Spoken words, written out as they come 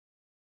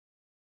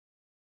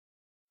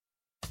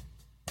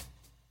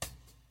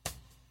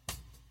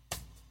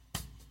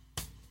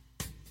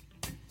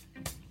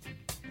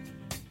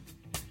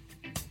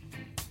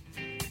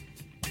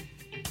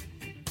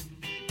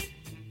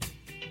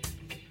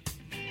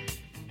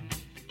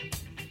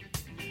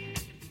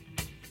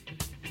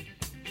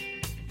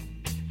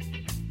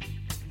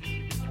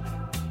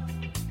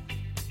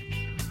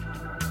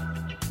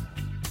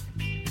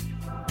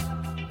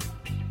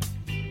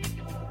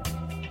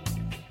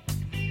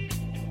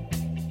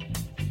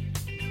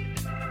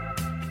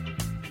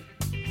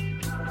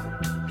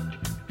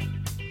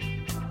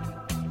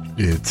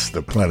It's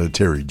the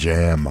Planetary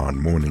Jam on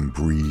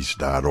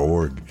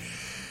morningbreeze.org.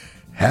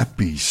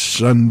 Happy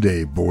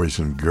Sunday, boys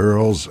and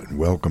girls, and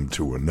welcome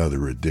to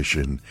another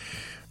edition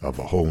of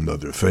A Whole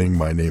Nuther Thing.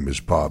 My name is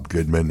Bob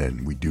Goodman,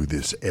 and we do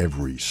this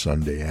every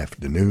Sunday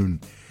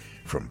afternoon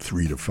from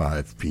 3 to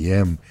 5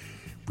 p.m.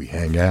 We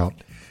hang out,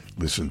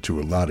 listen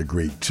to a lot of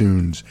great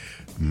tunes,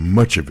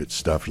 much of it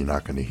stuff you're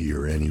not going to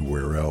hear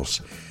anywhere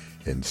else,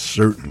 and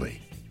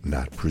certainly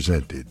not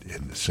presented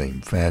in the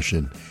same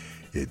fashion.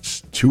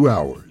 It's 2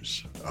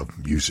 hours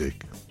of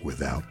music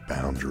without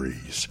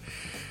boundaries.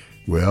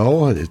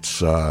 Well,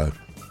 it's a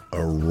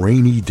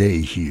rainy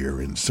day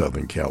here in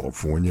Southern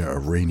California, a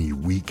rainy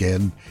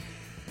weekend.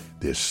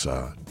 This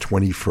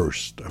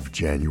 21st of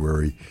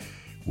January,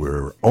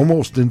 we're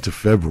almost into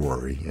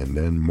February, and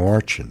then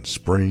March and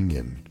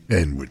spring,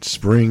 and with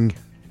spring,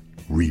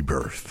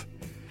 rebirth.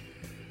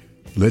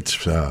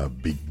 Let's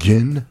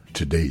begin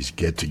today's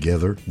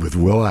get-together with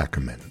Will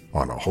Ackerman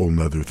on A Whole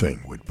Nuther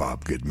Thing with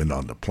Bob Goodman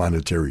on the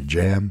Planetary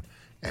Jam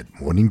at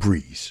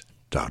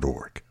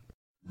morningbreeze.org.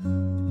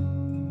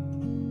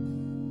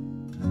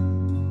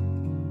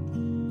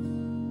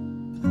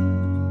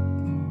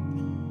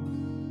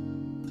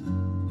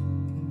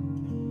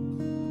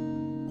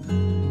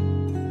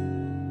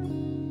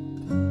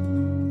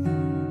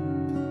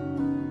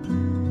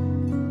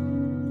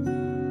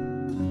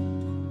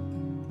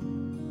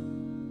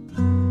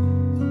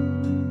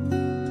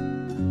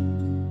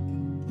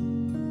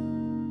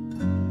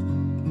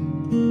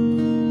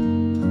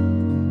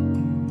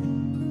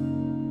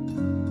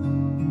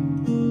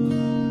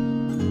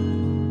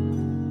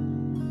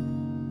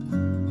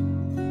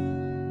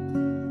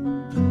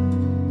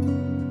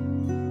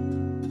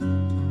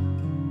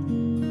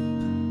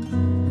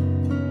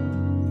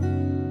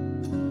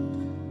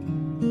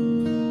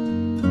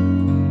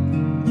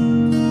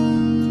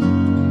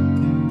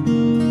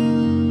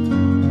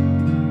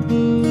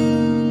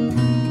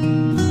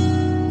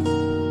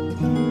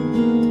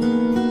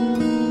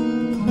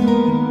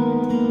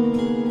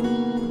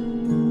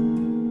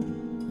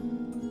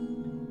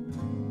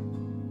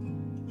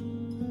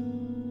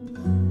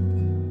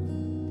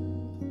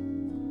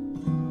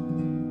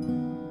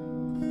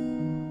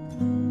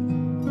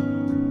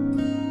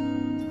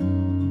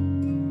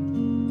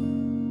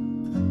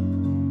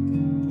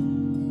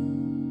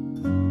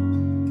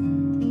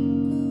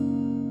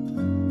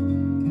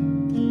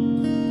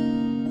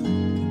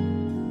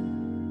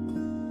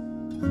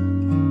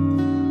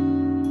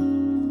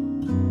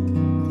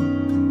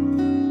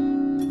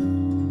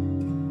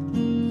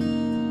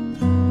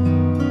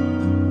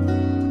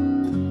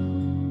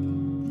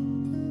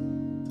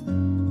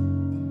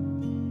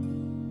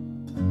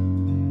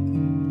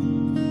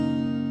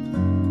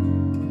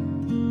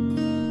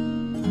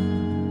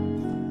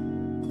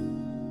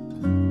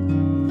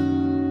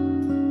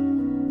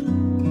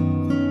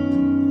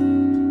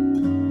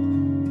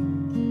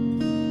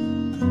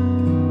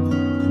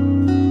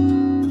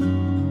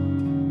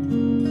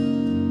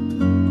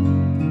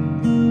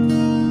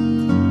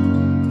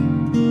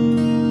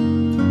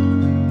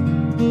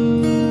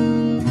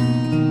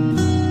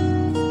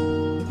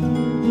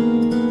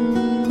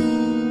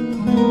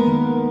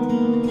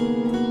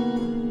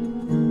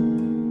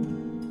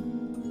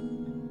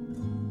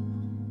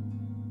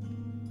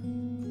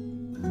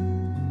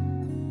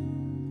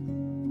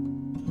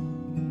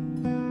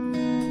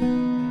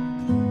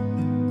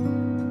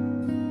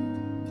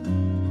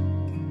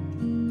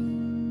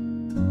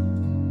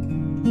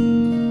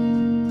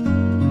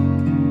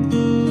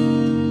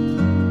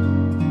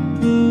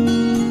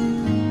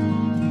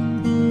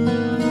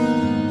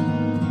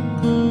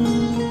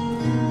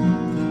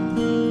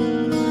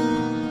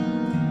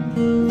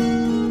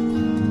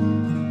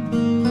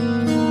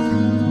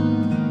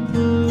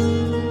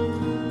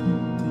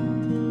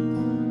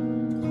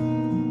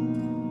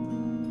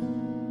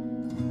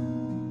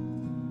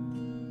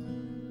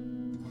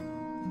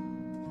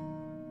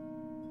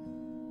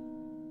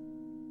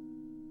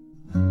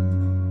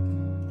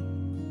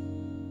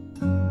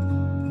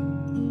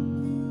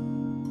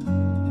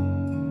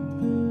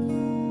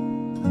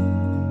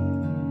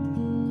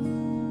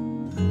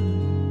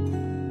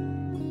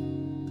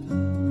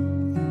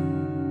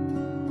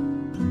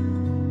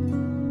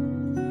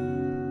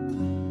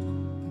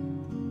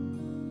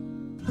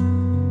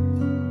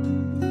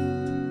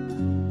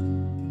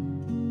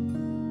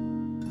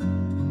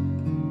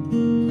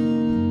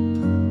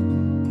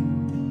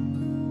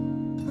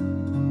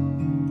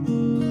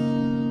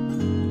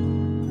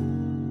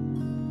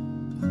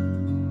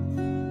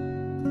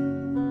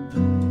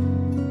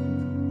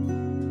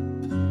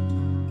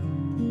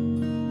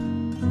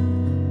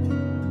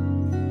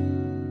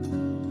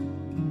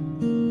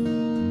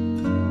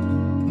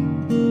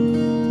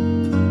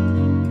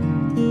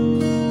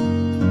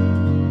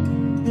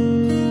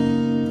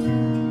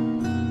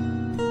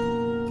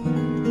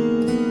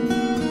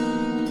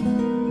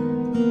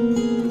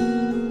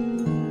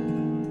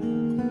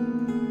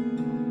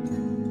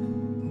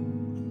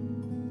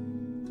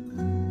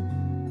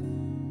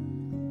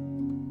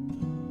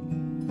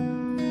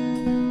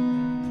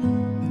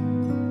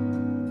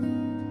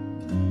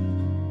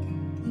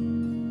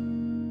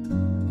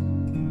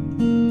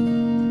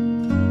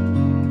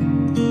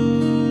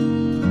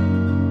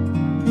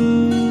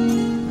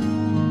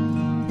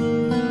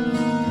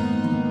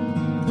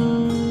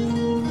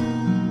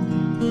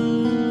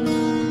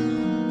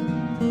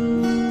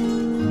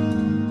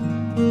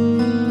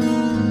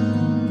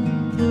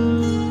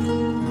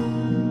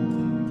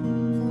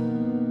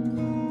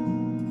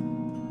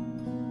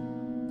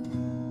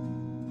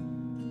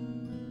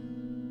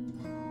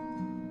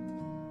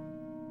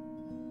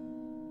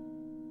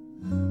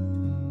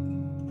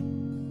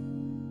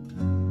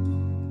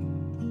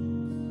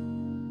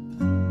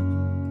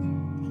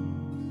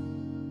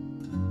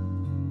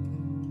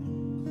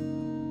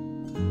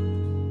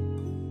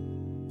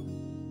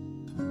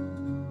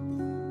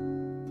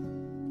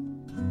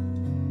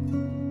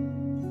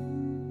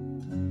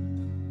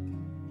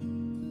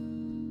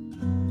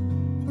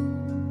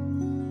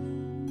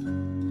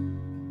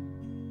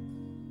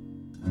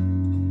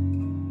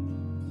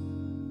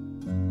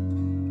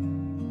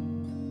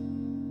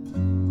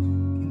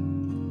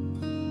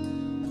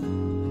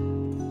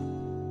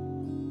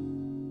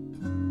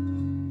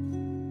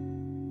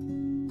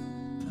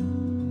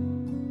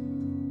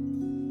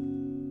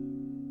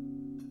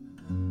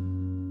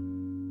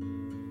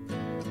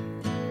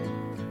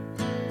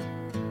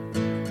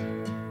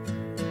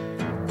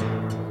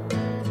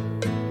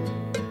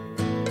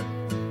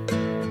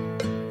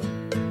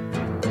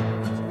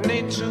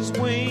 nature's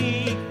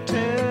way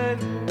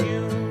telling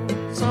you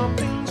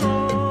something's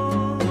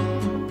wrong.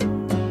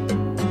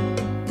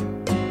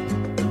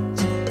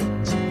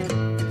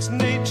 It's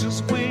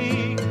nature's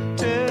way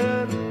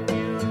telling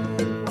you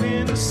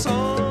in a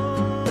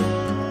song.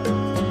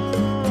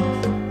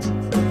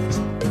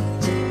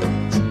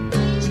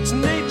 It's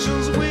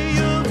nature's way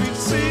of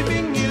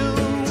receiving you.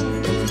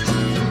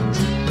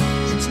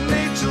 It's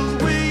nature's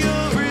way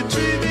of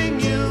retrieving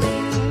you.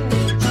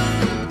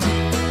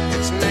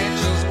 It's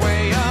nature's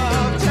way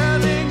of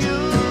telling you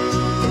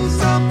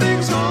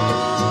something's wrong.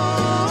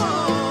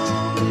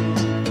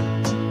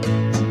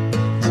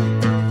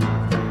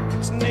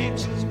 It's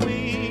nature's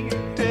way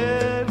of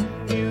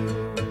telling you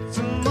it's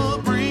in the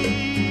breeze.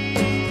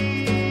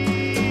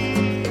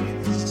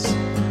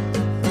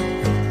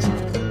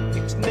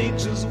 It's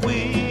nature's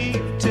way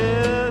of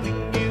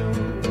telling you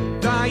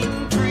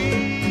dying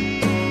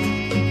trees.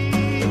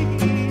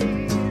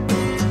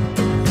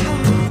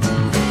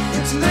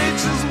 It's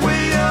nature's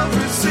way of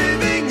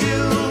receiving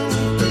you.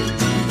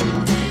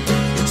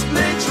 It's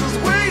nature's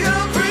way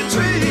of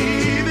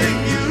retrieving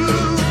you.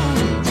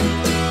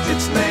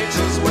 It's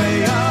nature's way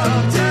of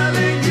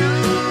telling you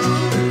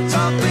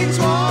something's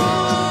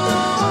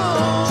wrong.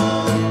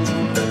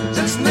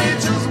 It's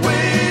nature's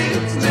way,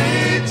 it's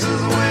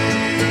nature's way.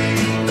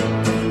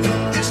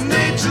 It's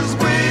nature's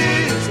way,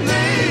 it's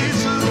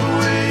nature's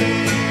way.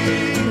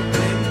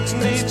 It's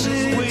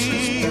nature's way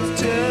of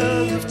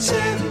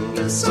telling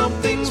you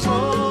something's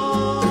wrong.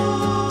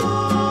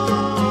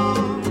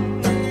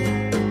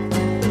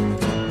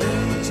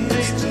 It's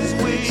nature's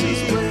way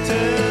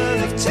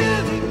of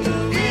telling you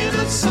in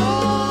a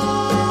song.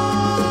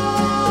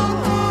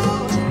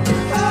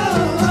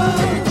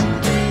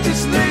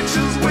 It's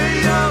nature's way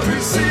of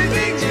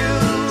receiving you.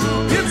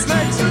 It's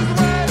nature's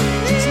way.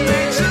 It's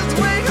nature's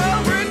way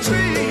of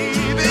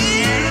retrieving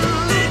you.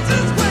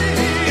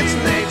 It's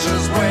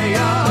nature's way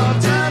of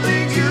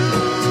telling you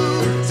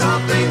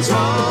something's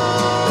wrong.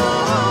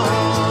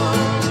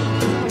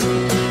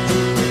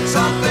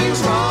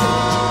 Something's wrong.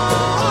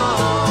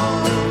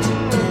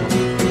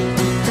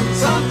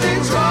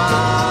 Something's wrong.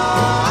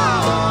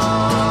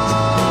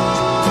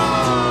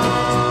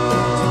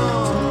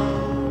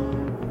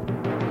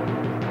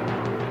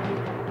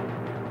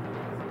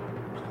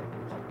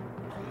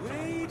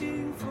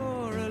 Waiting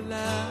for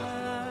Elijah.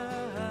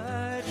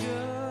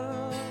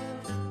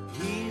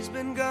 He's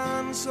been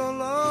gone so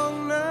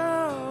long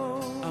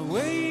now. I'm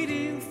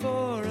waiting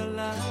for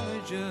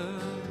Elijah.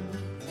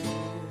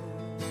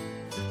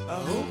 I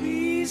hope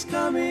he's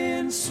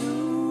coming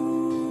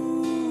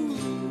soon.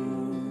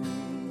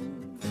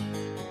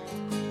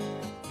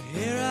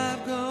 Here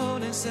I've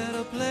gone and set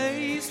a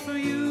place for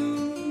you.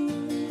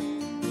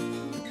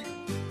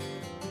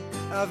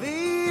 I've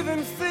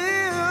even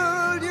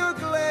filled your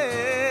glass.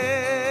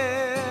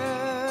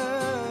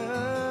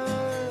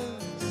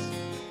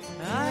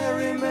 I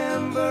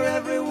remember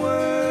every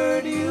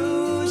word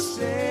you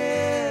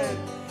said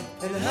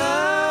and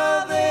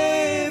how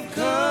they've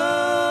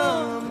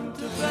come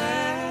to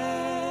pass.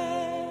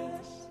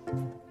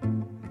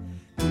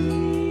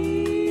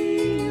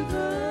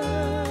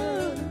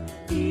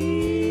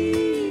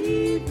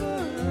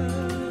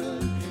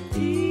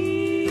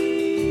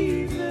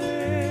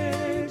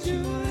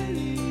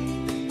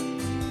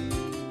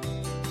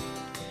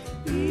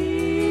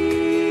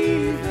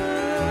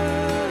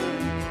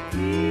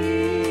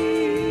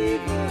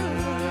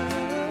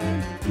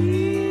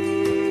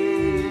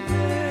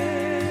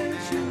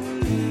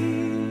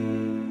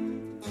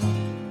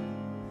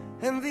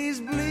 And these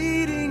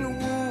bleeding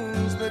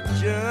wounds that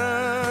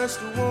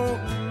just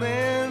won't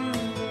mend,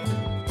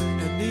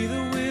 and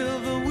neither will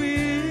the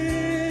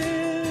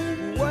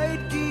wind.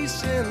 White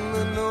geese in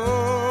the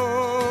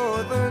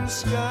northern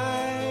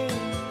sky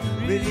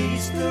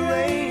release the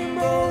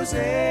rainbow's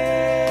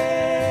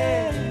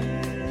end.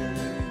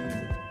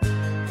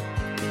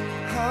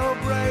 How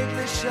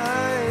brightly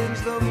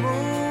shines the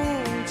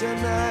moon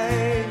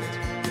tonight.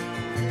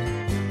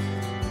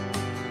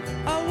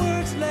 Our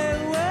words lay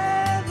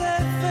where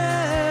they fell.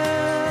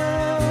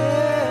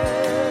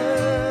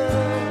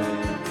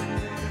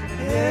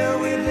 Here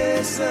we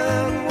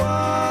listen,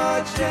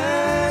 watch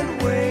and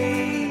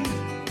wait.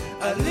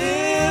 I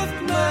lift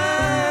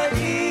my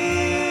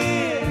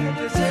ear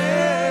to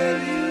tell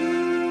you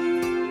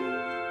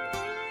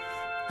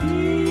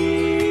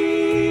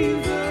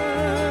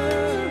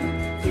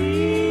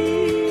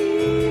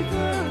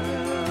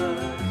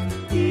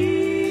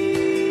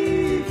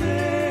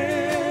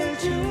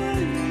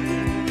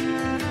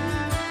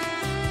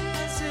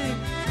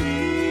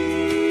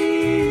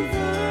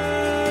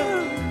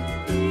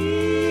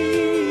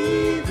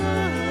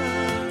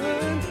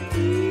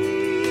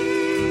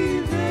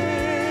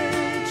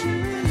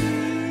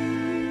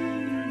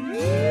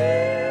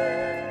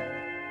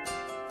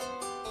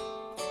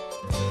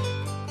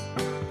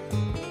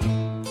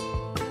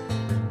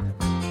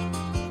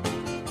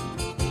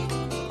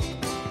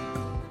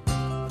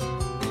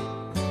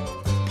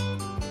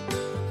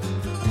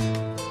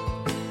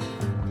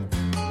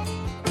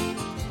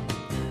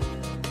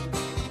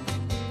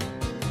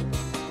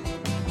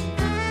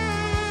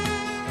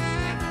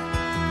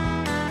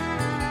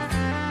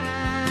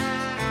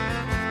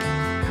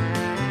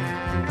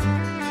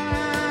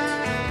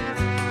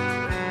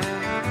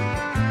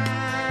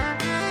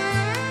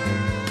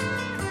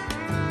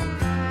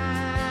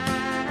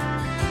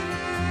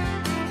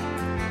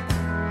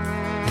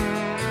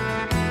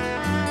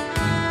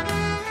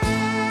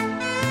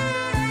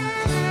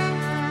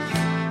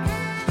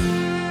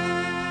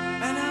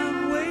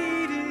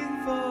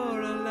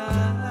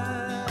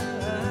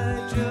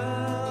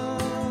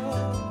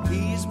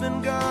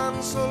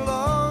so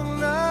long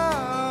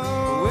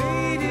now,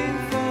 waiting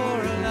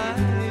for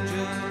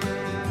Elijah.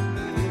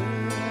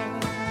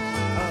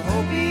 I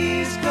hope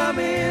he's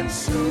coming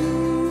soon.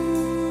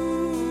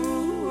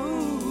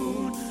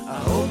 I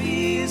hope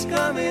he's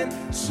coming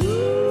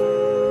soon.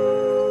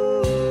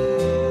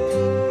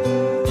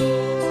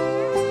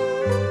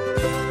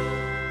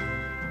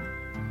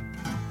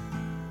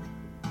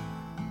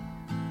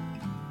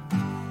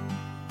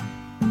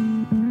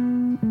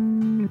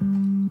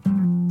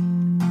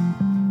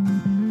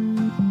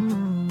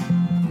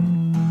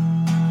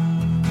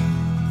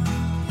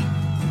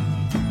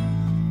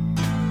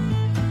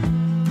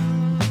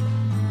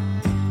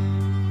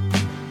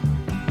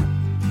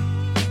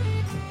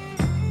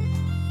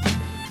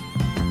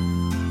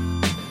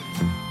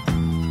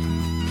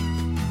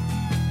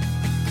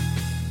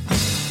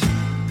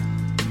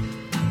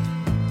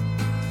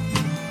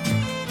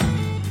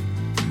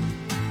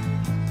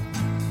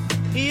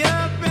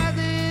 Your breath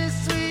is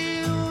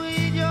sweet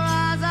with your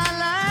eyes are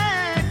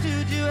like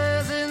two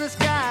jewels in the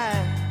sky.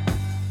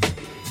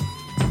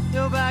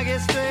 Your back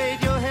is straight,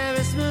 your hair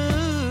is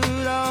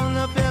smooth on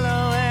the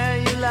pillow where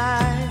you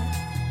lie.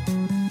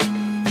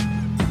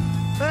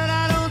 But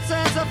I don't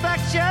sense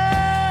affection,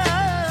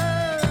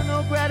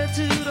 no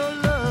gratitude or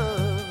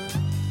love.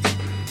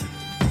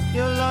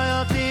 Your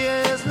loyalty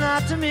is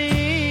not to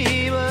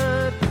me,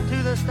 but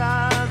to the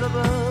stars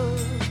above.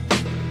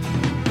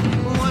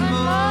 One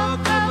more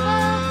cup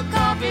of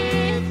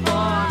coffee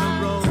for the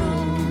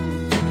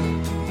road.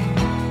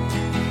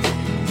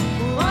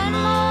 One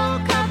more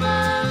cup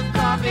of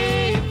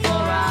coffee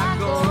before I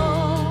go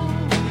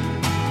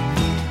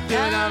to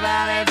the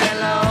valley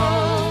below.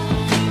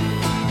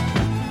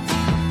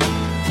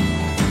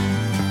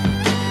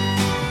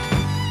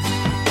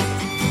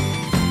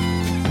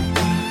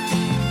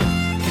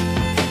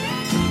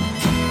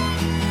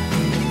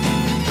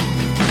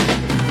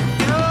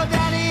 Your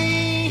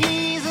daddy,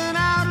 he's an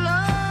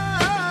outlaw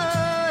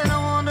and a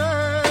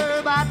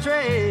wanderer by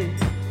trade.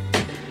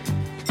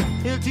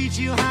 He'll teach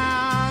you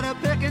how to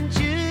pick and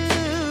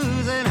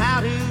choose and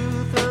how to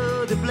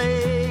throw the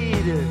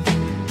blade.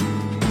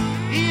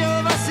 He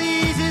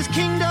oversees his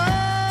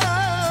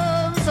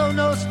kingdom, so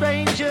no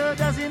stranger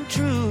does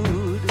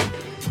intrude.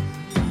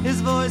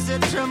 His voice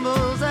it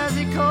trembles as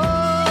he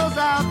calls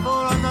out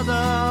for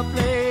another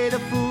plate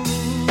of food.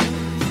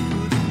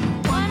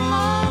 One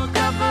more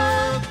cup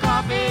of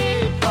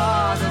coffee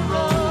for the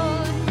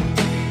road.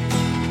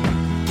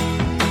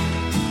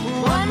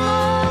 One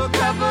more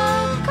cup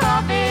of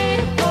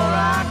coffee before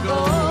I go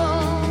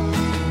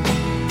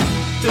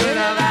to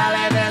the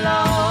valley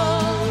below.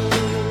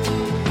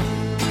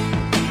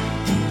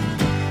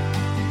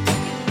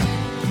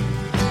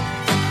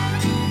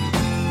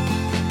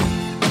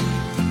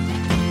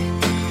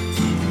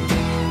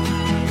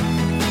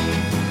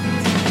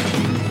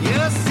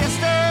 Your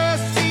sister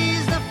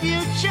sees the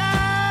future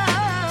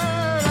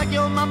like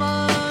your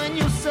mama and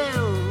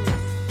yourself.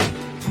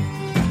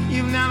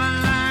 You've never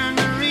learned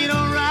to read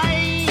or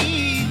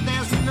write.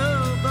 There's no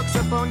books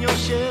upon your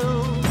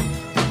shelf.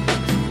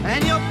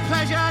 And your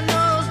pleasure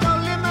knows no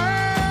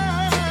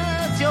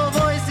limits. Your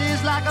voice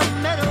is like a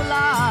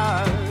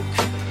meadowlark,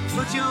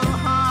 but your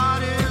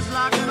heart is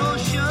like an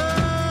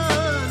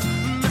ocean,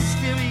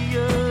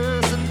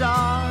 mysterious and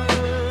dark.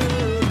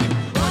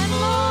 One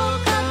more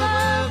cup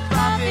of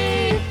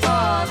coffee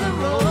for the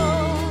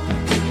road.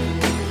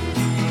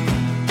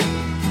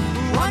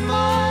 One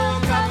more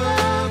cup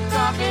of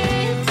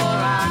coffee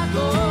before I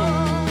go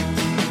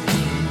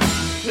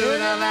to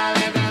the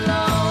valley below.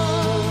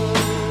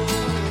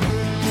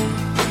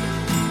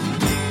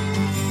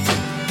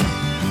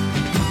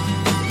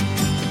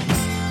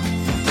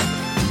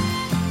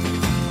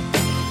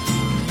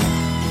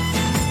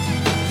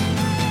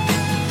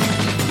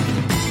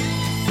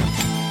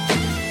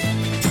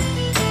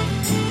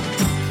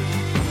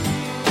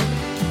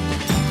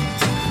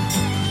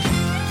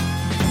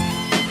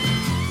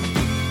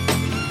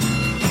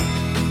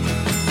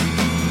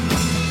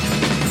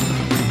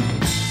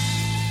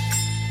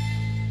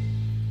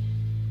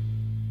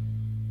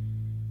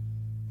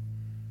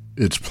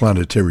 It's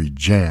Planetary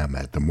Jam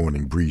at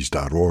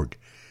themorningbreeze.org.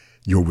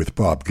 You're with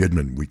Bob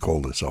Goodman. We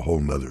call this a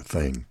whole nother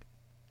thing.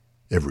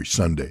 Every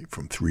Sunday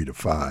from 3 to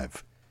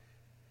 5.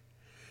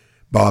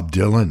 Bob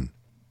Dylan,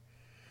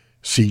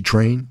 C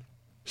Train,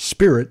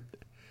 Spirit,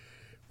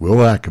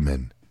 Will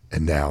Ackerman,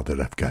 and Now That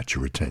I've Got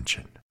Your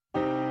Attention.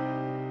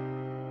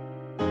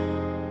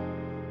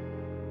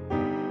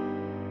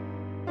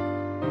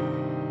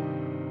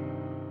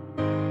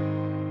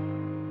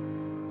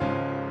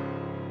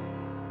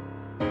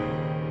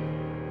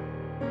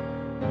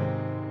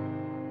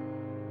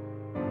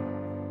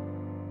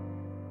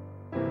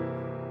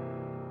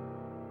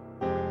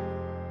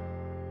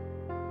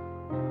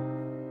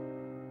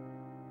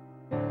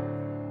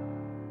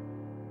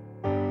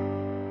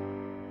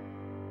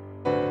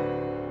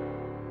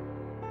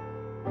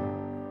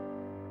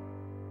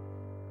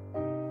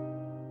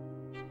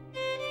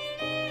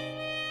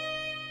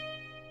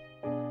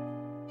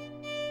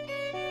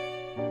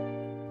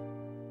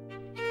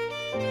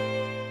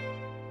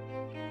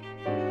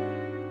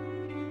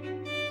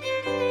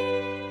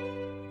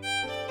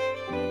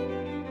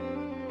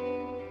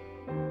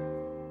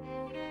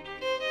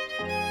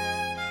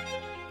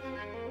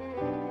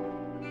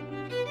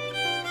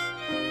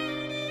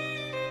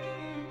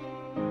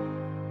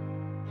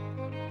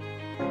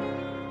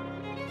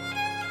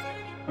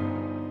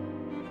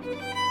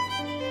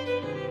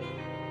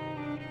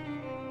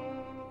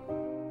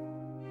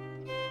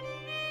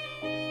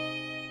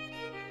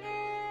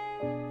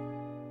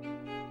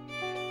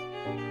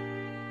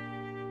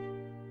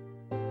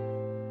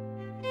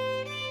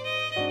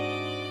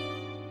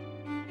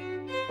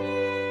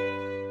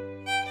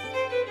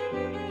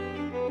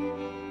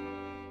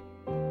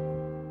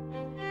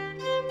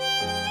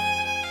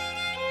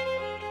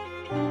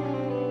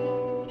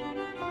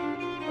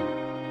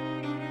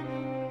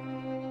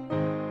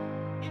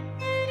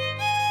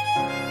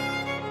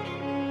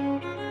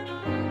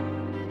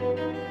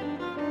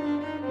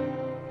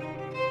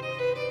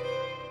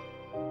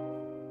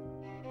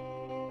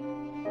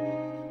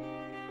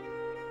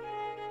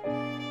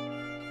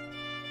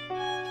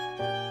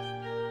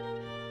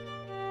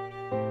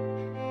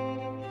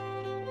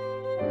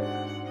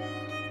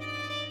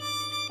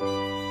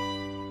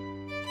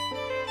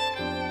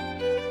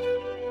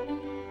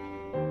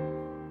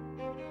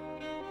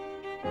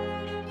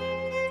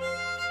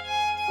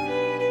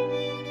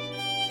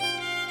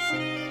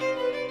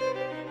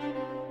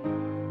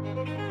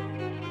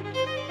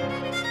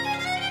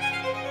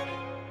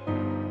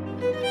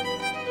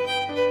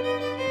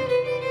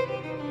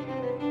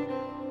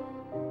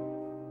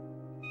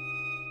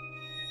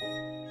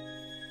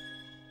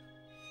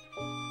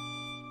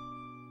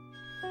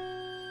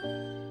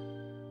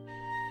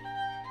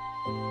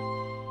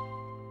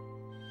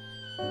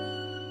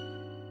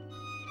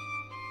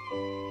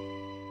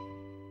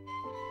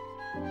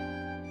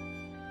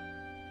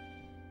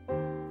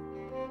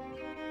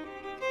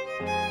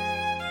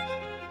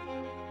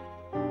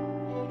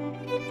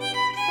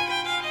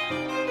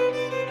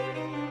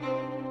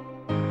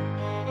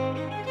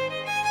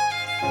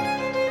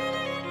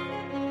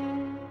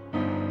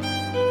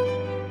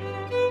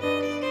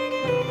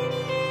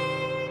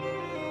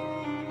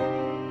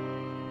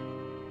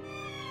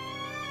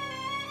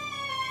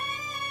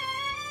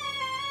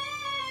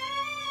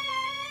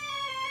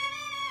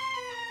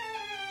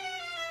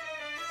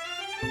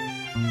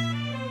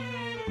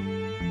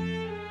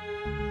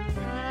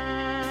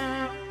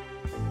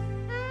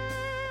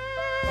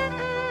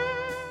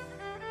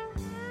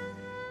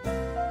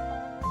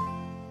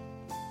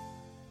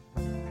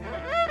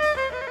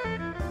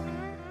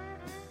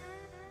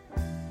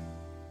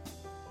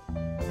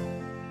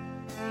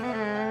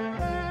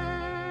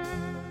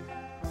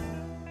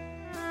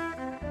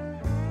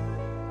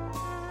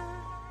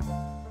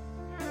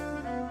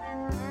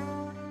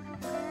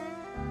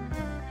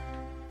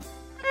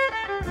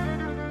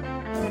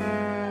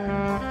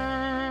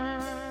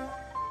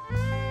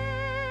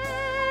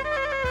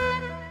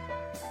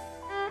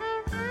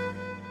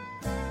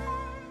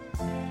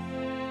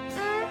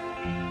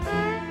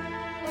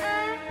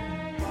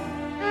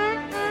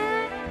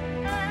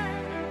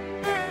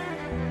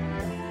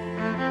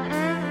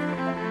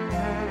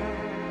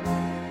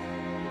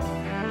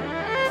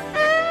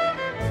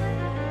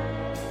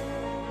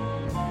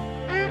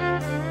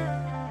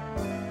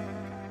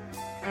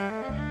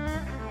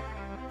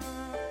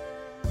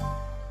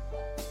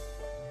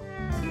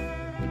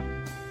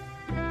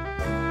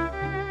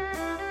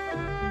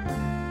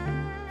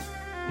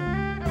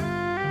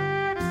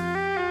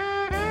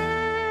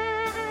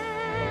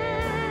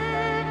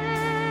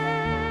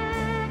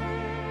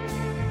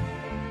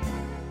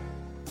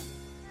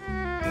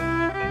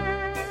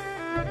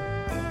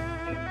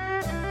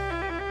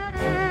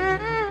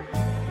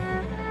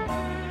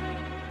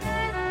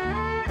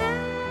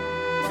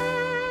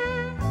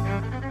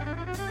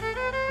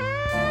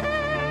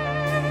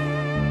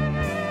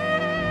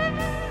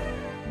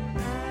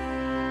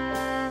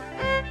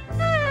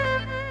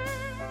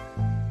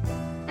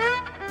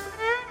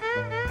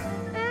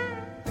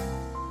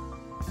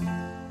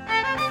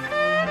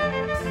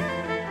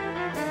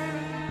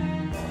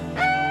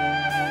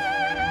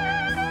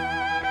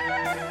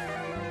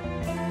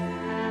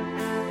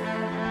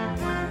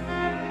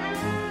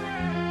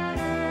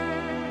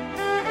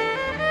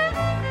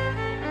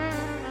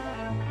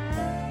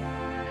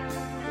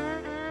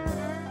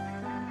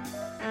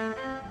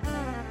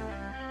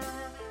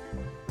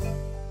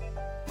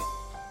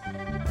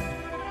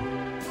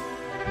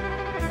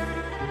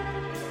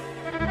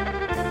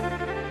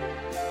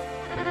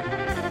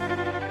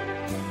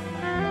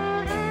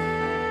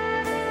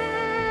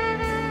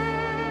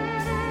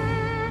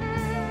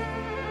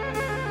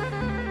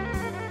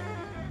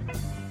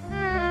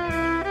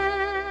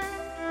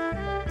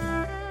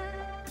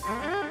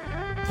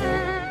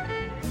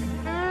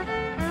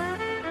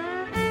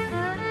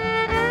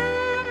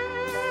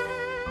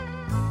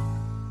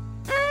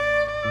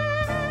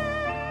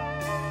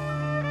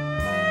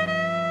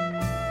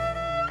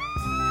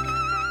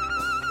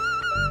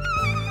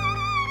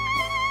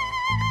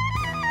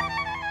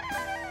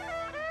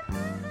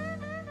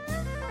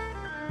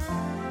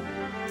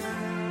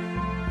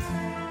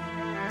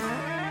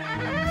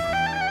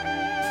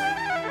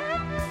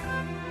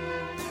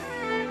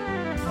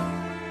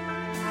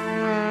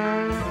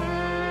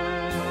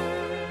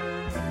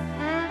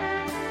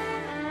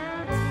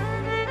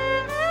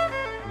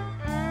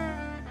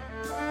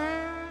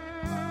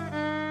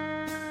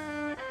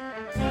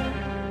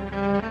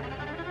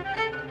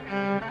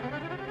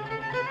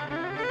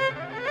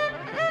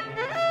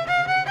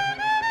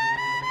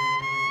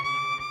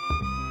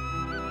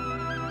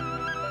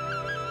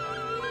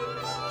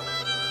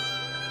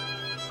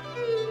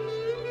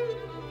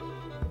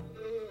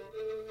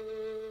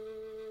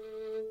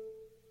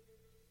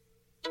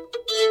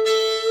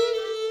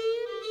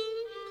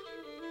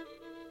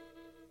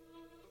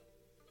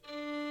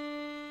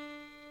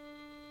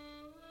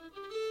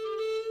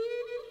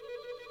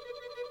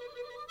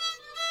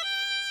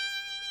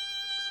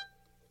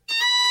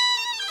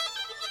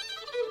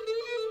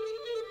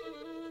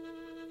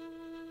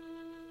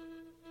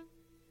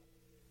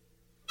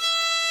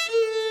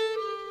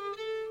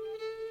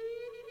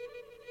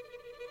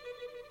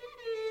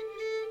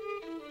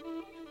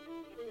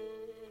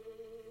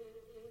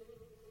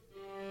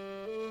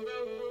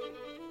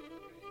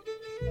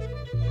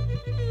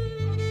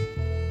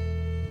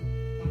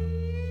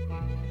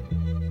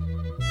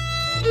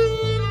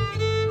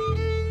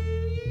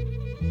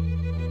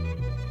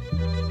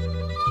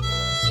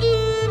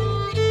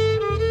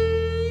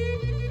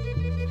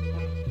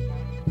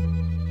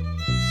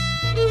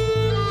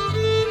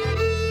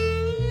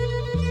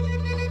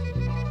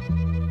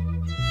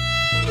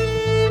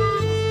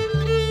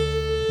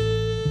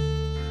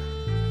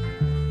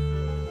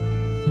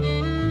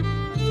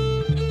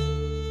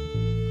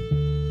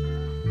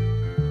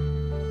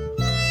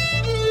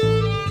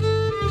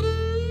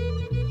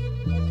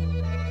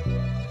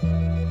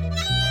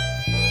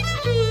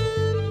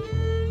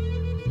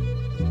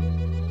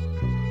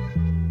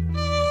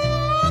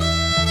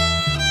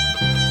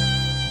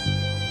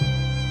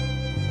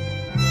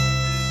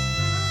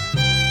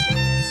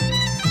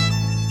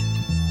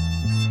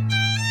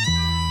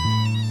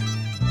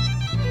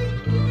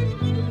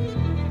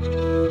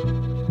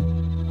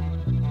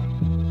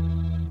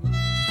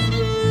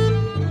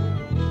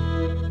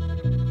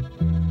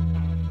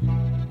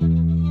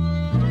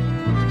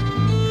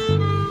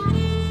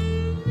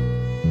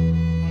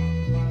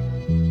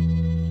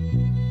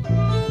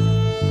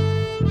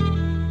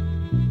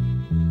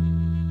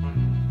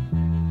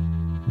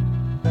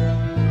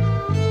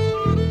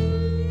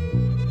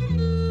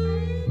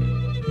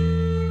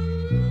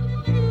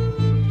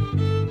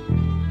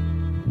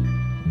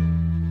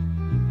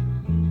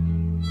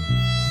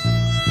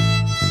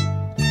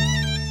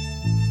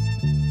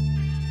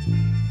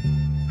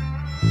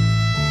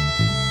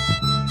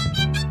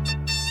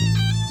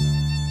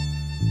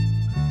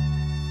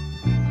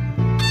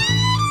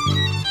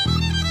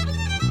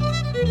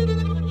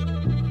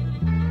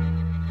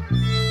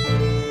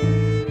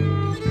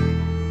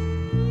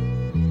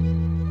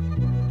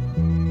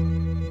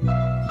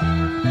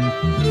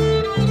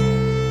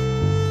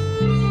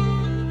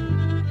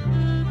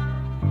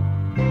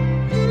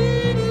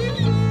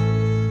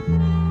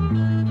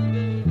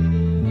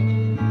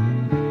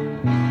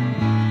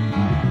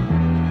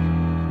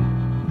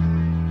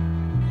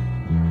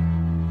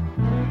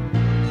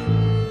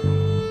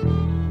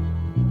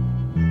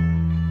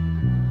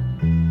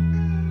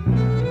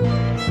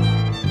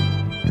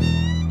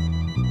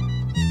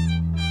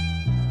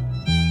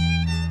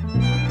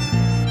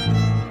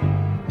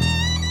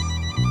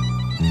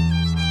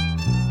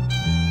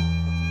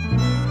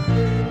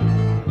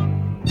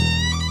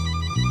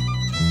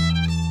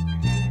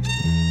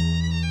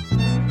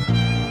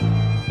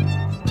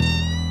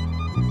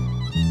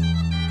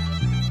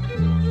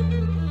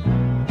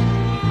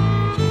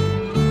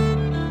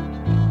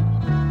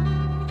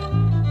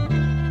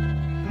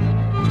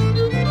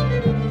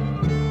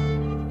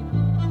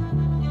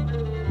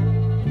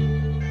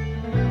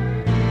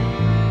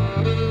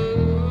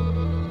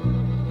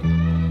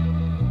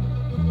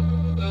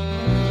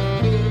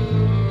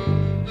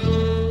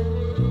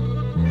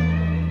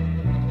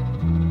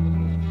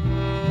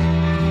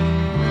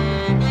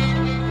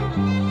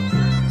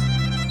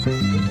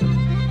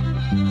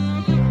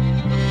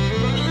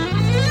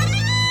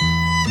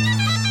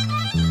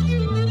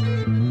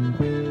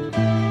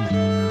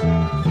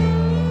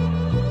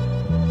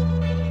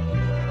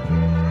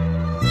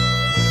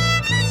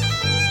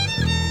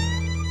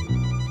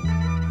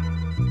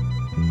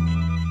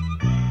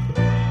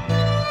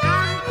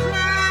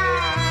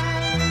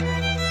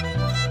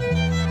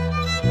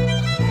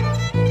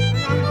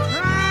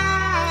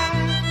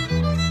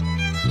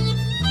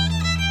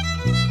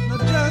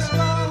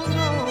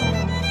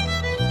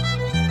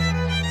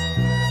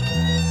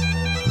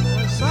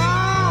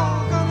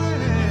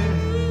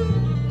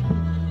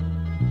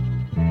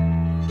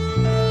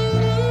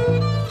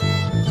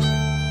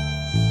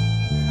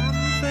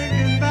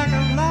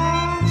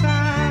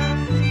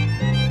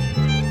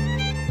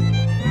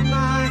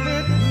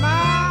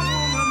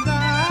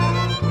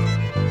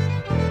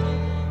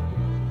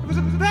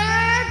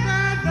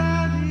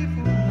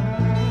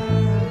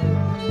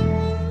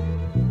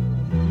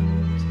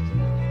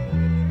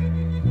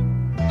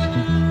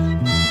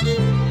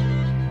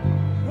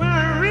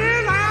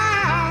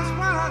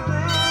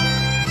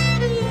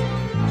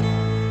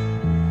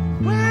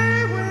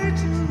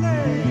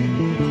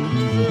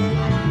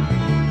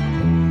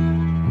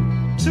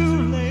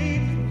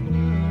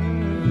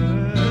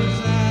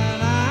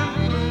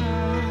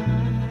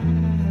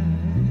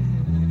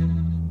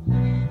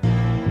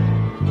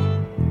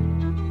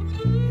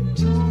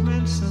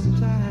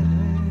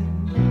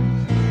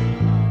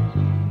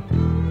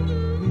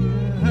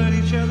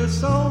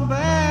 so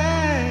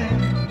bad.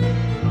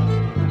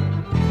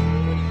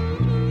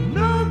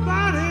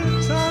 Nobody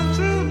to turn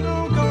to, no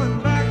going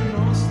back,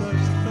 no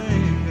such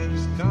thing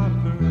as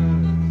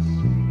conquerors.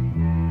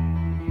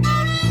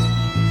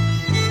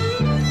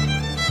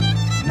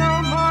 No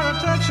more to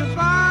touch your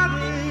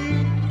body.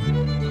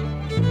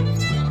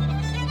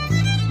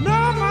 No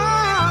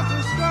more to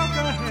stroke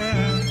her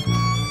hair.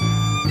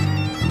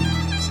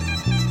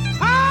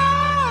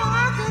 All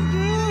I can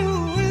do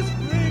is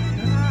break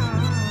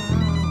down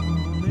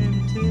in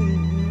tears.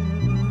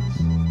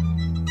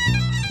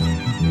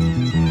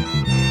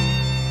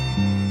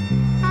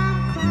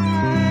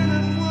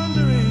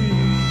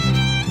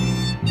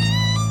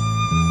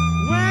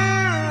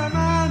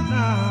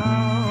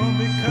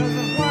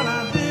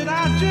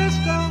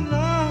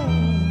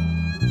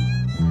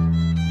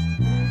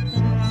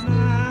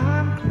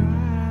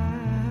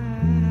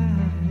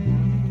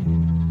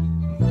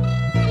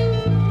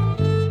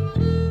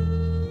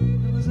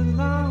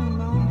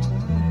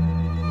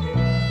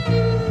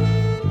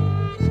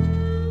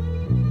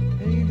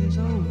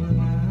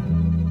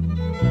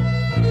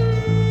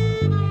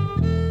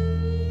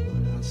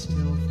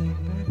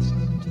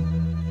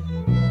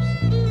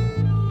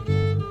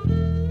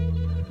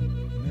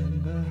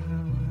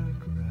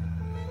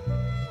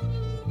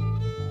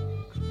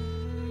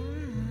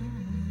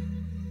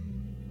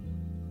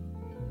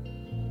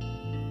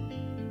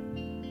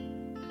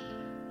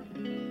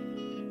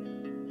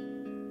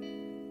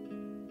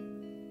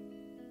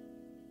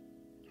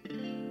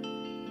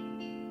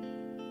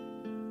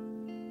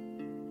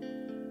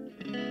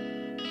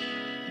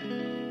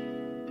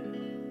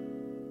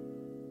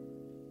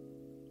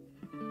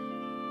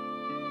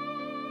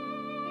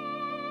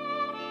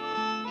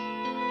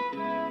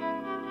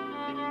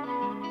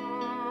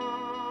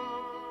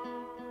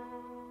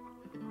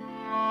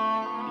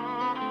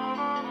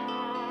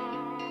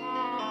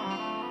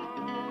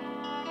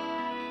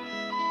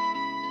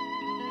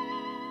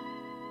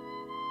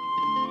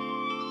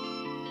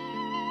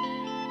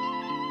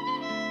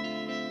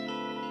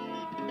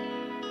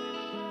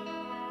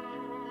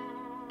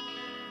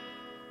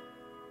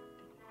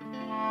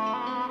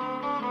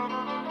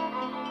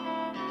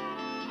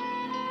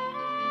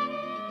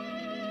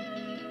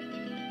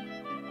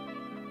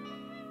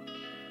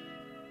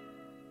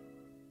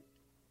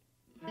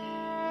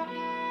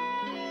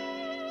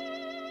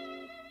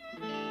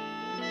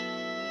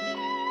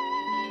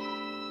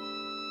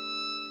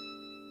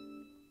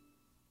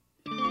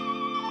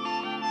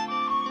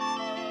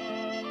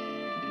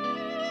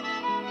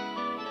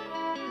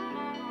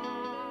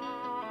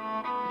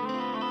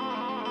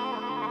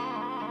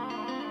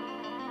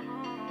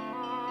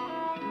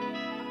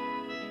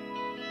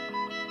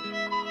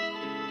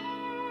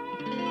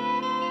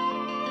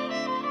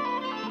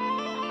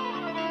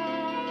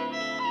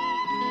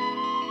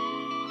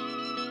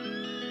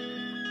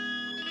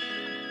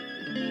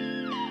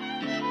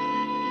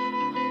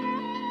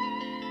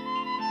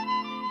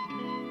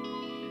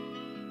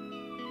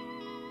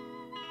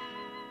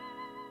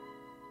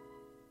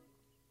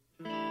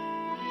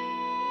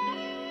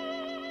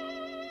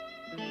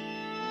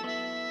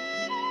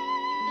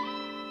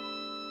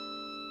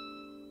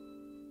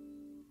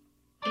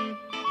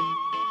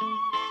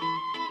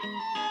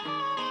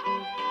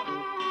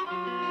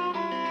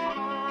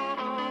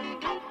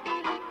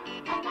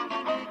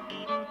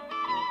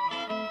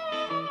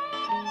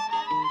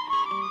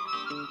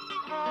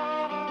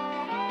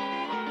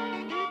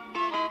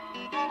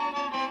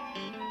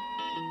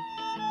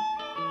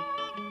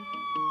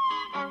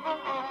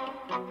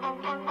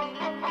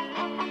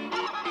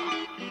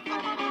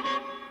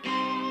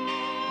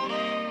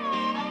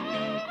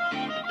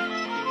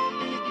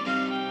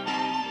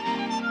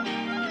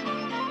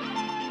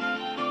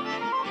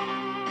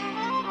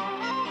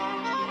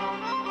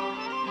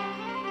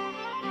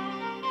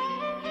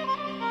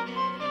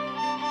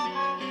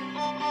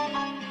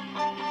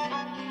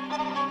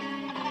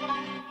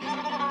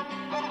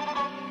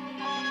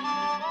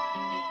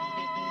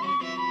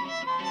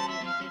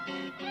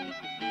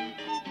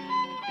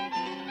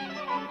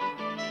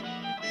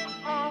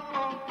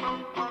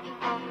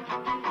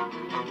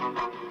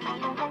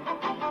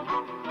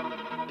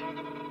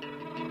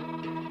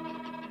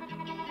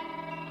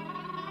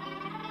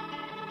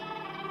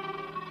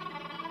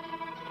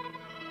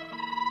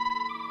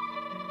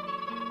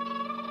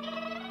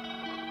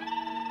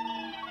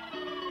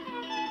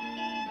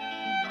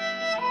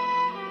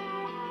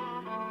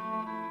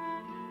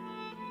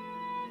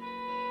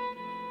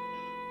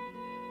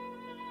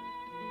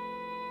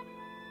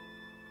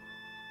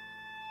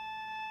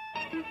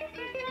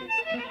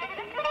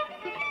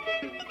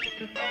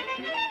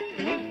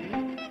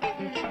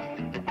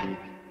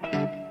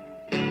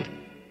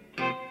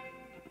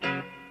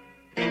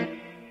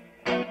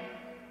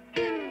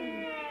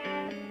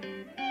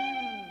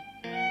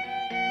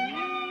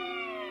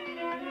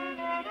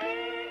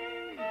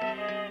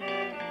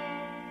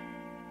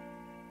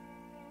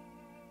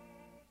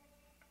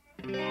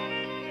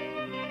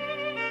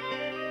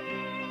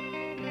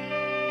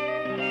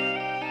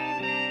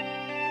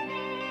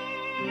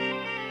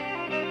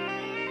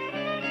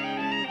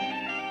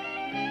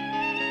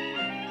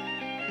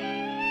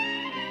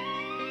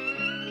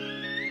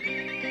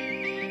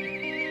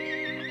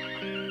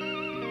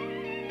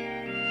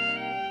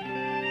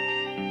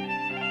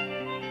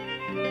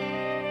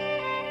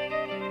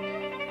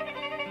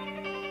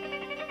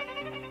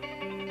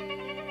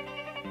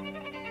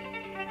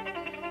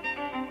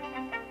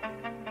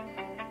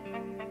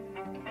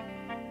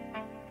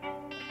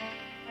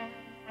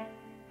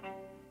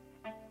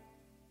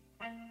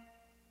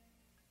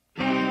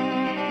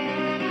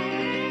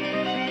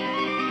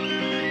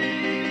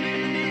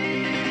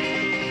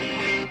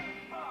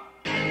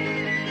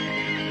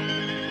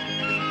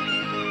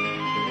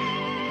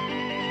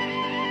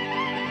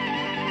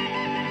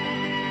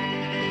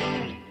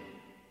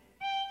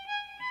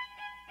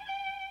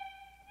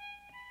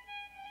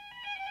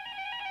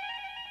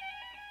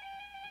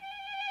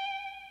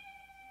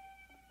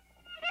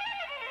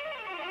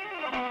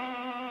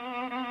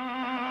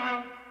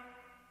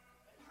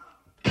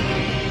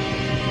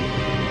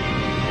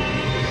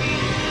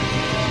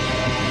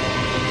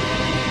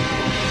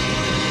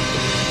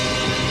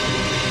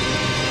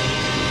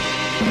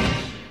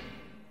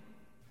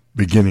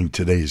 Beginning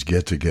today's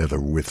get-together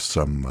with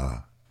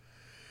some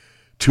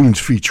tunes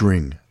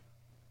featuring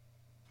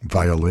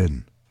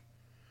violin,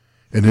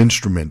 an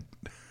instrument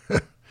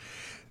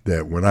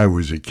that when I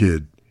was a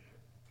kid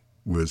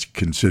was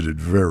considered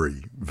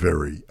very,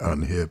 very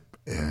unhip,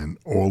 and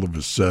all of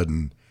a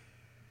sudden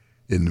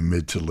in the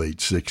mid to late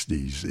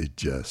 60s it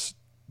just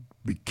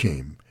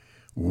became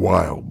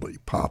wildly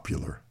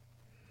popular,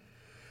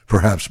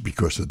 perhaps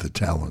because of the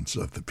talents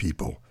of the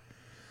people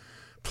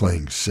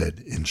playing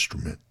said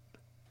instrument.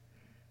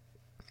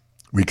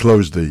 We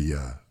closed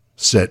the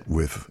set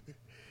with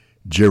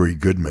Jerry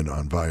Goodman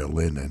on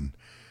violin and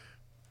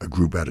a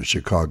group out of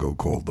Chicago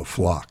called The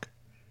Flock.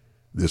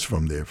 This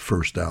from their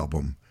first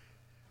album.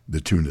 The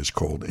tune is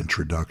called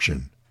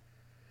Introduction.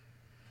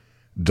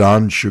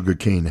 Don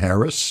Sugarcane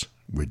Harris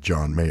with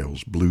John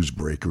Mayall's Blues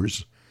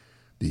Breakers.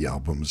 The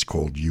album is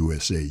called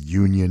USA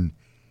Union.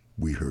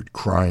 We heard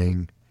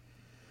Crying.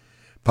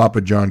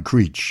 Papa John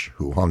Creech,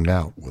 who hung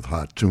out with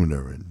Hot Tuna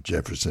and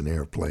Jefferson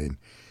Airplane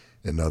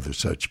and other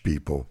such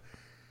people.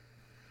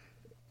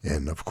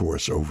 And, of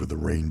course, Over the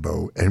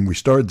Rainbow. And we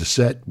started the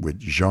set with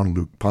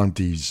Jean-Luc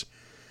Ponty's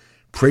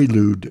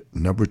Prelude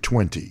Number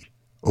 20,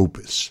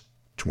 Opus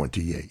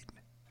 28.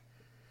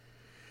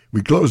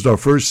 We closed our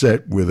first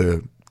set with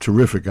a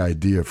terrific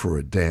idea for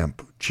a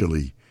damp,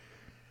 chilly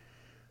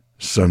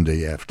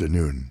Sunday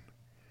afternoon.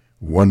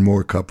 One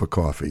More Cup of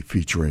Coffee,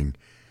 featuring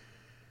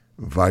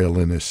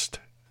violinist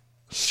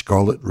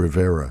Scarlett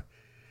Rivera,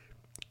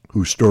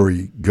 whose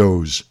story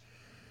goes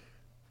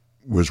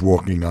was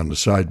walking on the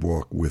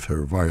sidewalk with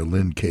her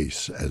violin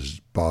case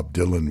as Bob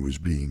Dylan was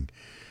being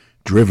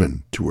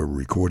driven to a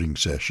recording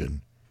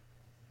session.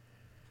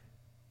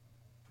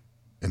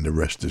 And the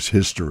rest is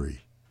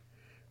history.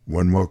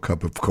 One More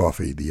Cup of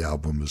Coffee, the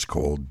album is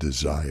called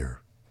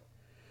Desire.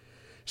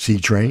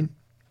 C-Train,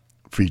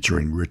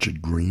 featuring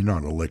Richard Green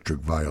on electric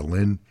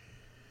violin.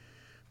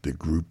 The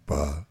group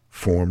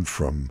formed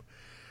from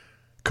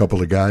a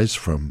couple of guys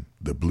from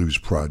the Blues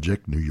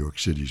Project, New York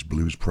City's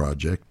Blues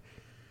Project,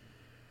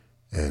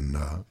 and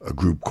a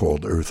group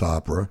called Earth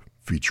Opera,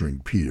 featuring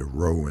Peter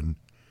Rowan.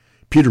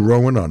 Peter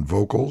Rowan on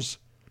vocals,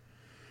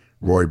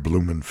 Roy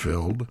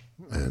Blumenfeld,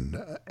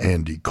 and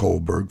Andy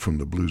Kohlberg from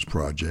the Blues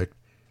Project,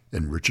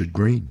 and Richard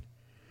Green.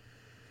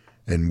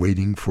 And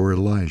Waiting for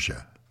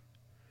Elijah.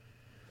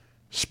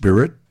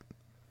 Spirit,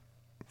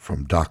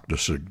 from Dr.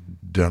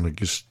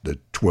 Sardonicus, The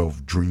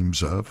 12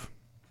 Dreams Of,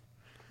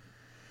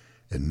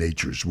 and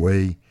Nature's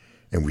Way.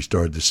 And we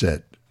started the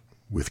set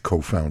with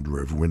co-founder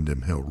of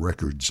Windham Hill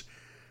Records,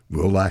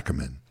 Will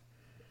Ackerman,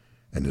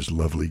 and his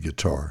lovely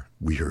guitar.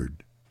 We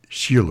heard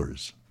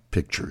Sheeler's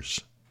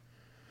Pictures.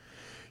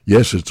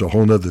 Yes, it's a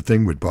whole nother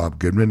thing with Bob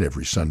Goodman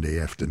every Sunday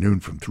afternoon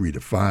from 3 to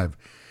 5.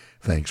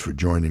 Thanks for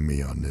joining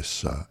me on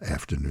this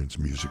afternoon's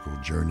musical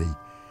journey.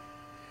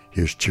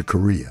 Here's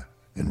Chicoria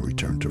and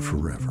Return to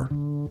Forever.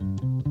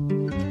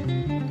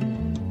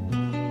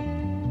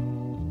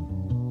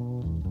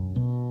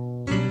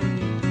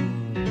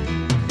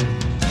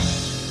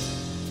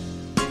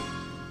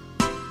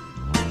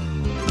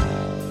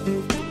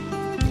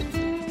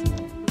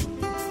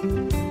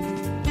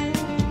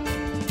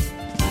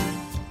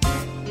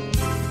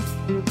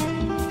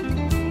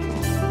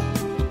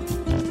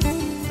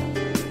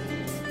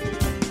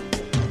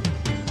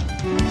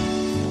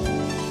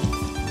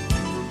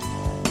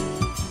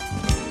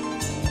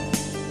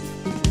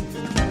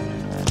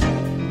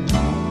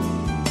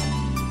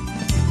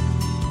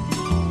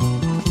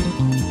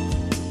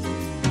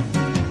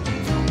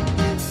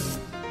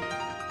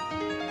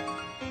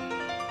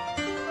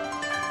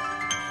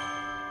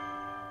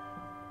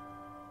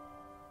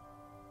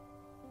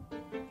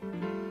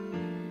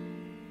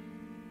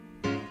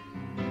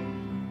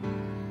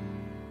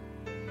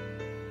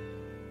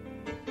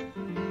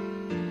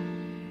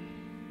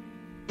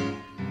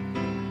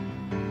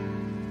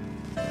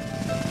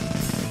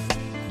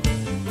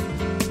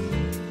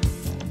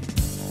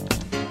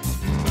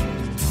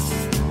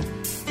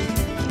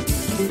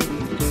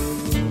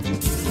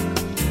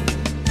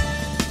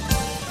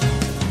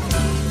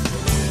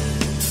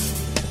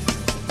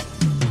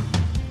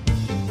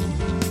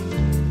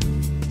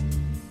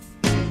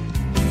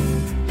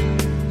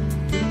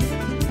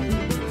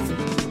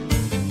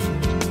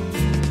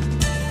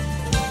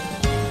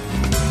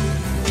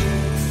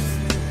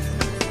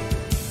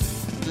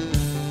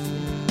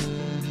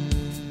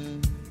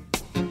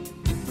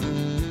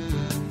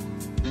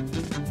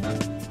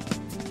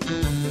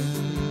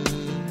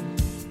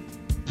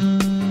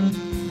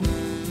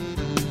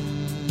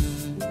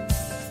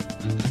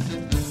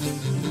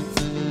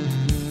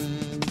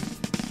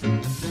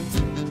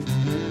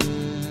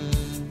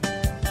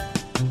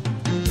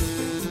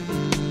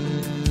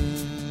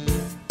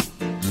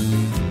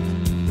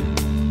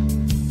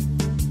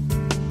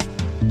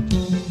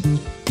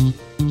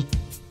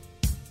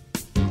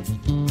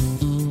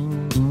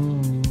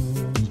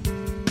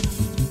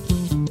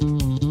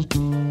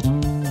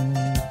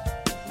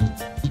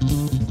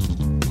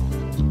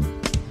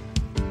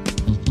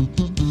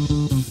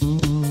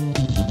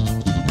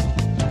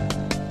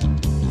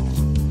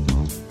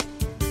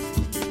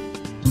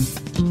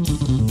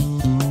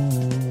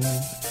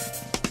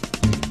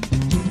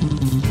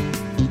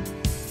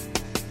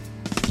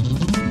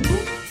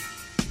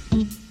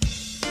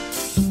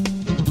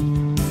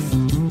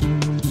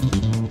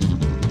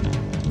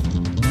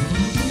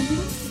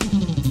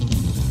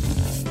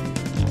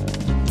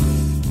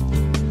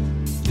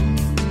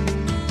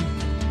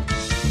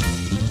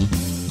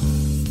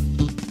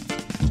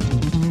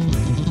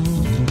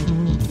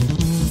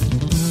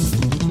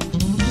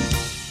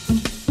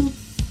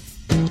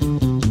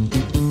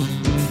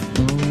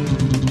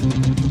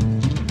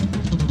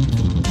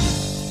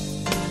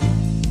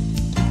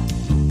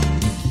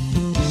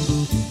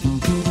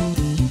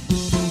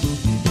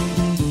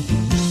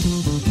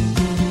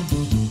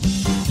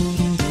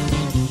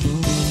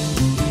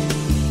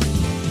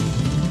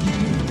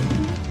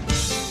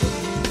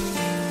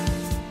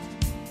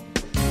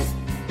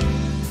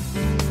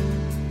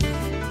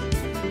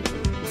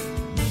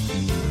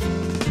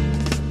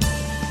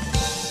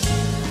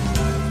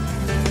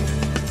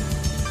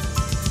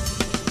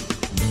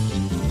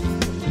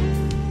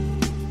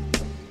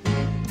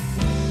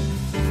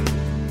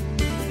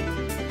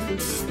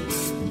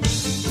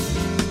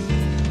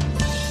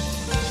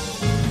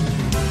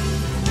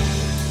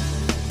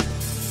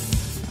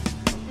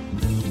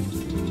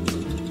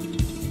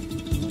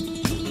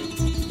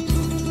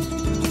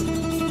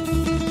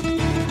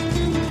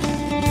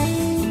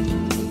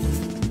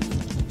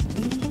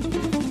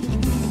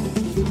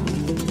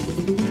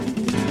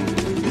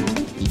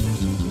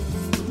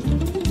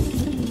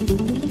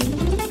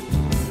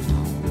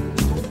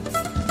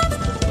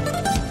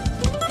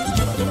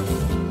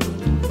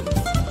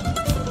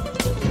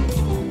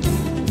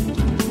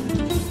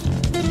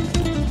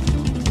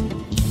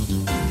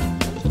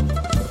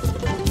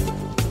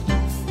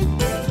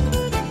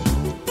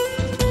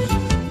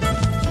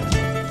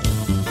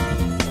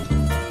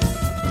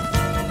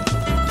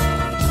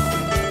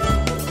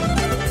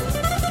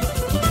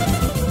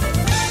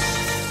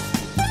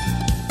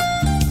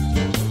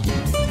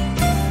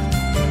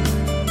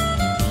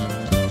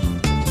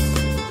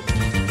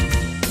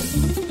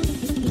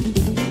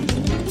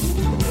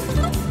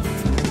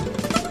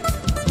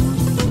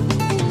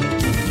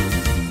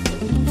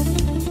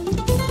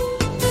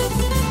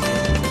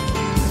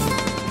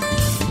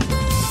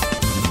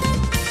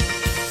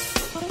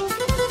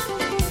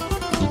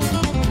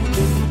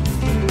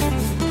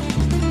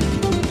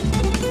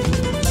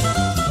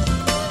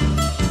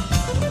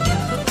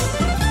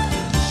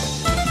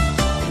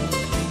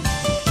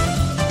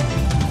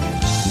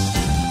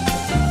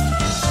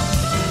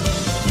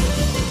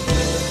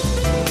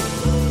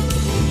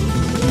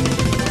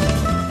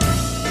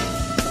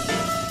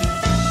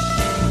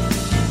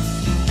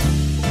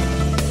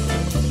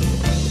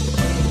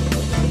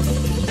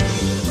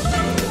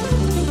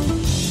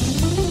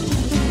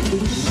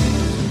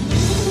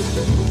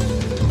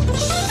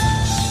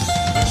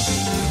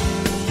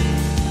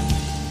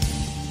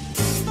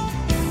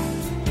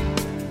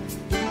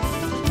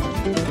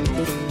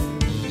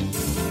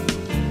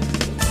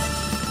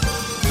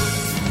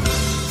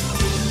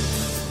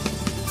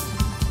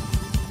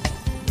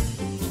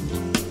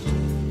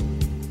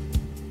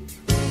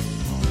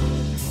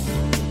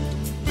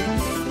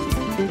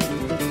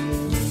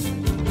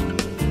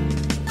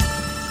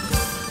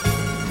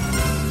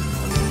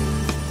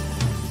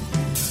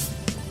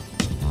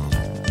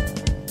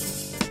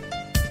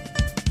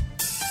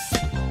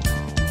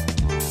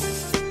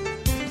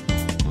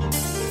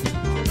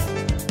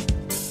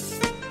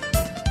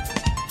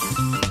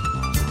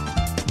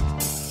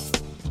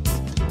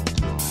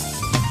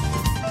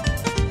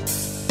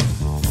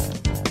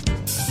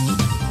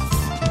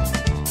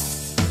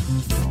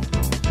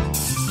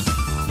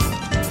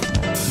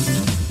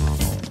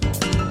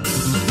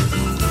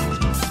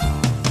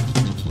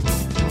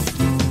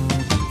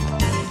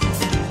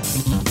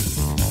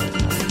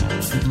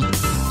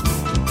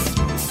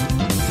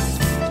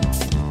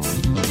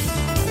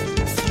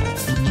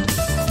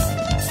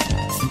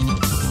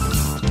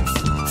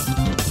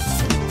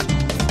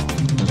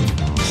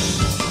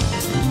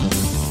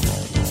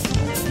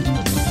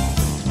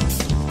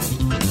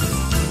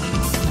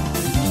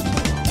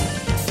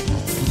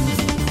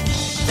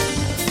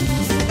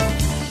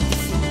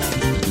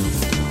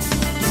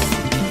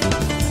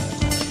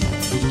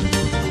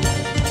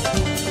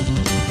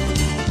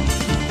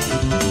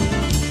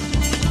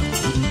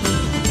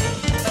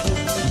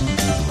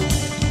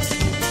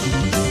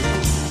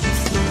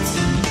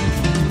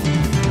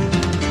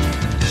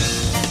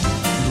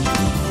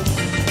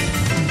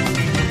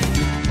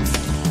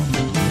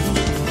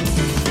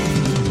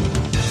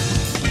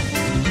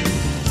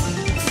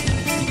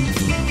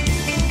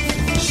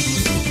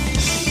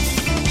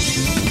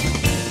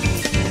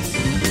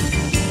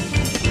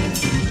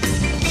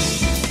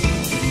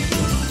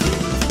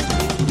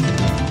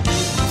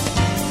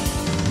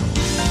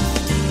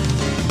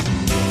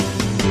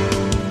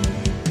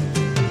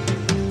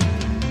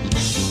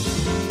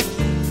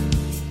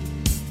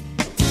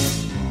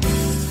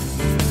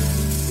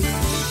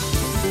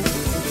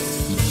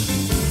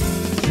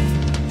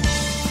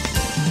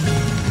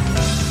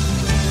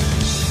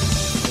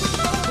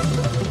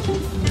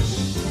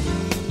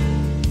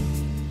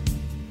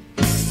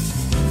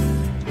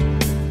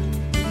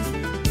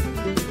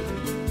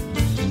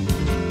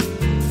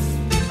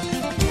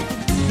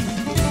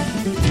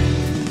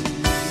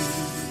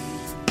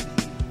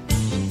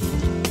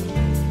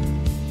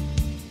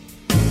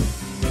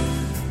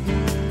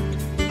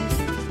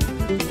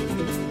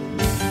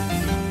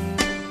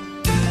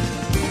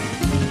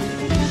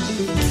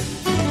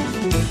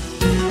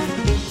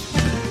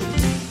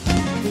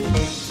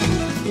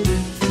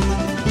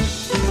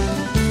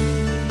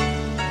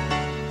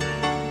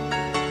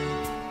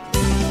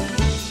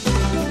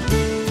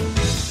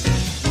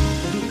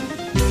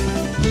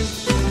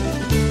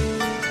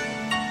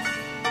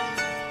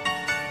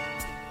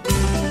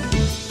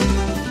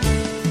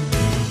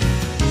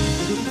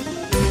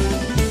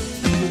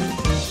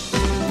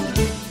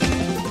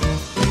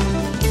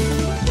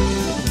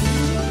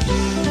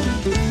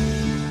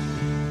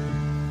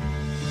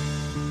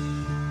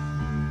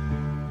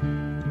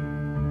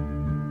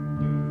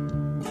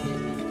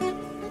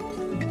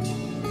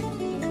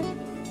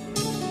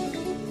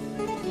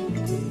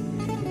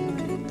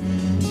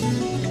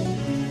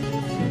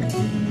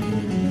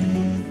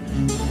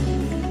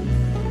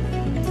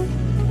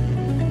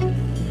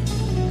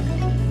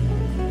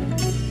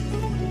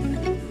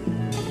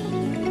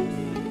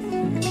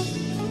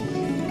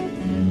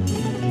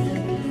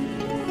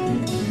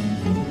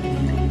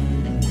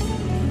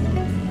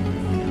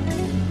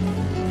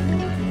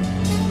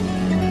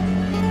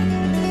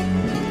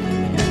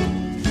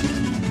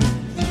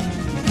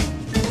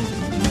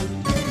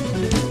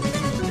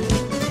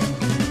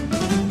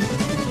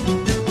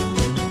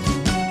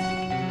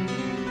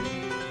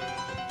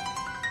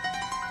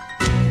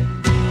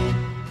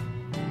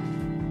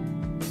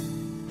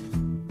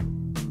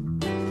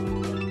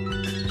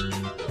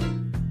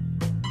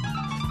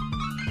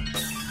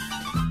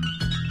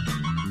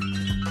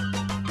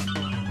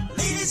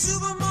 Any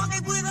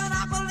supermarket with an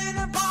apple in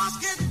a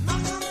basket,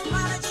 knocked on the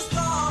manager's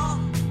door.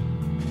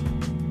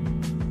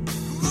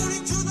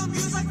 Rooting to the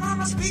music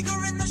from a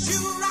speaker in the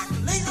shoe rack,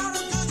 lays out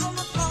the goods on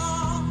the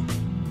floor.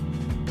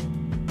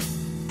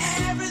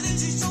 Everything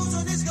she's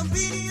chosen is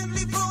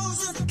conveniently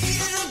frozen.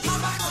 Eat it and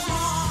come back for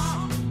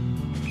more.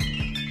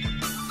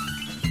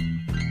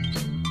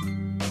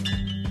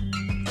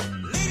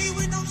 Lady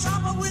window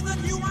shopper with a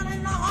new one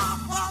in the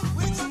hopper,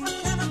 which of a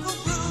chemical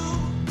brew.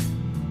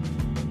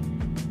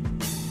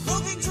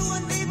 Looking to a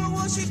neighbor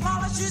while she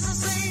polishes a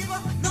saver,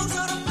 knows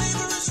how to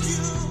flavor a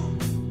stew.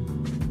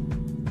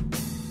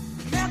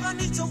 Never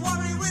need to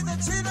worry with a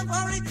tin of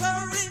hurry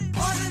curry,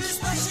 ordered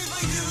especially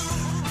for you.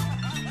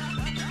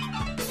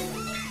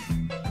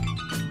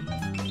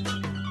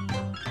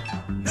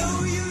 No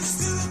use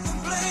to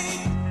complain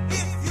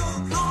if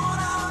you're caught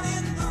out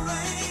in the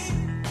rain.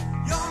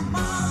 Your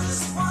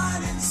mother's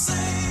quite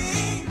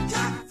insane.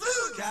 Cat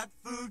food, cat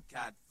food,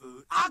 cat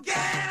food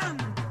again.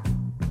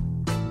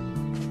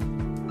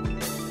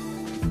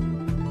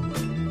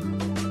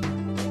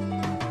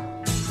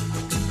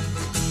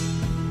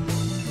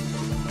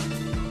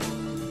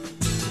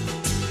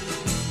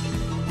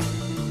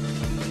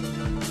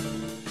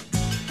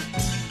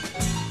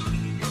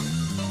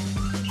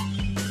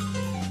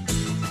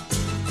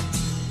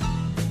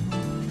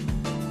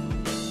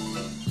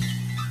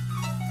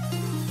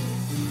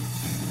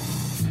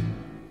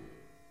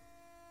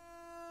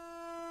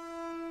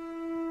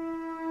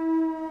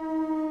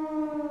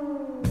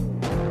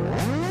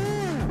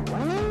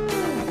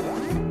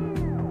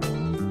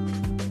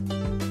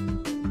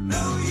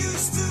 No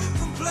use to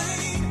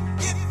complain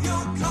if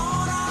you're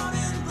caught out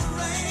in the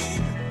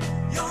rain.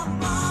 Your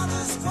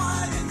mother's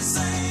quite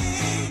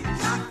insane.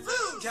 Cat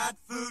food, cat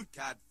food,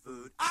 cat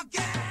food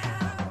again.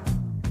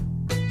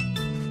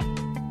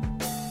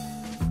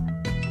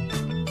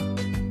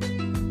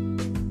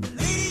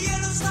 Lady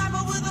yellow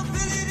sniper with a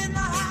billet in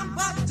the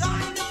hamper,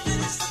 dying to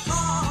finish the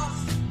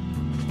course.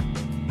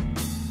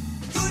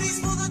 Goodies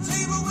for the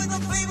table with a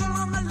fable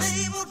on the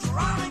label,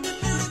 drowning in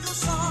miracle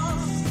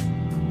sauce.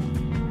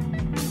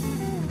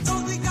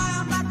 Don't think I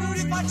am not rude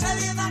if I tell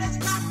you that it's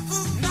not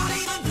food, not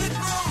even good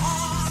for a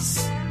horse.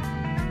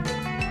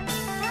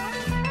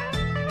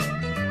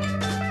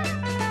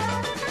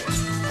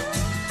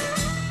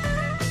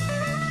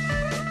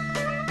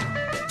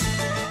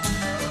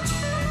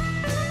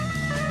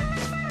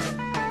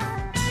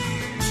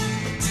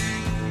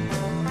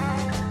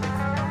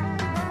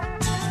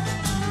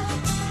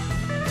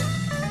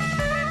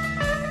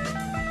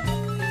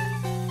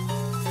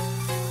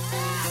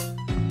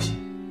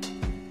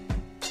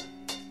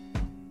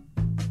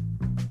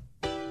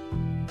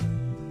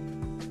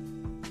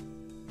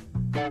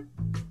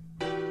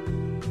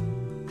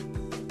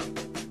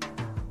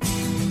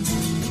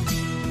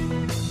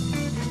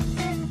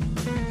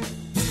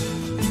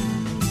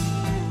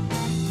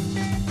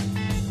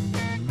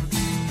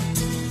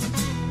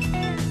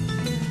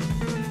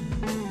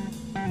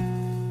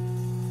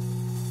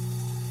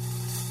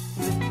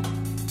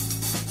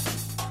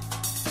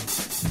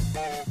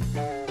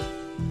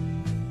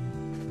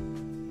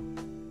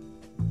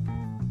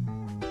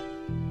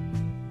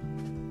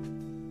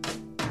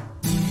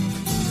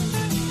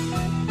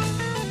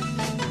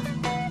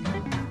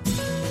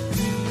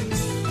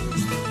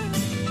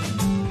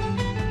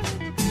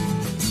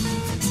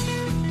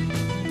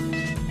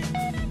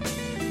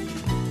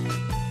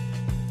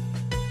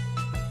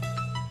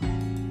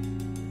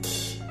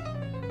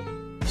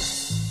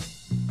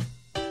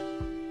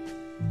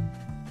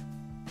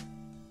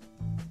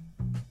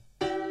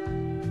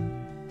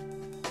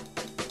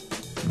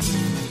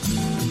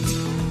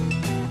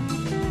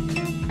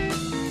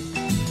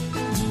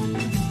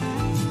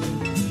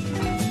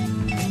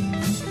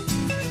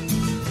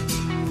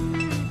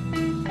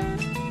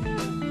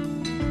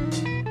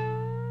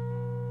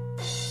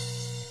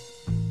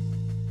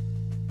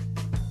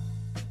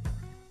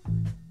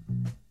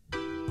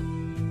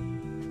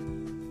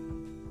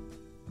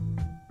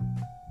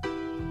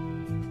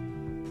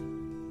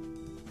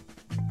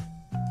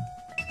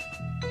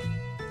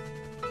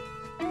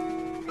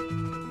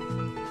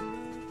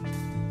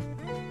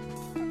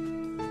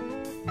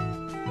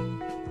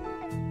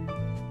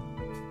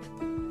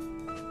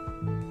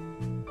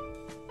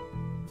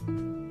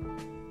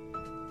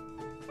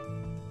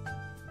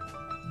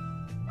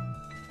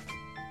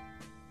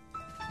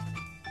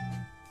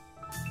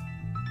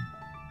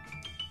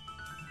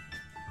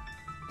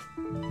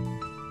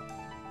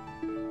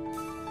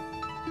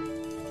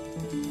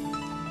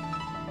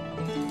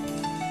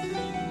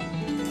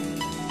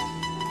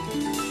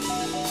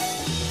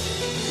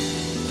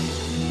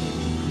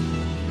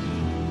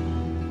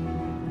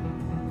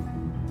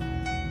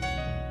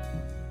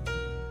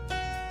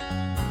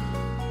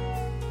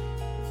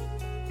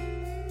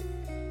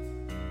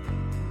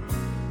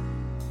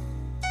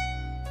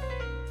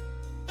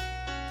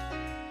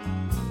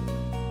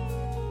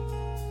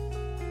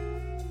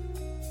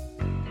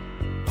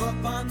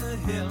 on the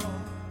hill.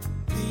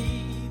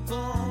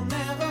 People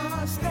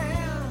never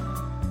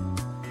stand,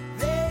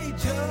 they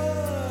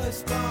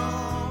just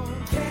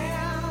don't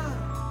care.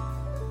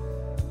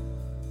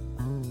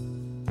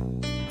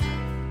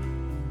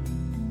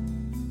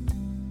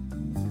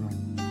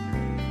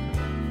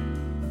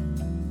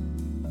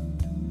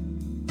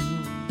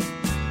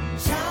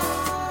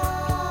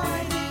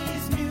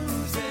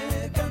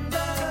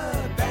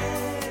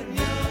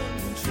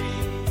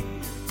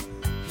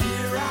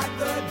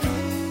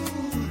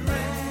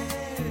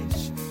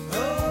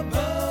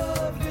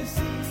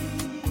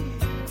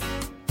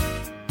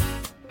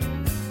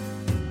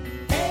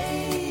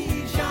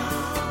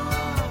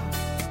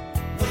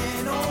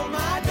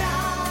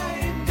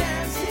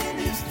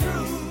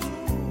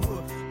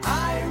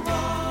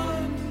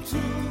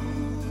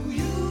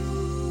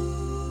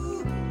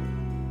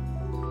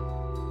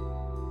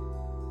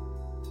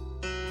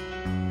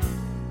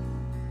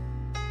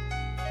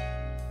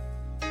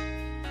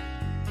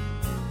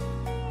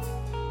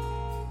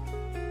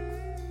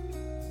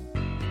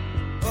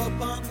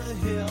 Up on the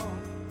hill,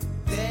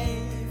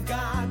 they've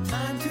got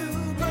time to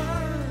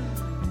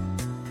burn.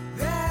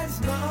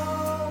 There's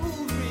no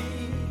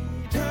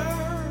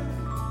return.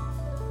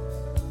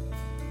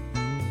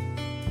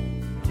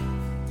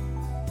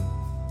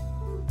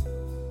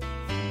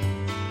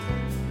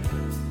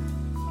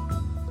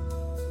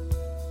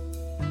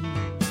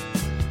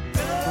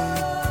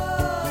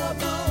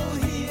 Double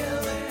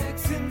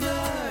helix in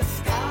the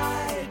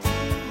sky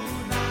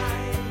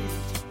tonight.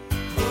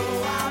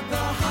 Blow out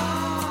the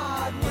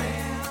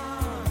hardware.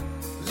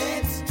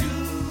 Let's do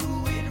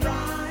it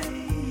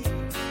right.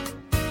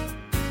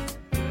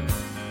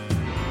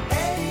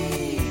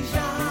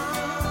 Asia,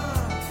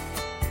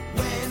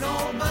 when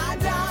all my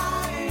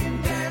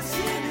dying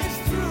dancing is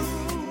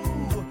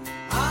through,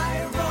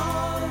 I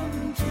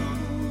run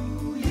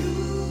to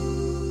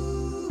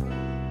you.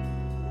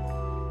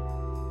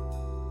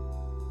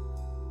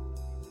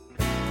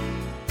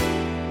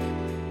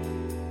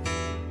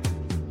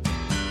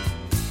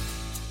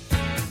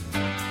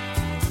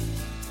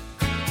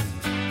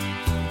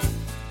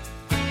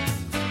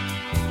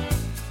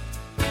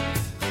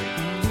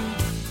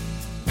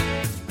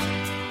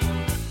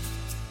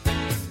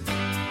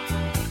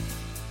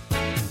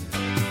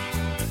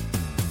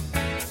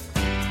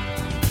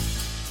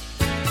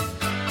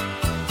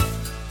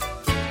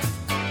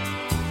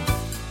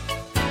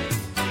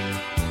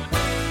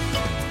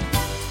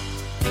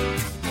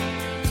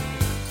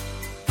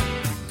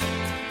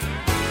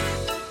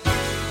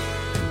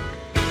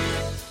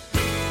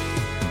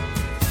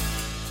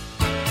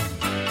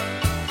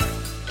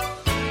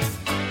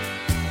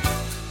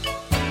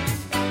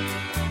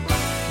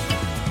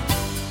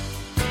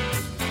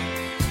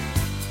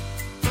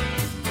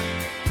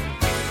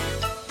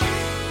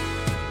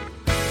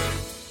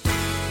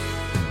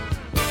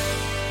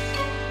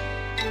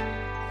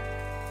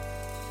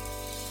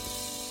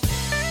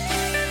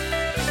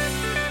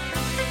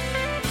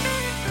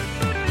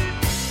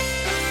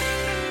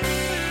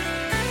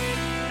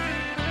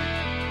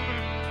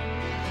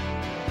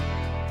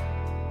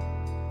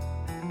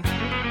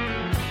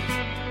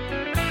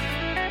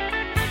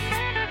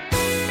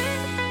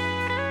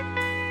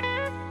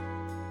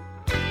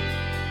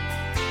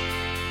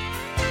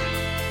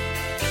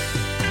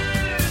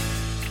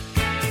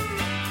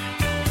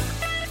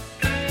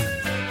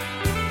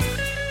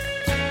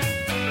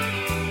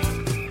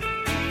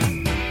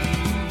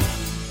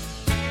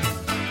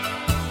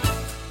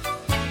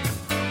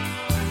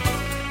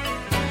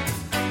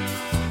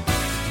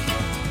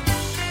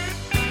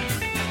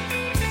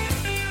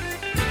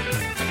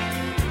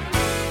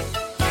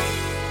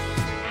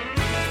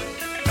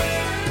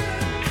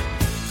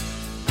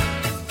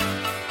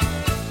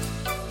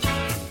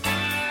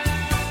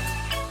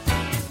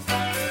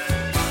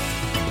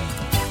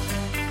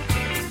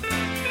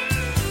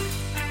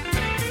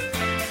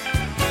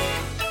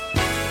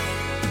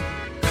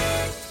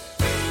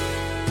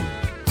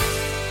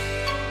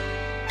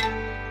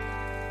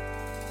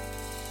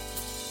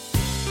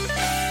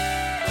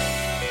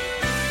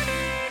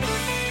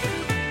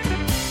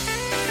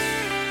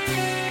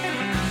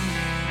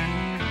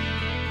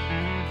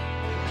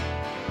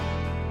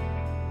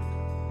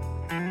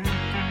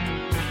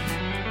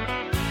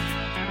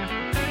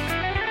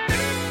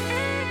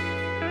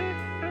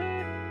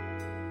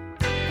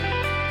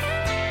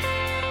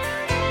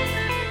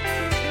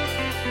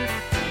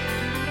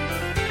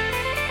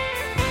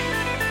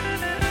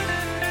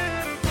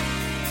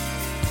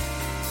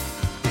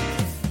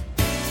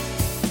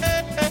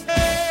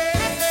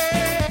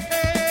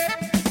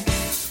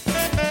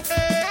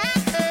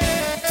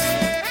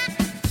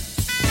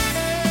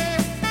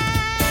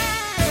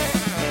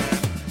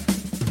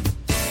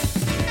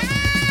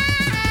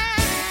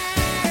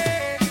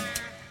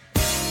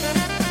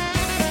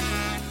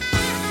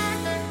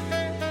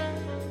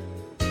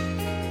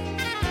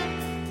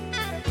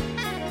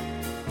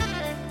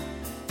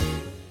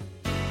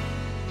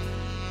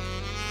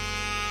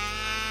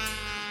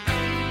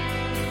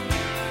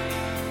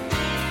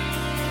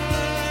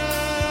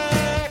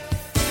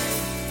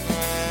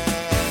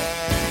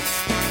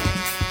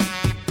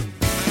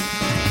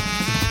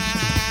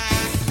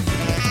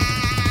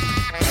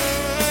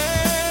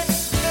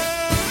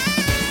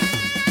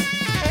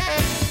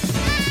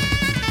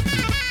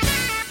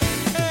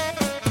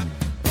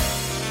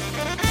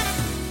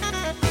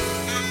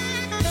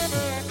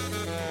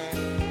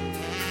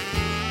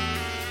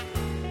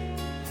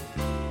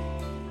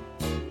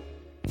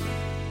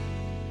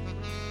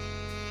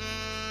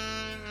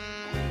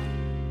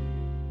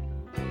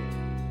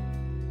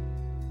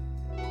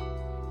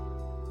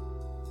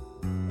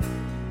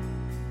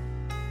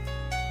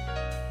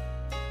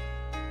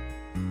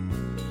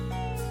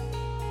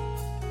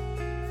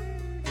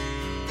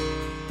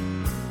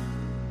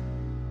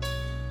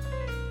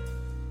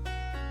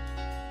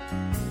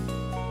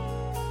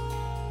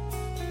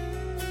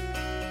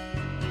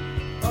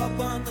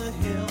 on the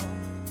hill.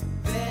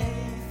 They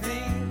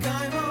think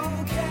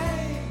I'm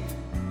okay.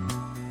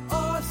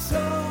 Oh,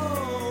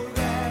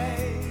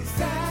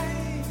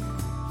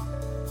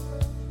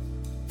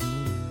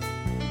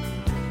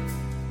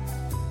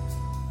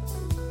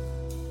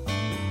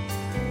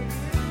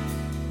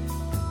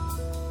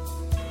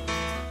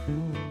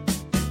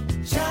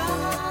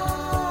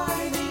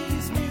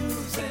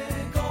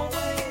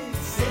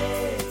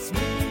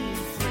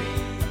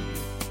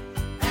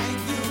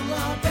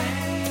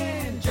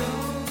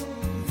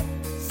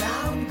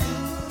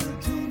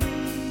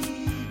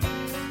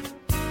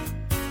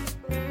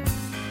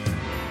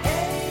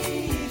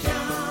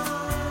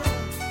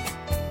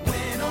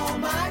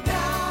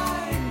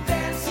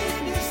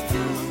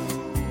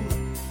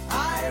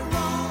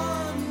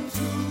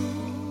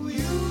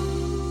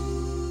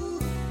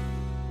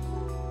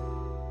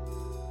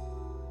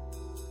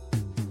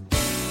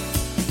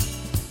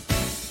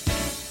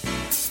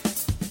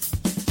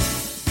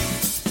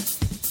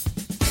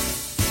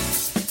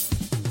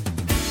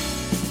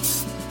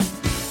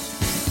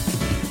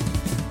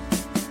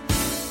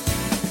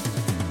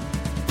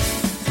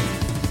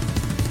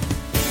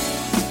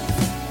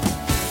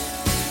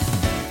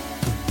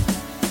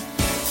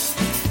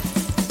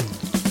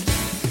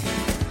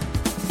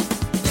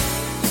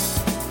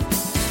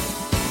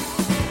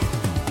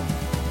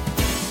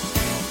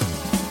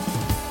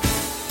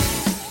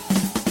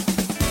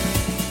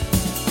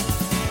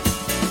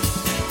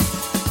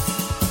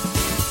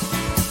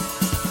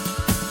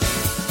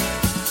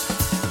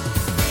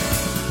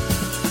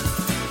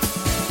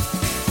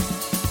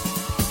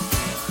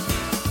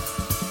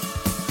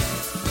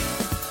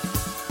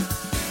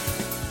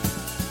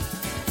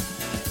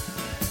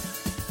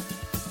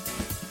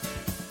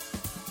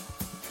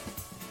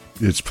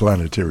 It's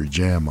Planetary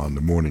Jam on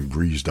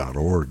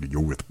themorningbreeze.org.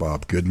 You're with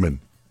Bob Goodman.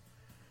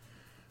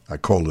 I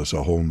call this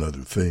a whole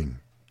nother thing.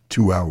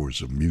 2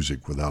 hours of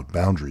music without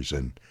boundaries,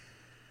 and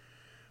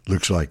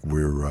looks like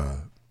we're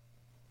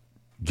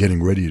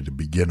getting ready to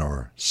begin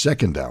our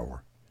second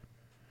hour.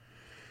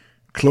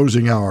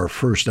 Closing our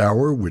first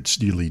hour with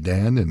Steely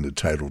Dan and the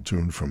title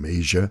tune from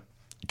Asia,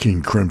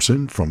 King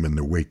Crimson from In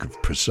the Wake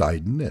of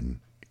Poseidon, and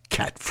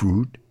Cat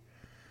Food.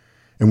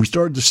 And we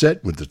started the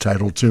set with the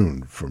title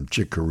tune from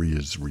Chick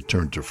Corea's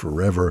Return to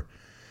Forever,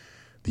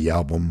 the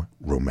album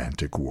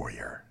Romantic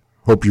Warrior.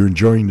 Hope you're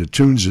enjoying the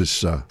tunes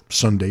this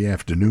Sunday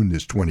afternoon,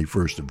 this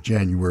 21st of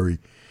January.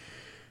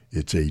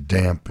 It's a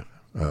damp,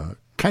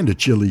 kind of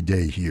chilly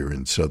day here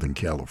in Southern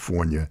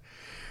California.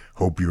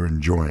 Hope you're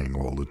enjoying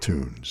all the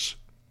tunes.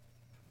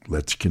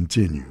 Let's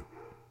continue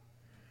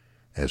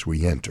as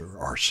we enter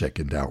our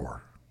second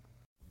hour.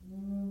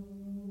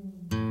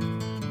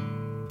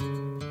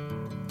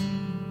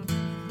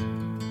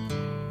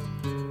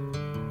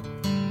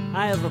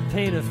 I have a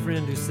painter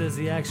friend who says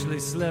he actually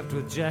slept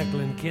with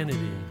Jacqueline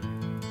Kennedy.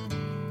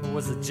 Or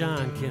was it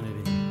John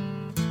Kennedy?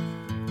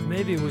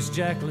 Maybe it was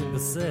Jacqueline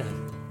Bassett.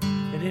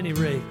 At any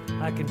rate,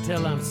 I can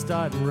tell I'm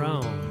starting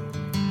wrong.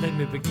 Let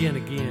me begin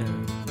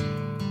again.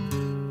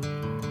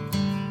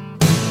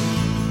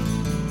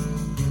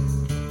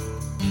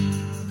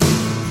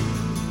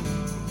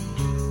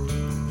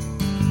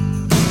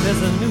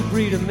 There's a new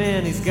breed of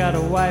man, he's got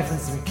a wife and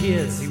some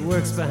kids. He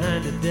works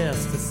behind a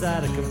desk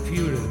beside a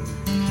computer.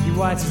 He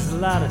watches a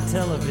lot of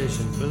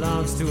television,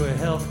 belongs to a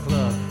health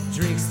club,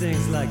 drinks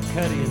things like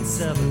Cuddy and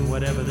Seven,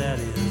 whatever that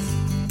is.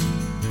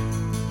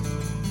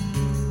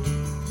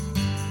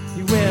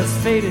 He wears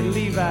faded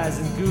Levi's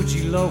and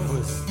Gucci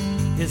loafers.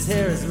 His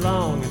hair is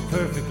long and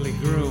perfectly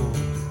groomed.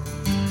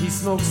 He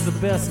smokes the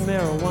best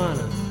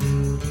marijuana,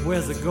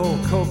 wears a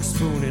gold Coke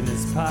spoon in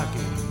his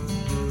pocket.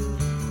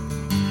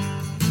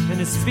 And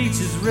his speech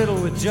is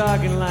riddled with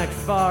jargon like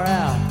far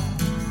out.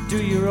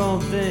 Do your own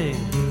thing,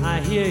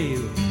 I hear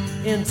you,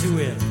 into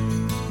it,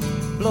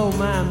 blow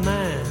my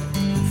mind,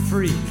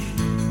 freak.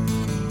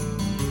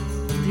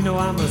 You know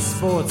I'm a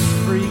sports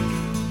freak,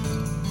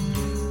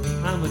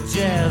 I'm a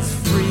jazz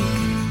freak,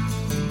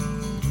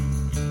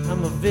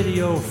 I'm a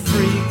video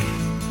freak.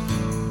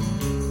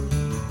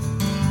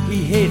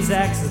 He hates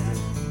accident,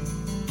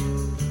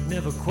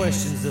 never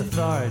questions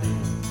authority.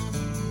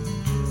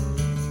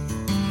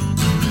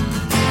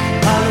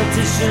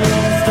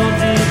 Politicians don't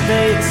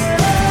debate,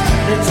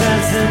 they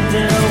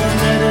transcendental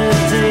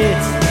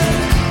meditate.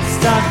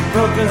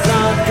 Stockbrokers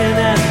aren't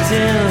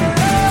inactive,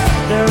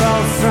 they're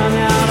all strung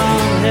out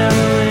on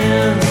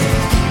heroin.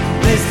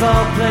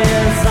 Baseball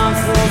players aren't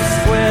so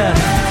square,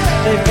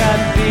 they've got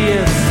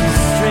beards and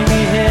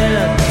stringy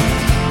hair.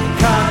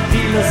 Car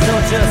dealers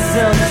don't just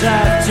sell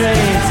drive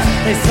trains,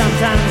 they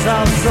sometimes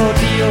also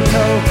deal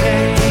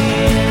cocaine.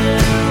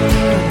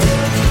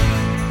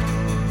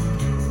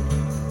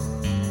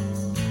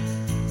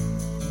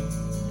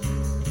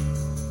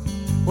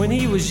 When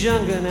he was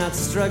younger and out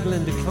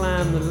struggling to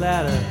climb the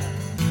ladder,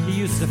 he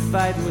used to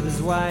fight with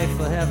his wife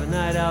or have a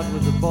night out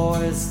with the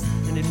boys,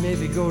 and he'd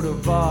maybe go to a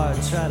bar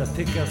and try to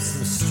pick up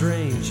some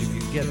strange, if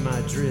you get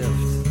my drift.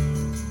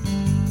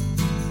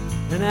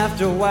 And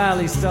after a while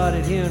he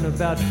started hearing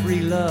about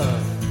free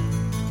love,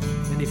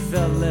 and he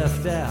felt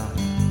left out.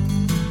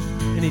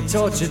 And he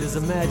tortured his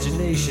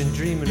imagination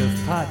dreaming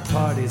of pot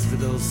parties for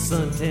those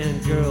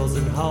suntan girls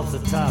in halter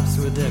tops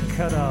with their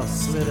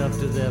cutoffs slid up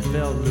to their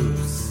belt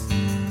loops.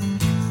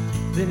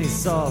 Then he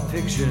saw a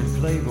picture in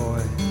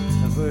Playboy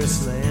of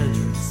Ursula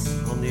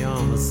Andress on the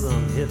arm of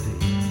some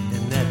hippie,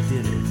 and that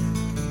did it.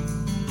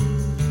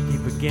 He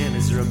began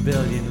his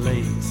rebellion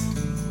late.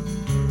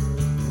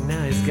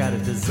 Now he's got a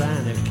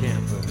designer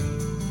camper.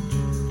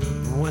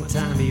 And one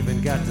time he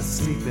even got to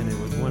sleep in it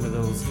with one of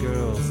those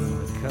girls in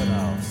the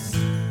cutoffs.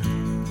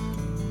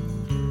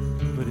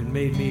 But it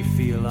made me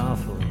feel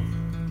awful,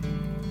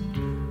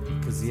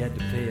 'cause he had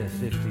to pay her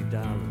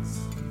 $50.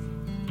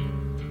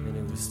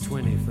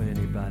 20 for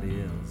anybody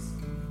else.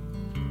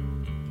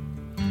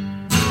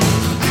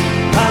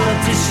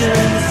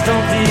 Politicians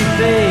don't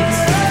debate,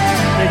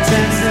 they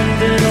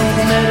transcendental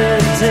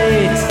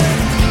meditate.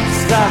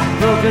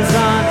 Stockbrokers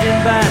aren't in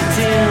by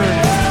 10,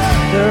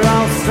 they're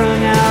all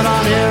strung out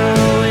on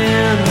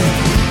heroin.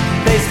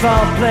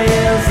 Baseball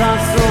players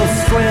aren't so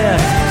square,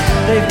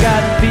 they've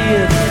got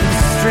beards and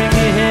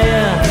stringy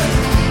hair.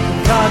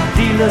 Car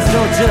dealers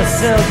don't just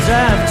sell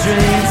drive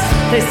trains,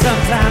 they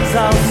sometimes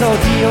also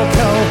deal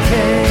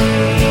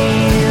cocaine.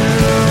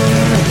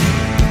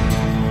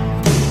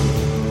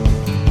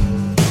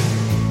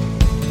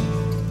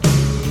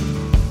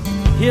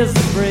 Here's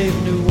the brave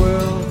new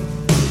world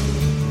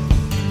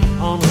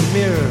on the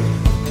mirror.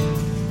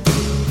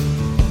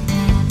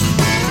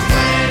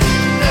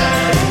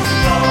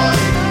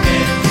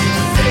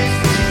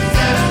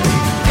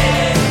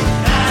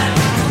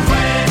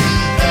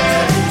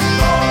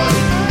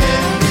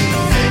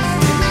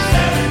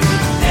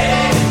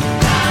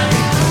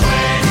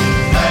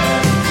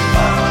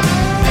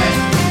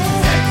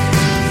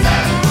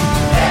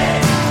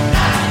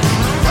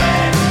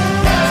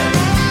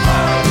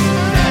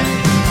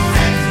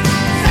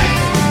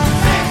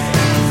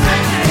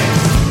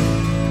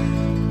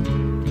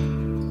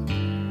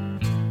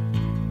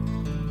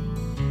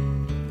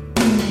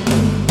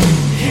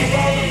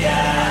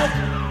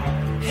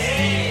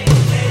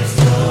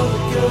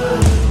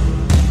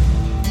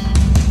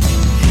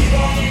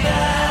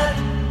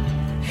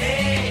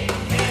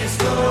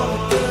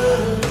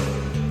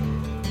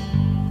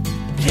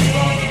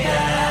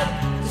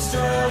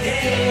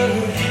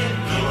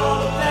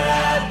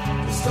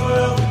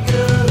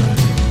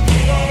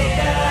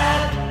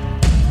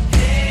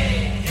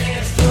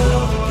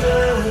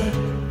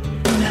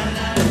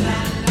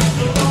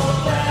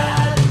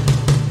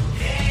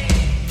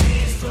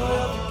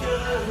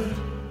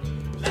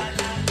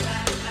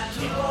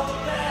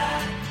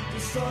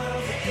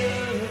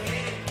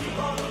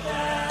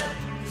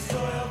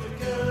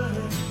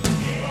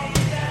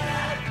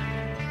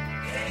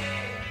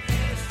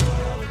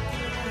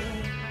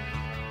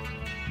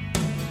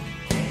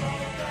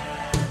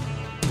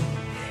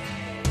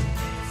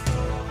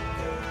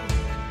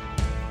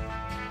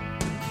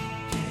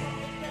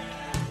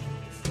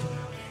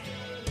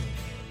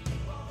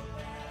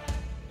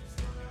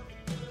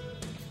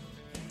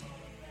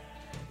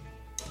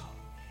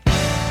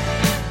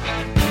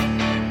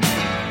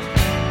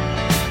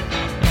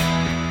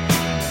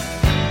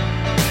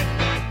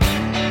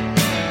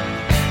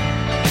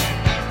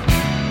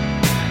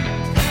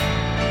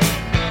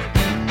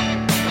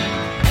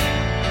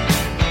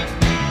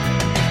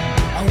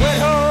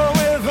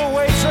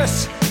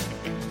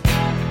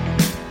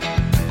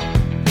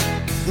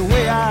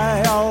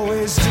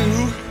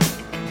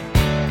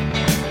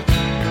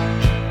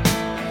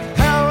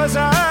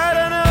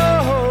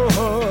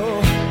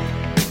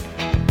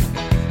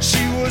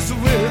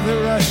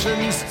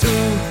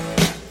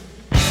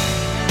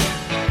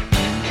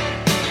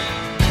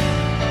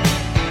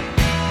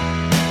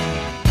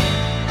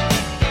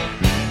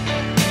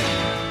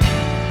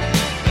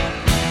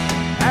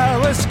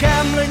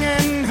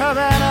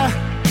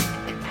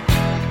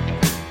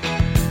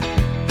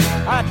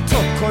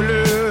 took a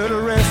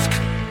little risk.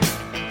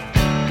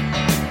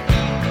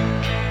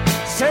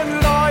 Send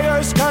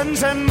lawyers,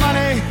 guns, and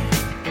money.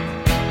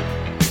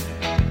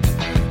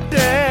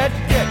 Dad,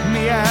 get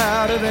me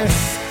out of this.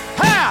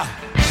 Ha!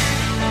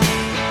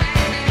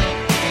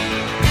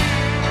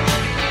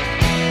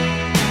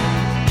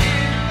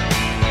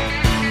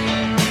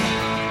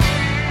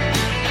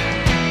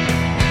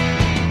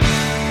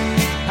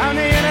 I'm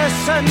the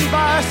innocent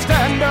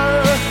bystander.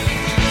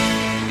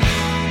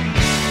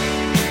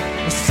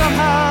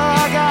 Somehow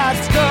I got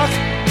stuck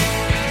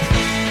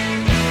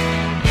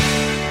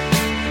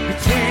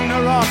between the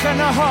rock and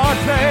the hard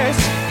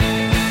place,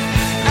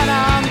 and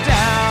I'm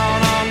down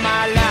on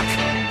my luck.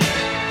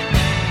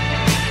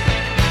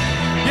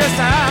 Yes,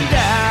 I'm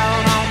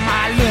down on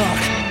my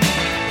luck.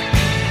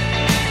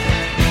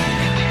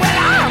 Well,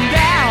 I'm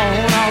down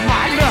on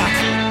my luck.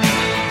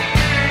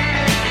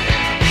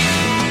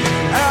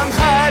 I'm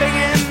hiding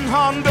in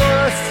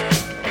Honduras.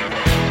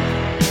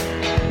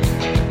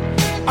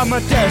 I'm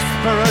a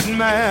desperate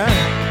man.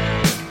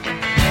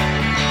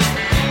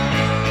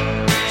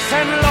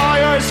 Send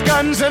lawyers,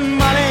 guns, and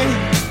money.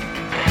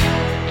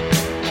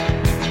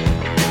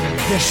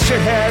 This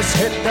shit has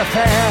hit the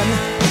fan.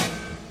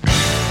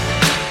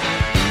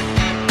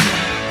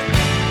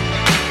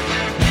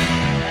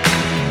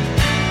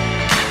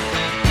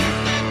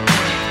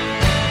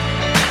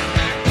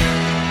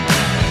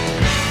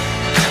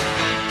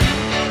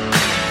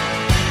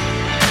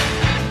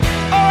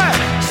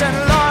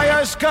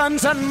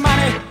 Guns and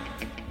money.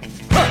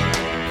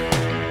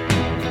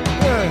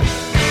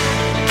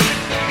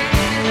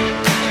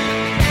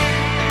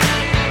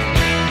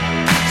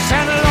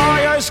 Send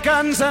lawyers,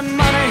 guns and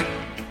money.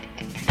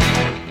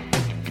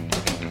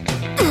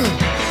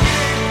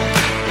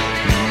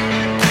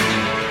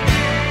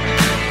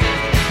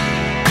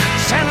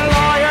 Send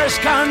lawyers,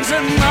 guns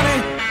and money.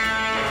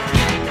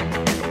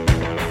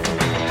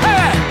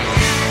 Hey!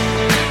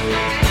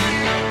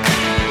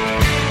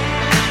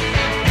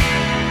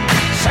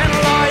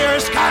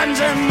 Guns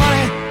and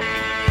money.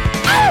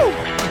 Oh!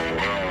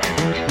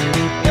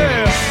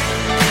 Yeah.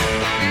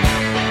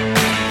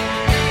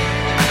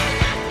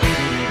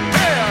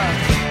 Yeah.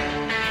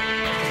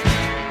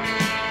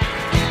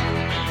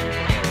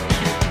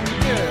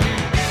 Yeah.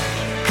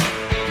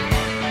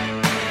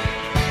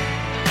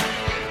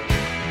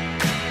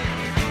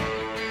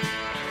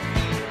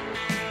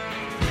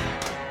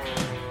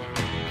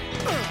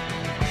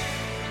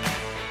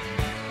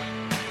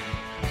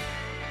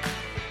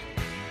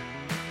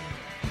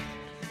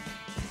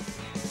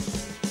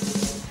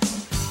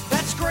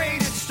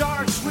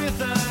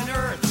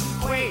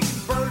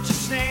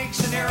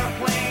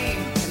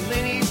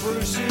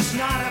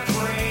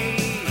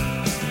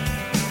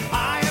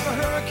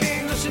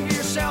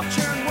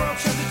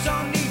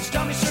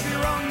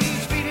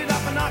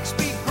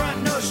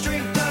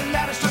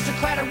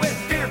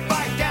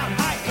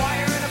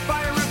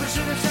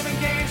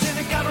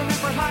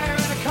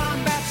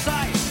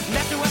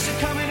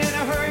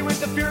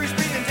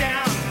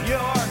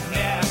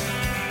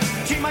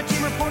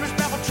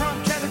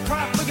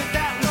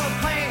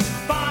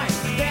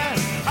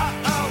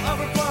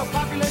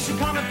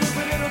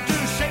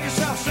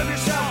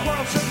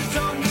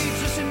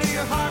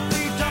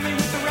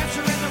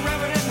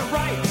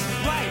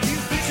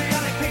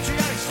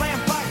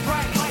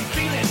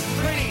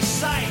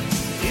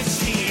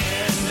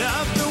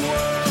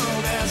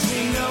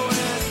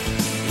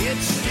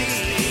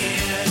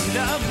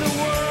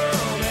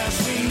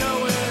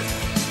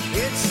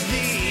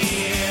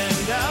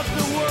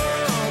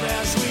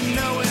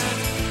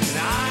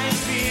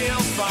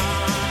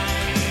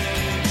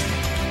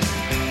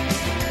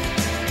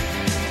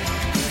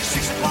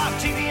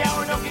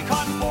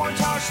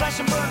 Slash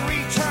and burn,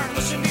 return,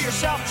 listen to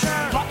yourself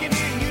churn. Locking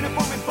in,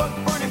 uniform and book,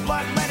 burning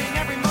blood, letting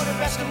every motive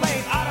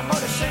escalate.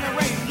 Automotive,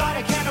 incinerate, light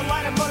a candle,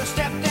 light a motor,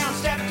 step down,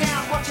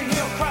 watching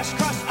heel, crush,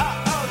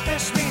 uh-oh,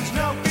 this means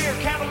no fear.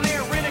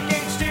 Cavalier,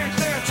 renegade, steering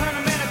clear, a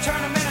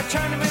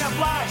tournament of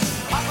lies.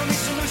 Offer me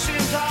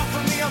solutions,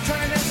 offer me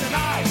alternatives, and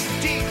I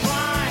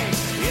decline.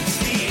 It's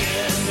the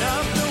end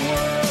of the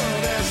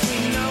world as we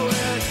know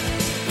it.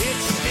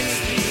 It's the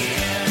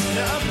end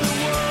of the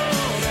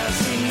world as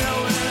we know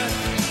it.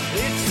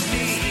 It's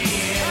the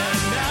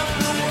end of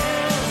the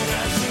world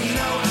as we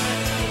know it.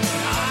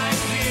 I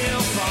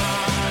feel fine.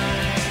 It's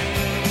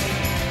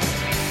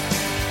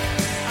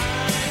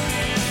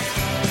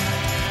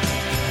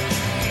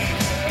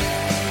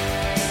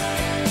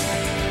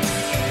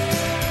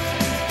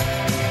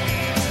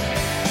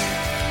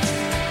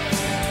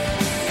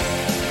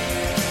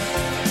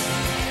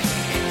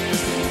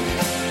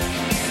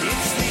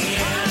the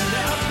end of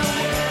the world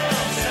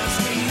as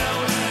we know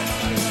it. It's the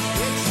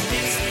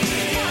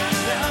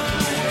end of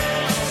the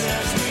world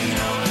as we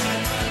know it.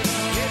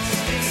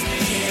 It's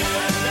the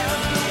end of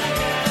the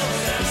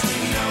world as we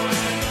know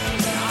it.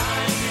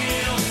 I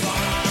feel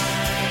fine.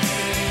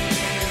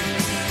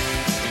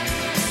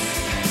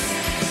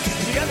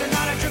 The other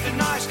night I drifted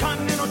nice,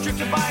 continental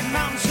drifted by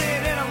mountain,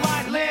 sit in a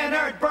line.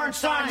 Leonard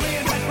Bernstein,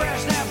 Leonard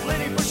Brasnap,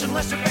 Lenny Bruce and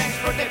Lester Banks,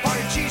 birthday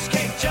party,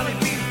 cheesecake, jelly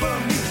bean,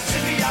 boom,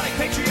 symbiotic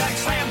patriotic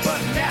slam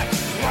button nap.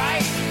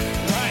 Right?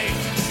 Right.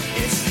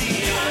 It's the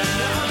end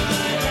of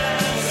the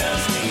world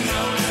as we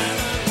know it.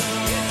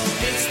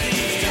 It's the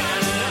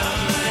end of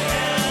the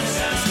world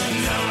as we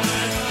know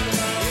it.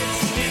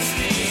 It's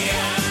the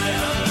end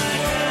of the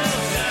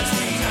world as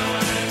we know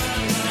it.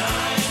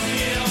 I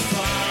feel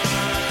fine.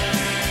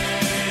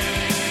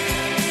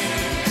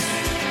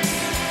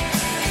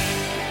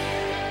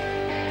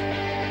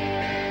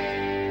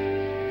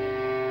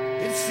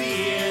 It's the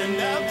end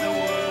of the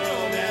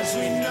world as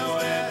we know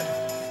it.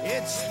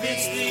 It's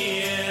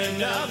the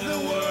end of the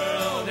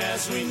world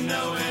as we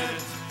know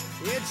it.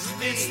 It's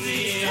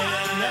the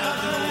end of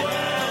the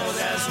world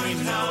as we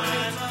know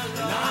it.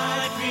 And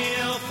I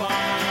feel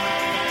fine.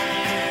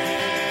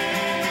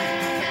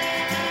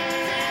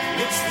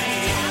 It's the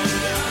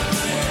end of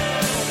the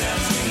world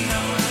as we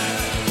know it.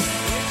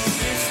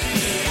 It's the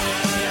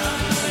end of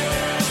the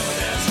world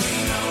as we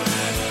know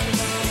it.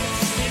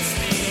 It's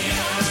the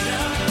end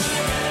of the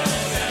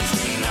world as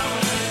we know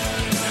it.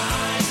 And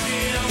I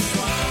feel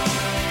fine.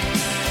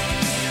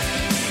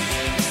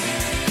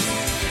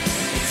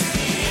 It's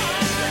the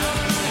end of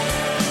the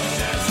world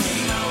as we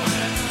know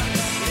it.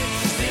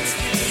 It's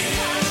the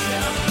end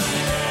of the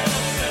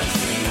world as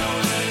we know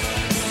it.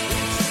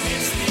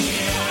 It's the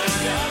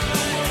end of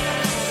the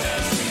world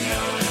as we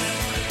know it.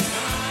 And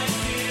I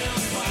feel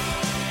fine.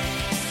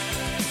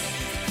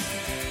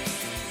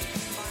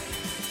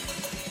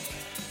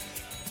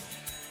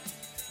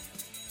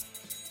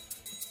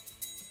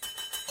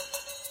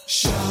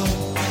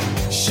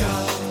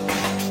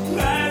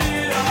 Let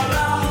it all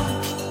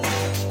out.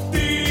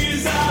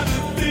 These are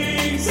the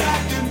things I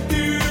can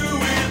do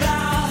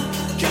without.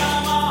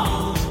 Come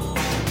on,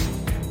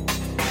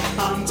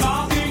 I'm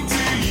talking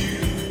to you.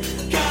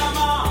 Come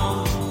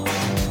on,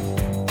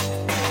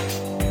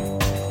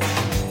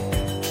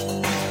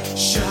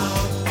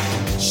 shout.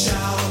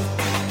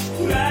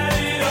 Let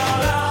it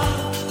all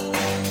out.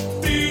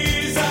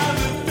 These are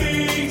the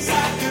things I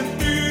can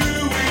do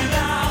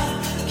without.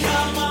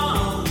 Come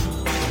on.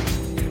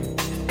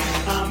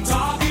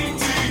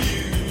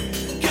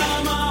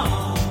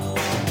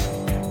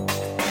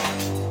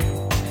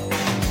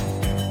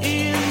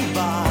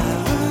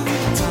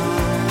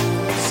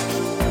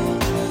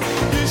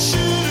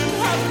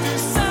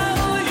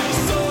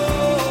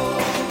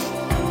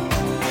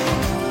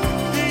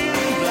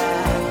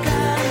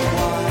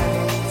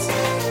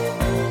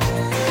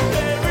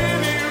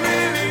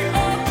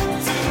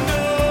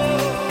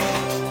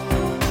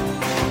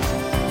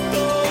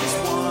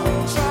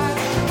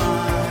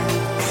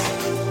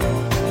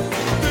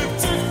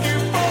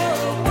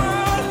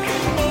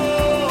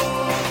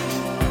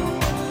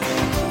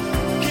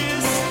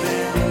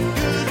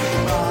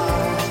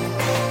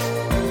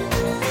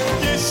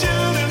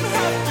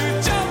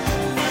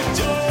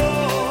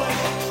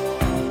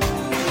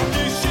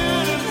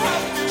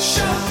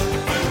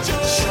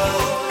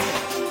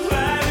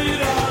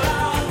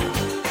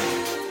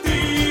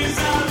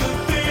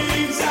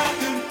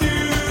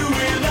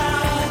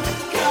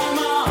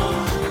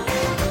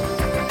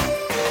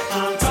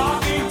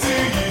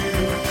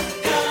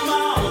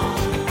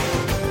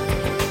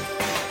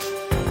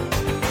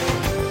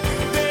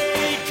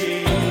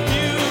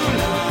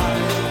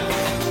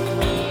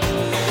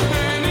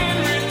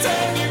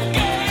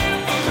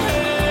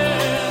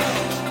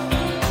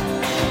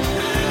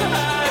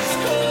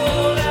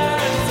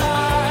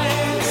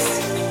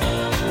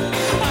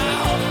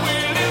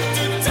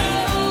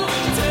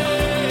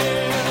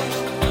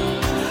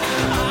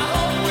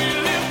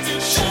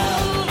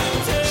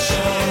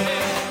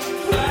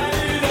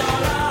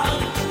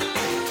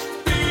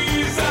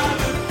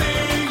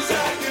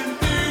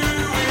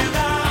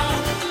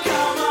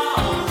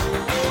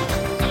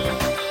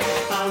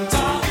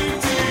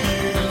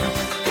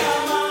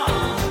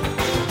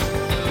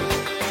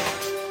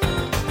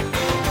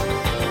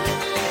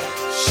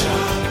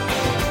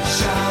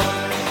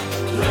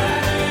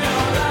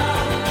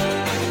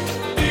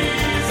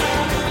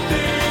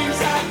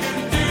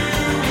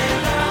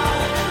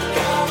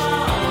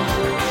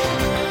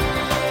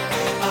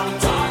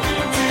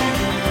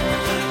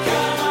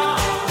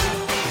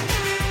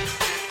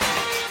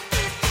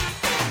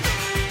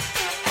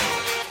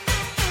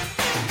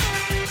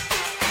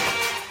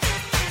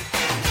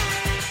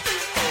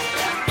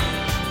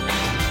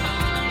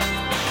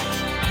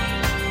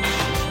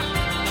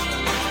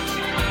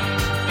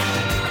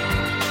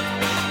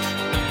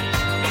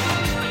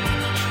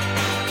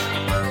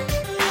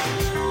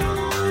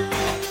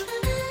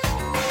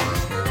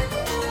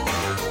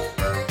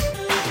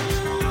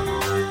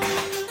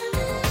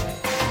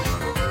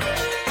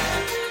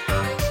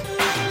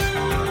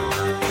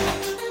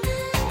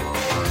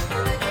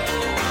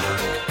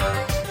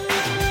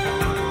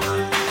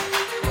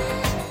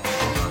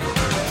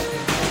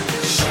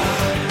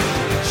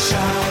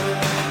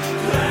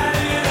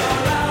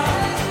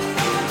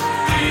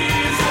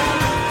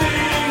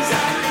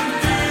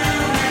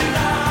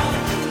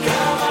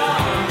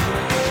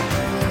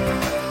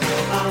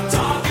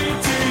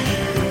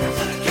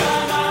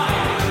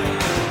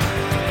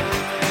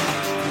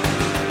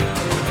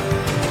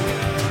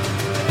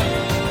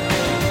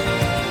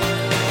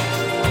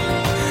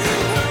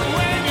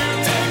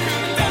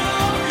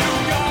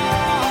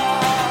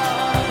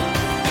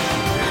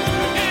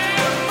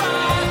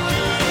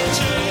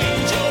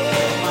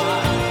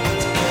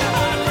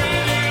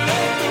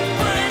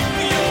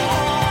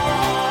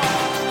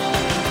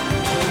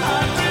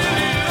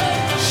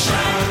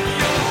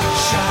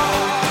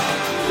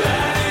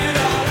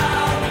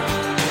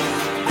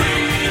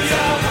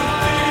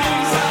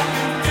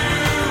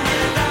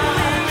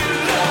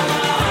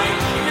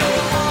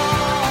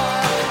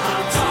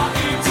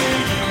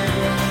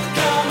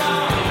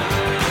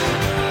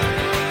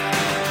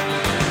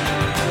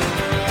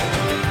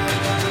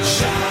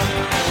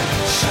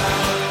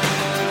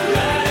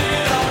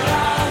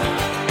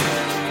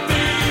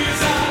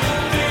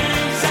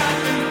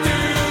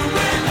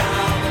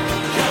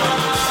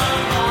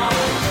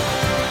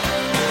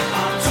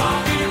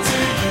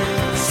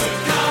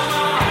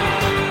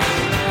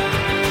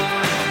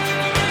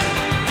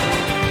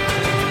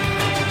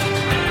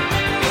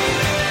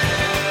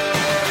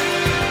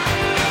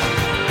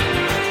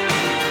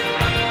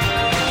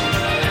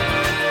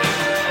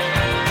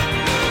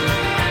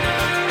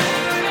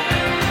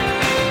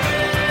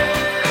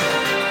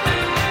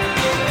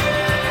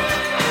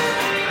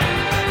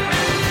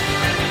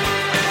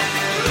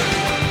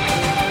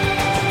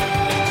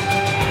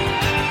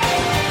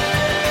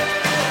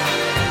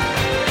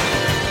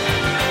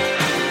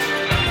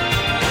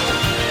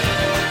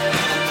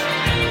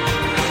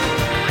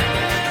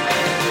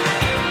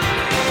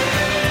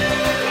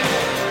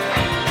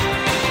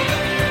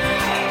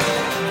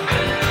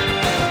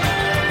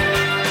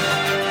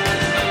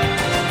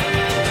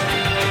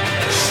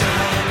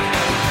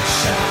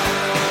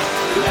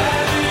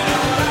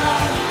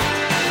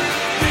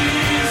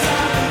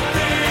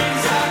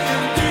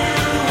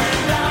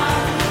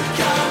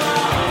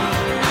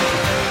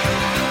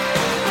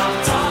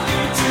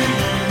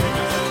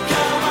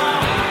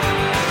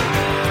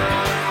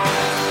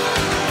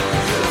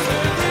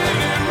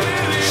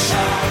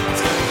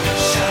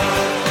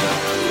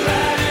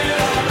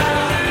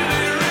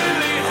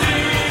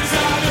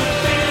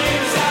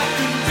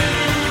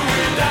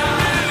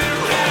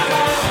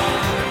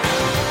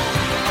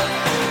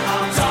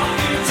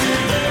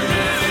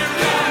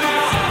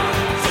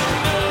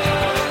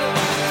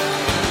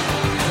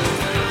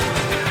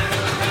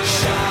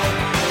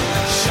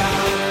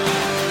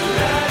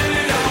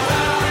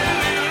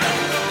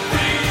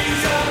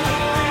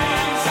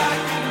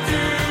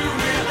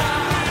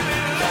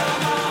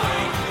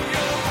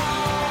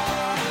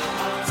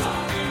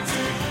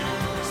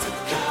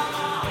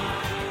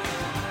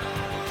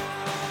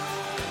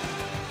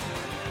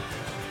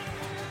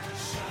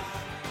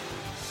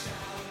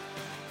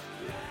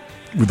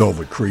 With all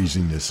the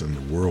craziness in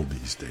the world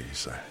these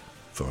days, I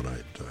thought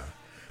I'd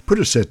put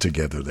a set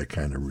together that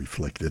kind of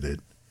reflected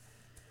it.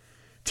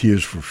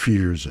 Tears for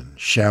Fears and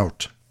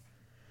Shout.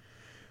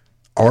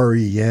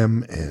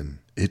 REM and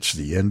It's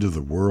the End of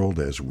the World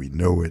as We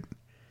Know It.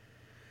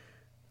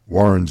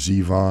 Warren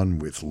Zevon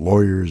with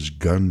Lawyers,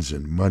 Guns,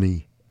 and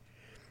Money.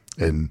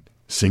 And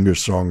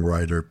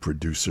singer-songwriter,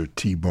 producer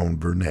T-Bone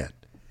Burnett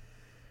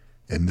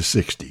in the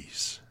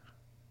 60s.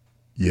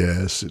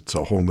 Yes, it's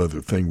a whole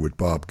nother thing with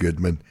Bob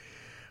Goodman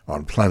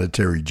on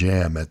Planetary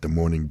Jam at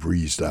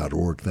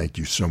themorningbreeze.org. Thank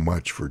you so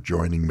much for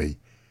joining me.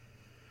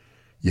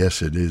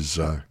 Yes, it is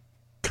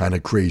kind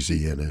of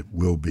crazy, and it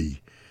will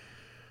be,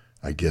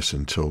 I guess,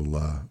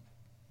 until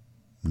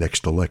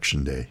next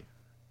election day.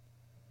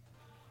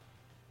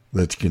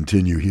 Let's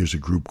continue. Here's a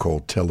group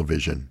called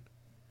Television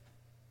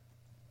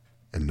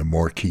and the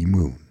Marquee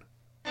Moon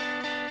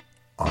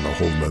on A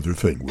Whole Nother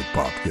Thing with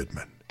Bob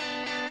Goodman.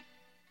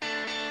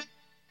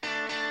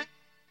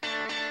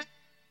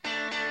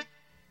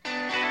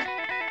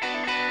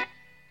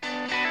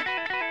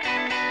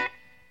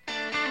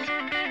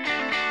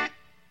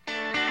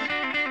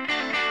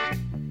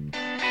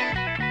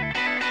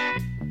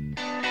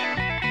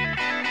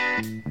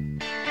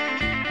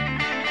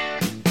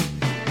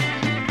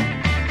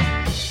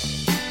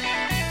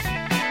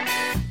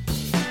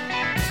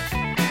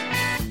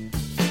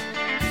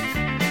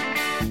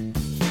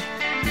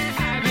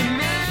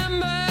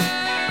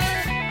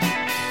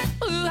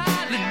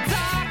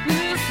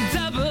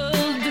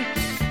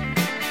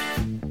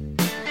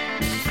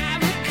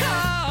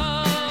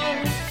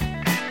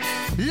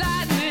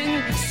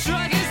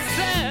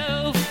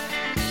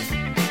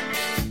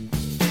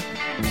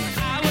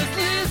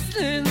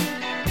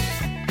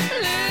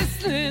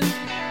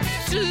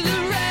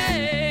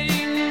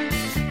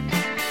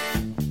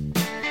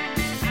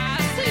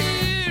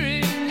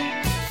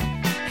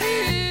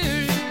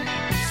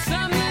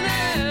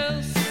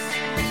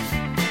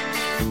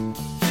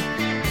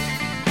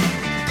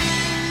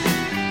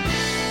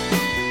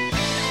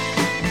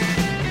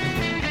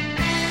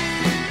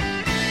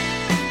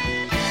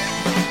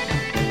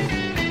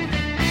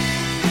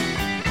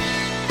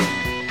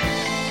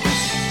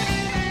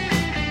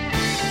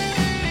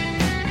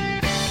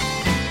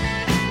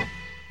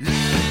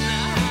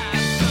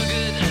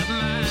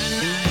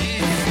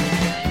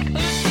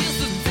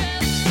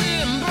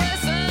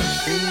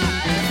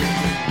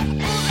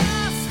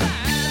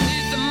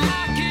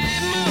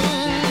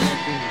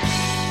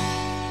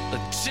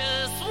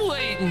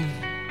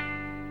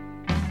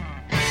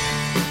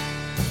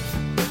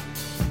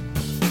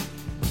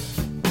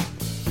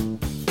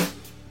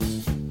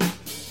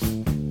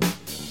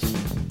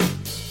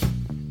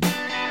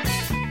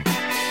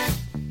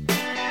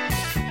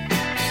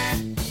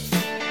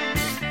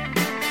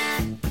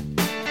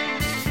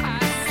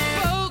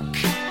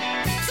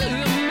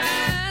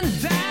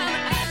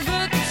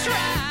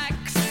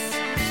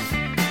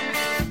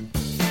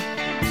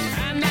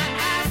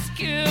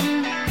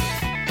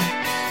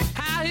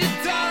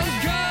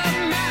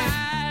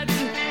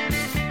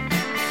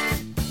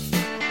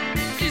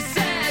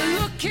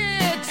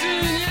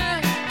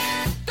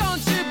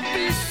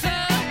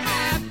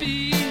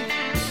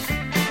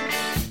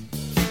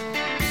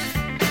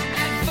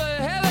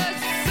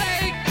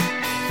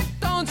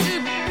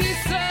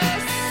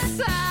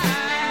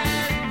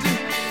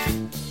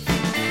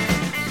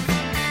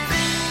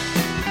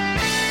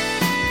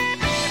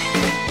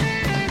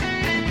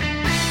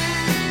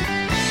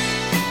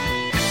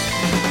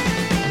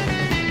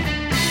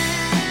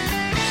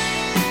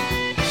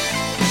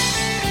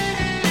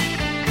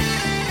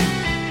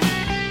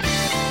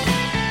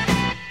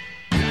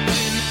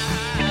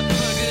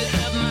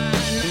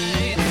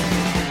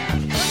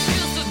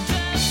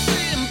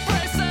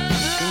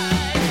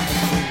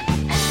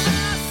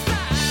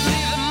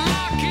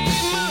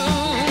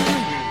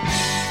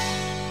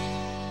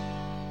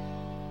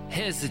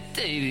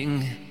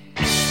 hesitating.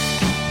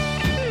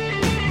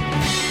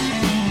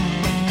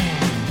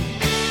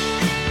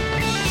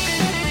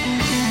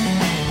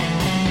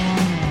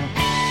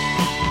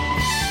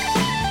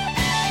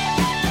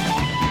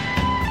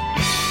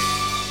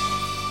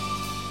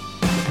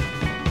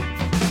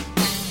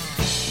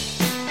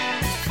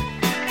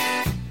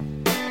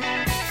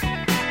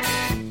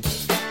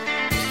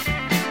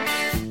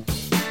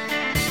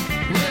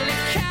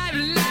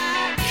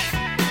 Cadillac,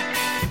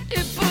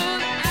 it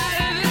pulled out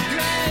of the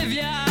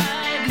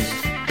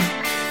graveyard.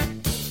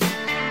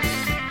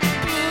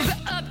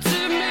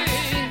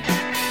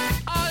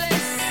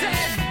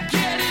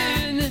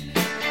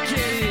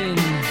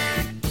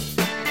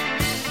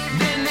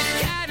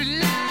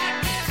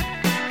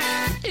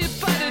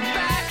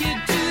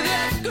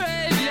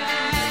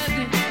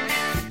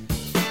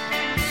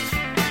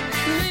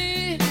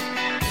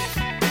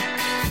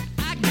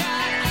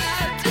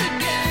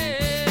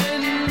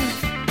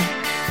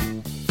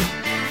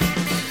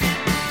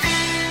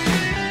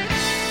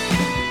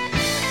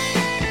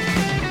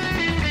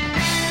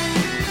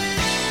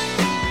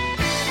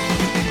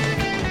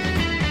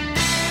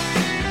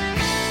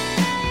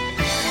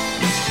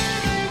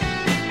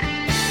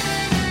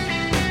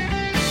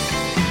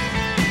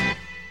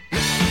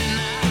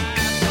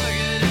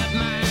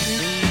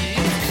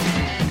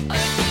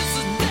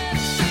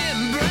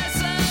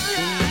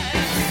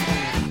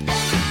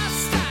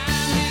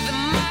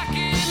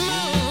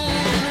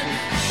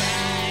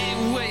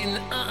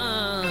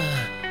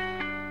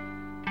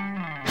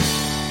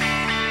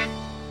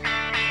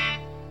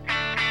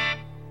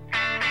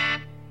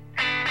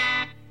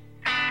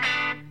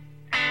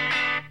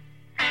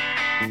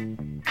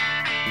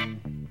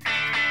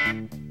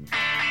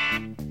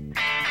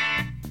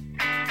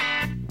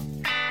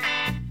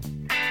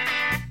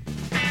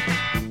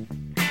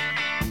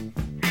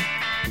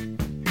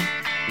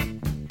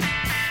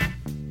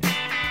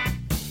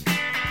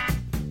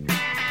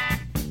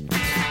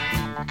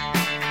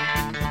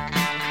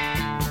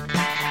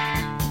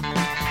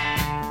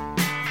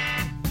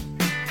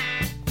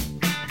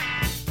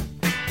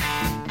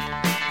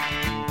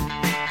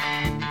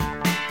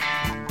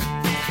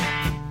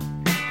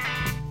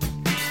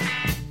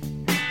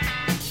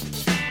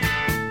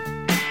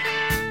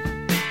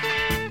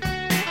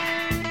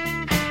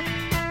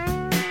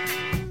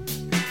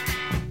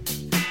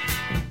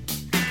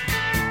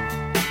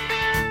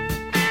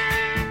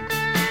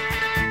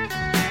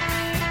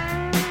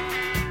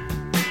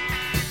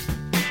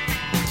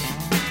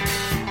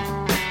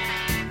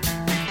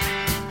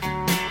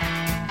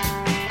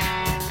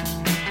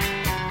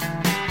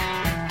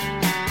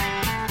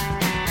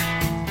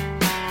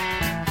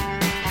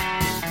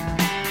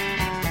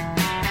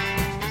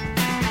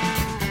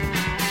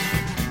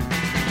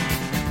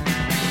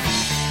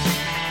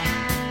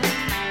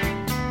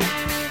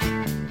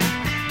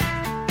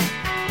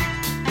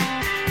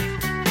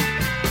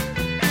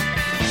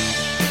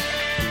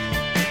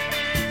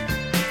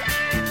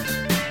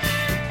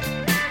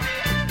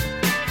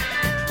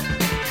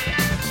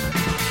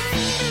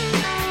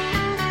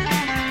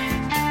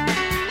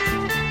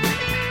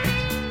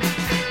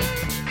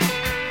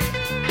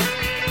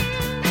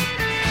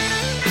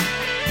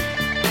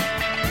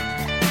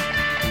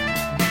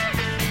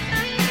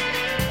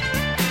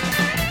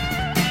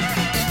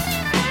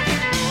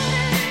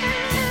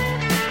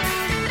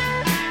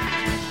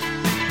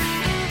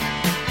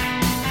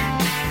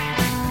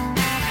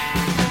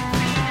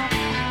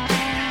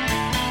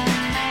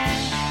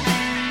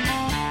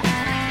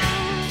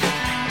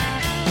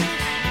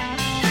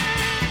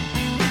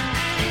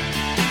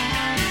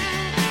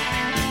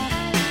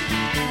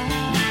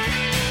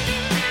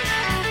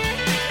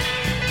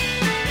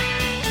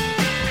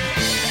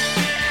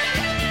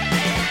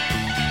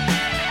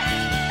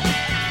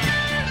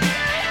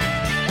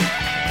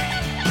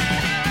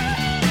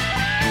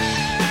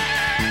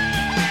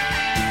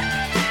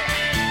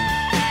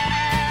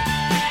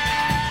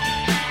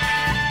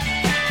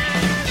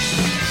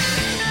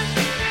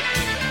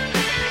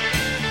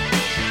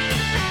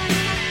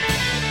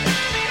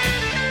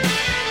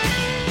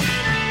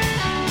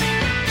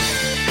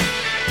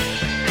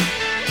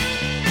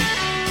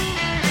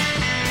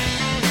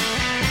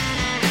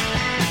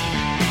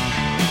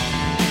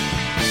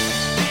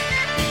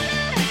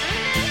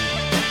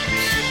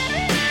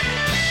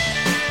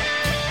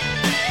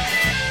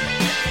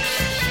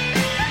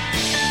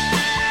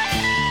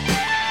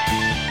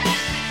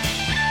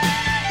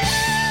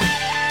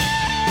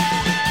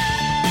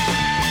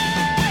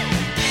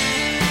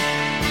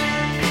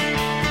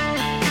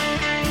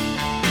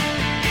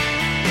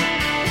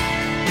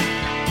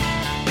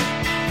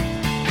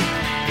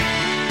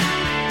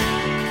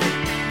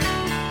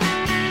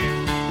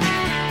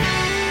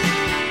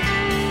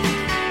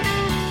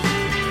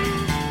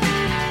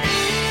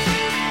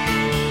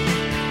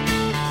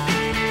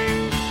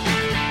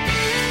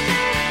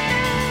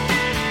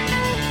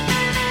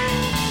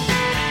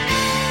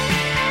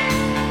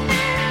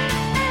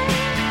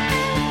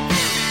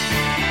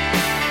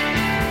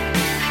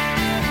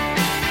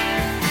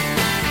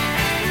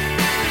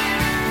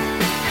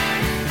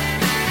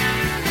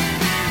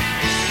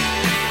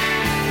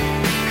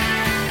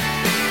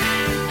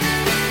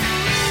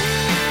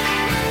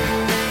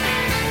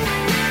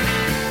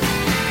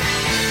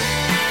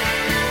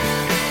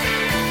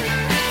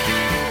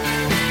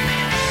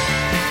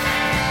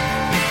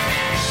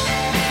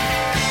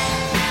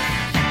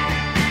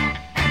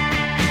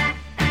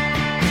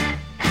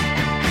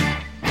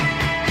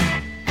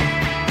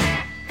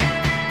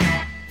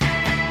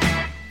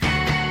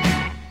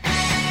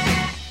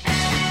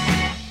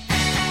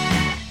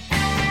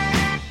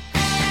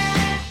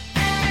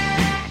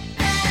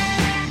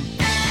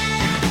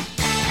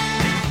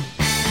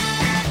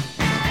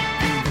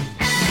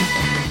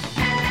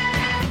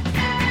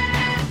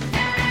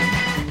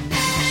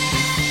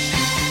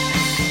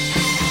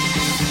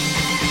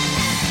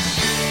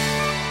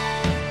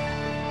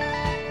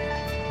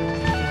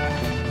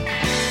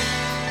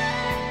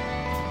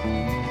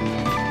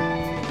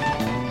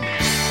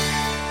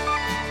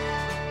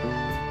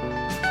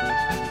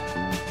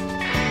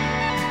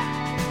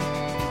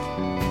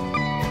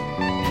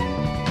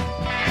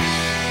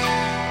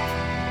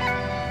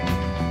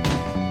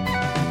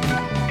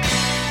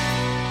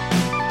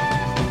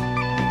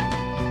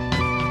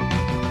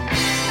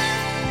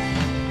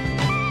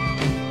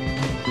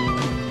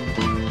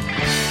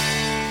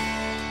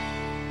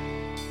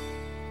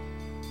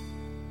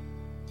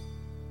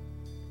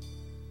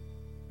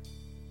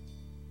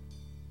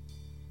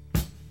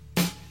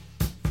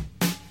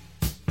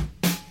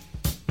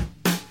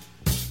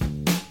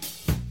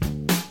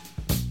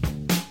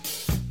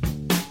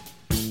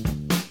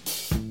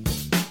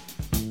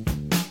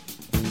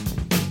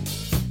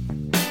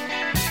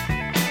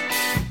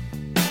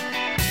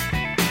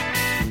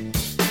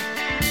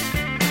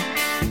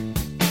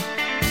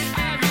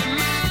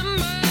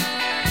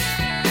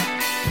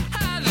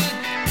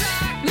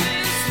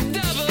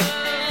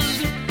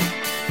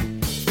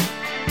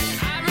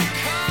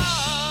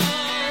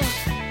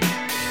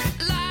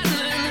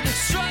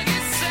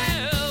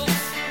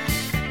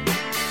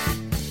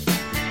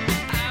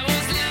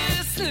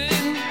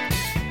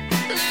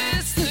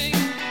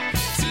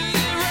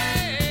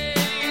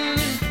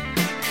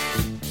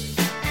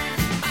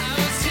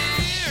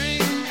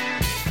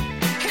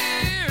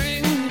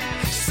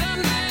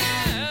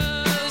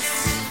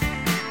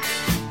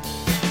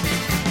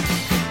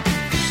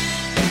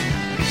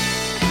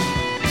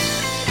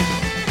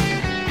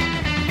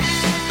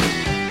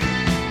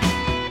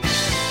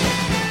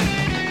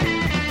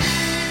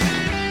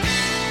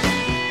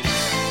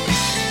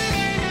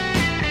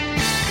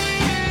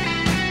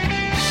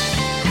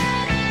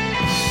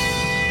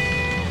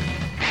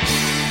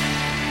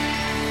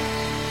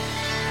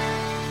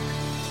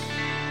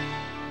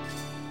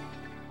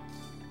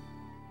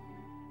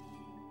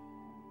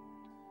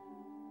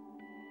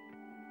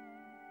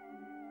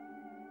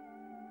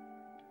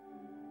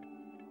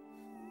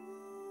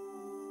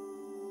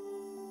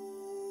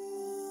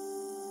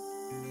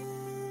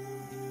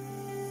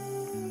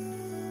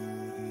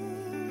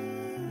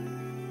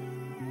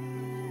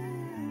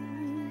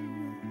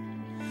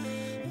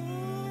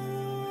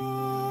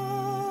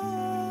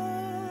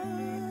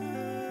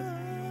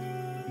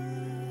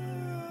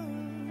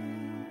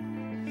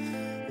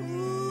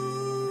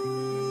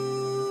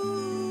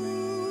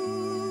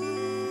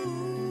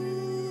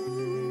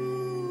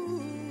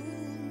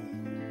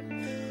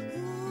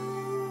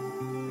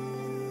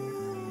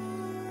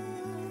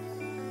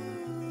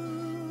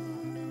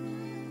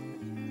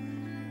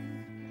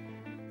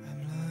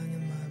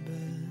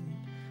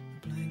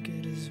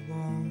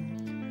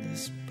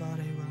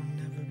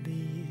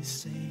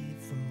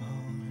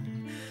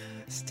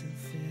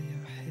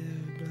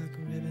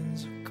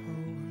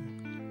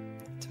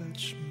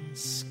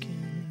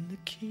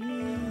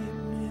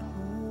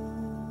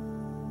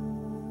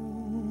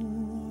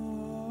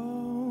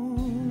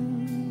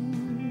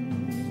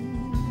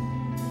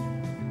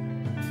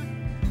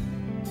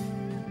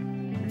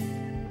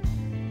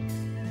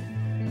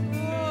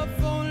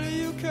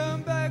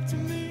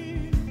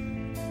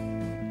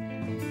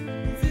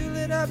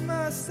 right at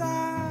my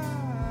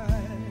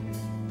side.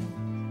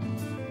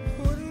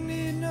 Wouldn't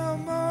need no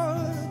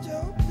more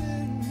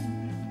joking.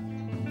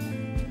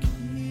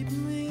 Keep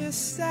me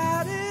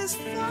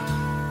satisfied.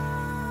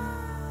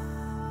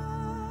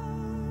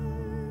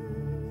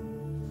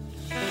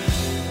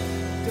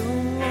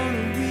 Don't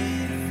wanna be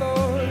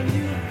for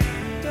you.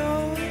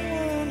 Don't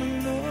wanna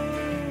know.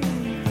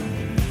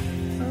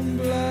 I'm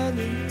blind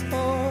and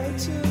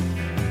tortured.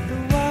 The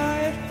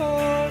white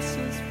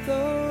horses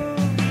blow.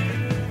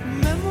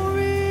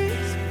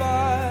 Memories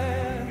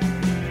fire.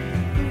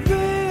 The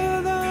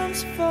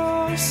rhythms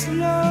fall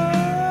slow.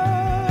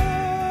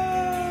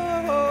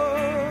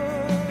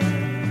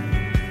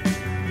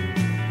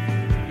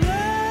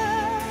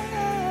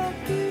 Love,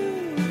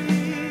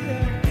 beauty, I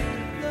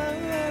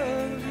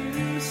love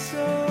you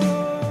so.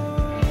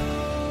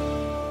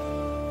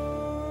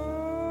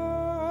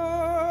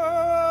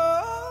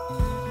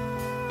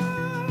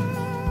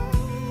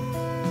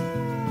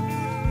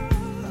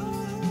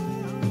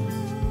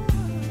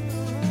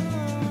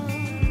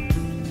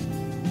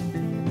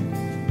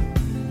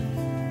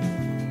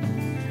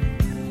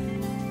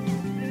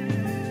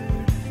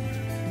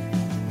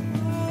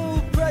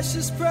 Oh,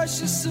 precious,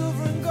 precious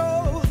silver and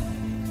gold,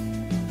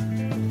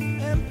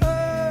 and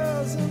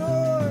pearls and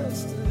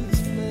oysters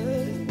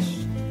flesh.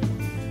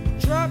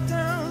 Drop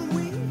down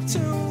weak to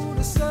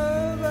the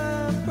serve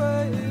and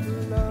pray to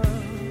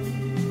love.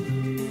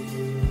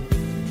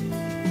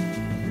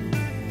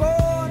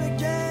 Born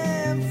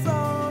again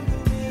from the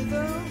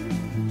rhythm,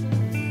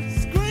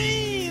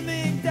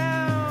 screaming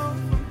down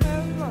from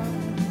heaven.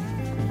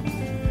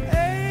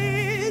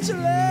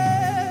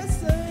 Ageless,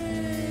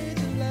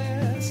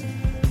 ageless,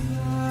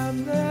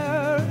 I'm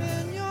there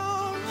in your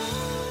arms.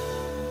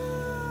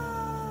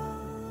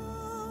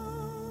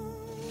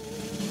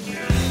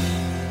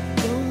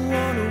 Don't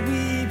wanna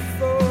weep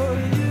for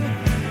you.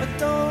 I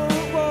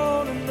don't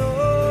wanna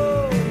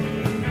know.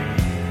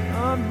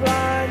 I'm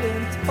blind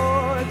and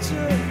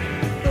tortured.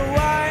 The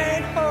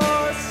white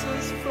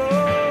horses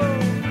flow.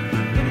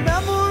 The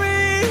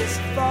memories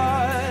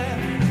fire.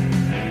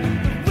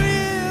 The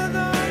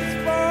rhythms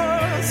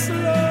fall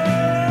slow.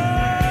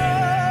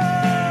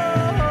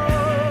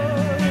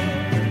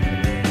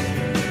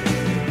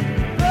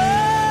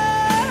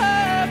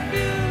 Love,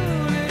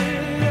 beauty,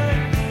 I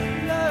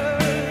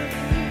love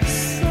you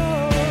so.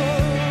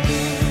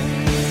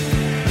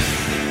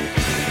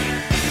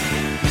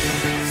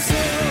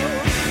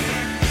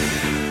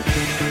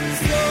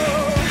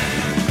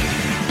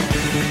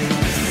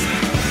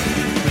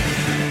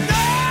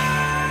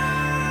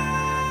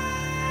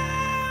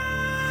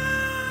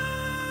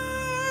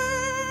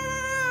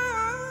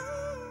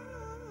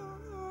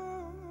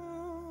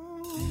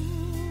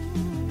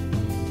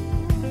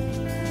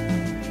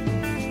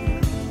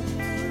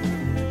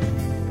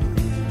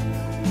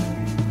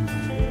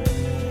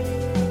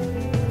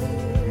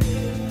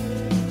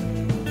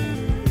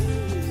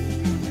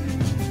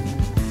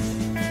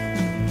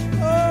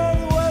 Oh,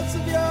 the words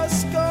of your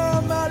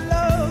scorn, my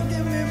love,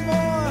 give me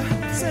more.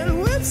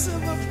 Send whips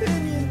of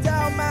opinion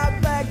down my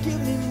back, give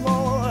me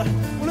more.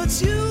 Well,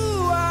 it's you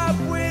I've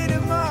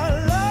waited my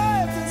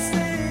life to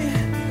see.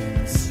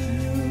 It's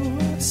you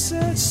I've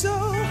searched so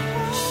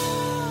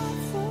hard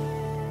for.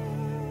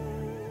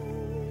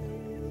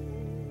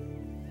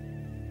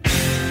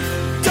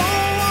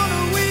 Don't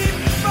wanna weep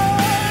for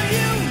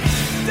you.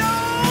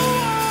 Don't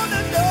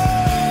wanna know.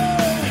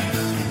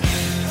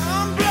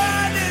 I'm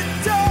blind and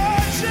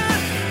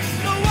tortured.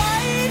 The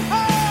white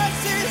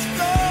horses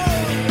go.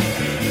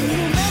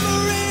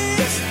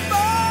 Memories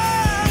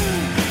fall.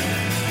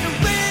 The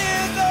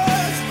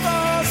rhythms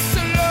fall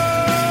slow.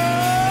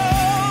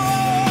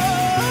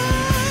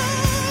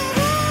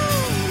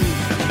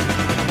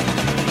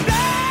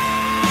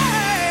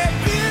 That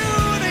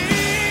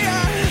beauty, I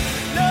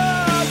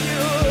love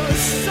you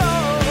so.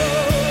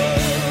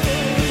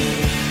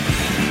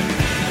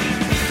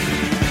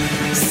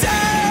 So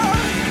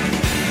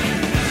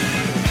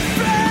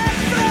black,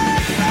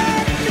 black,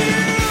 black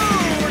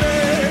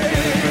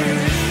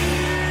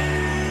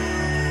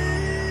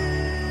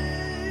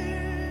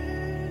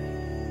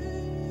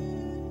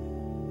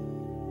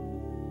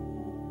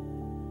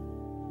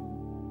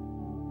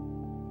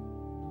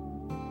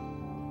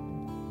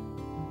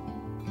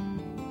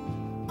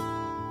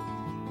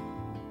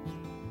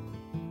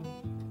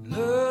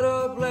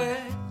Little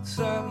black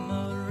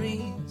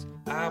submarines,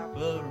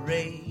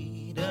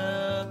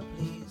 operator,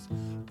 please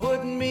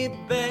put me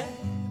back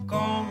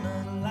on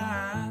the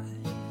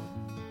line.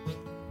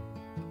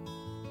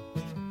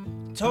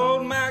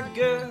 Told my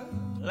girl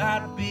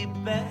I'd be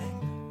back,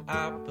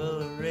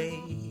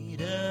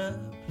 operator,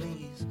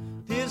 please.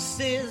 This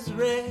is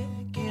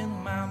wrecking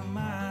my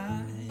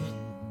mind.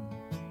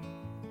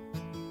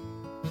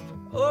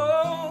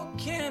 Oh,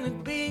 can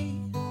it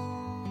be?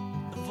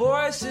 The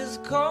voices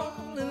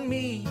calling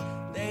me,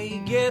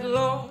 they get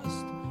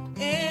lost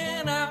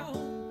and out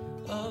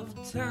of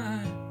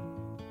time.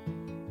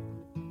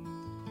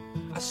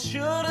 I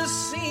should have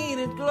seen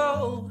it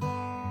glow,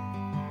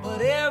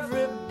 but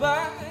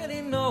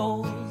everybody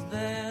knows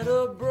that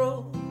a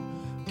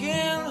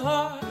broken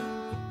heart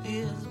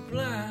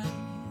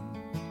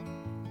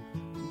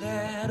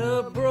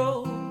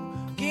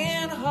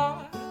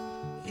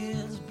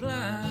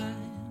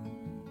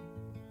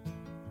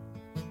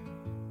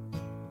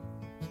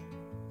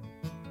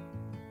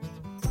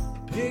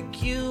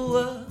pick you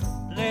up,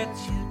 let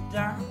you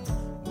down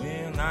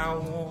when I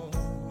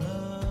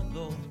wanna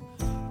go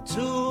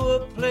to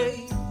a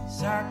place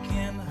I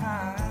can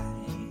hide.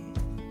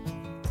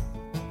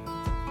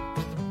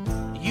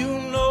 You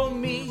know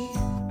me,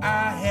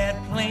 I had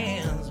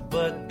plans,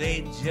 but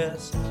they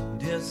just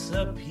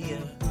disappear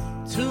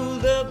to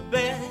the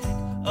back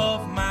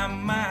of my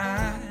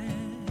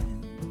mind.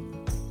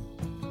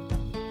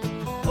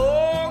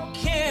 Oh,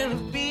 can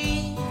it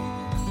be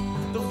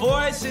the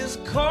voices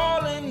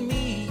calling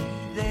me?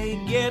 They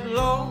get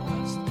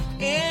lost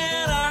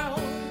and out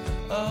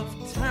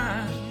of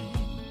time.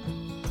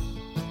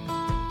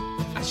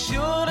 I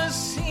should have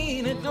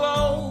seen it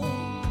glow,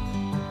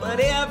 but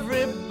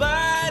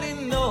everybody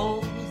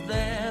knows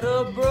that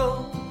a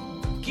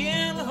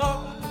broken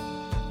heart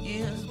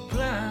is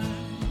blind.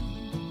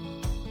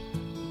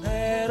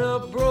 That a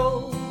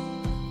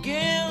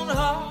broken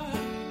heart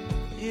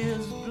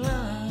is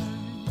blind.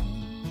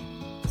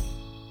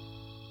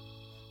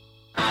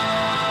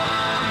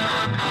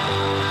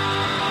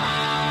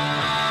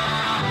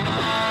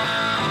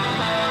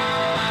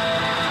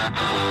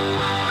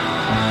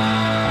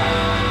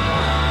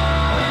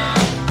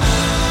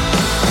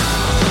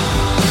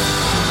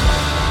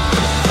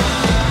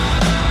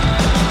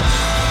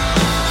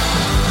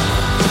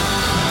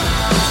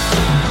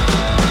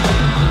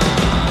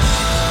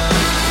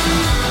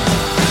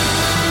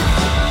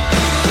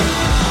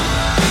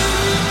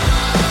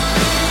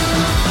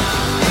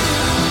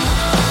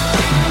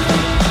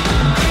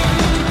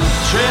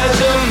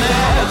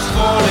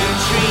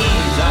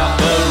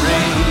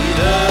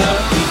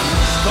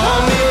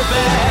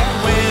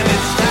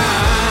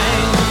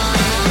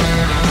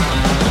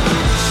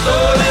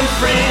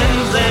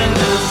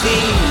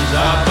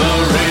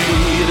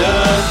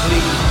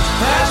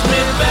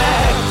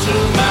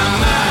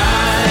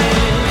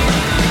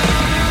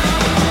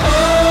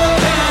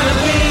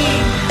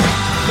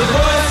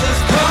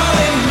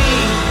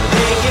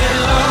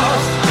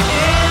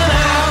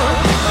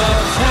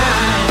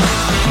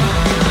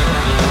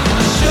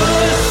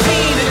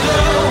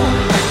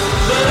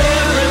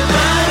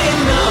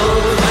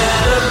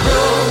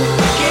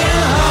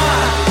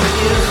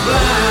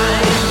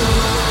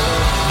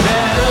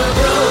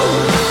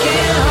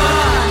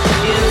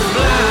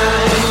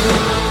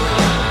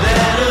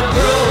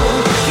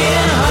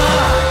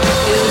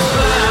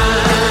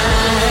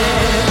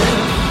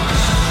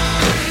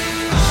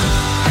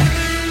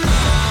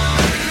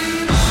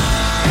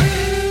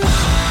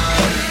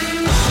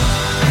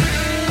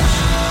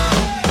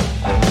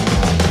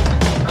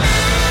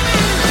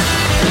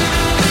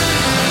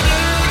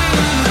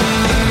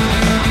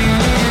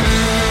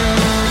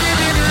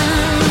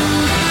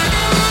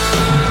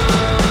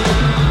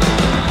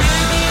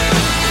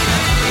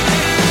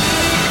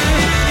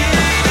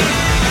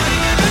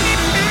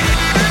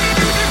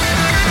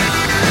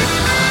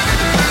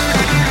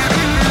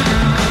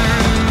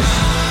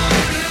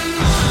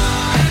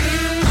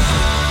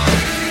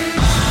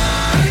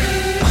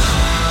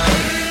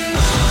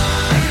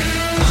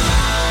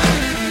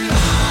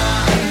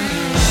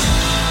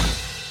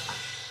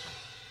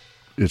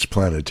 It's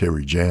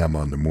Planetary Jam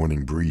on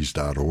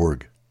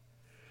themorningbreeze.org.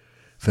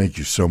 Thank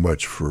you so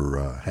much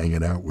for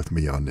hanging out with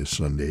me on this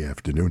Sunday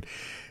afternoon.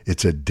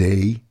 It's a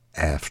day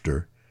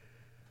after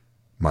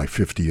my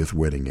 50th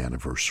wedding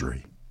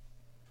anniversary.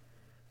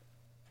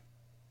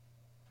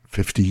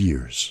 50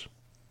 years.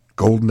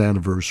 Golden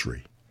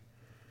anniversary.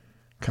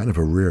 Kind of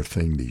a rare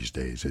thing these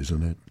days,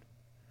 isn't it?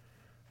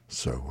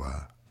 So,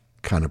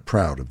 kind of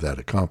proud of that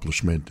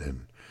accomplishment.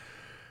 And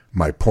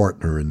my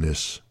partner in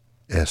this,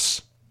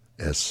 S,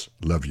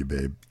 love you,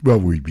 babe. Well,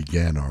 we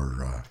began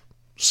our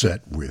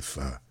set with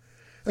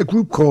a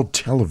group called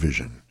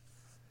Television,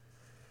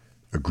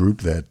 a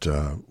group that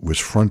was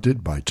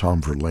fronted by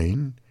Tom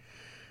Verlaine.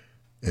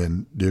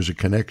 And there's a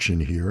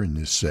connection here in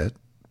this set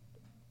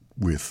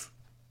with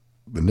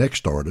the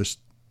next artist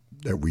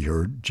that we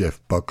heard, Jeff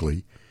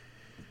Buckley.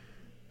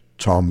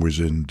 Tom was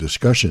in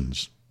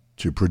discussions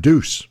to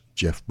produce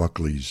Jeff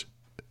Buckley's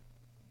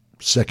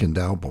second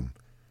album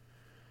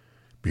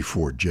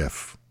before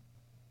Jeff's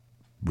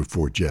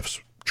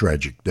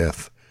tragic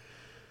death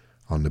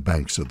on the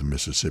banks of the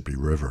Mississippi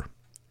River.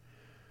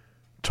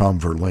 Tom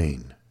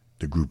Verlaine,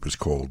 the group is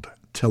called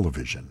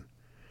Television,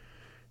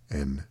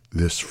 and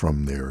this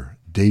from their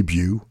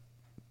debut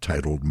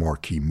titled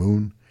Marquee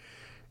Moon,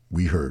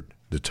 we heard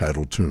the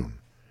title tune.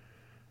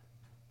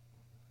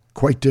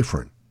 Quite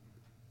different.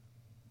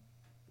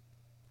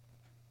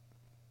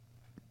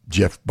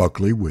 Jeff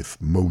Buckley with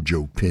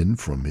Mojo Pin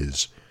from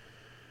his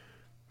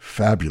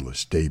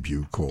fabulous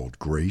debut called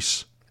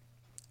Grace.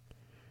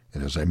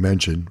 And as I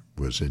mentioned,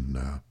 was in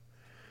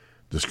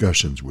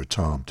discussions with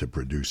Tom to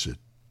produce it,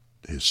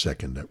 his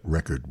second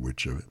record,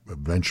 which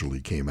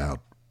eventually came out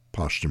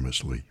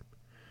posthumously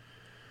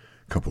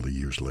a couple of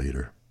years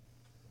later.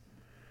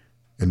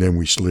 And then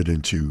we slid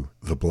into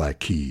The Black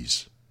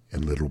Keys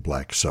and Little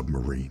Black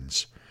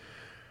Submarines,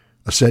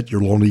 a set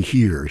you'll only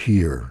hear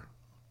here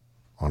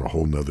on A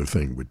Whole Nother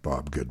Thing with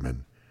Bob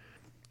Goodman.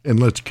 And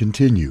let's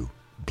continue.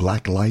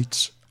 Black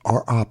lights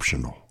are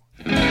optional.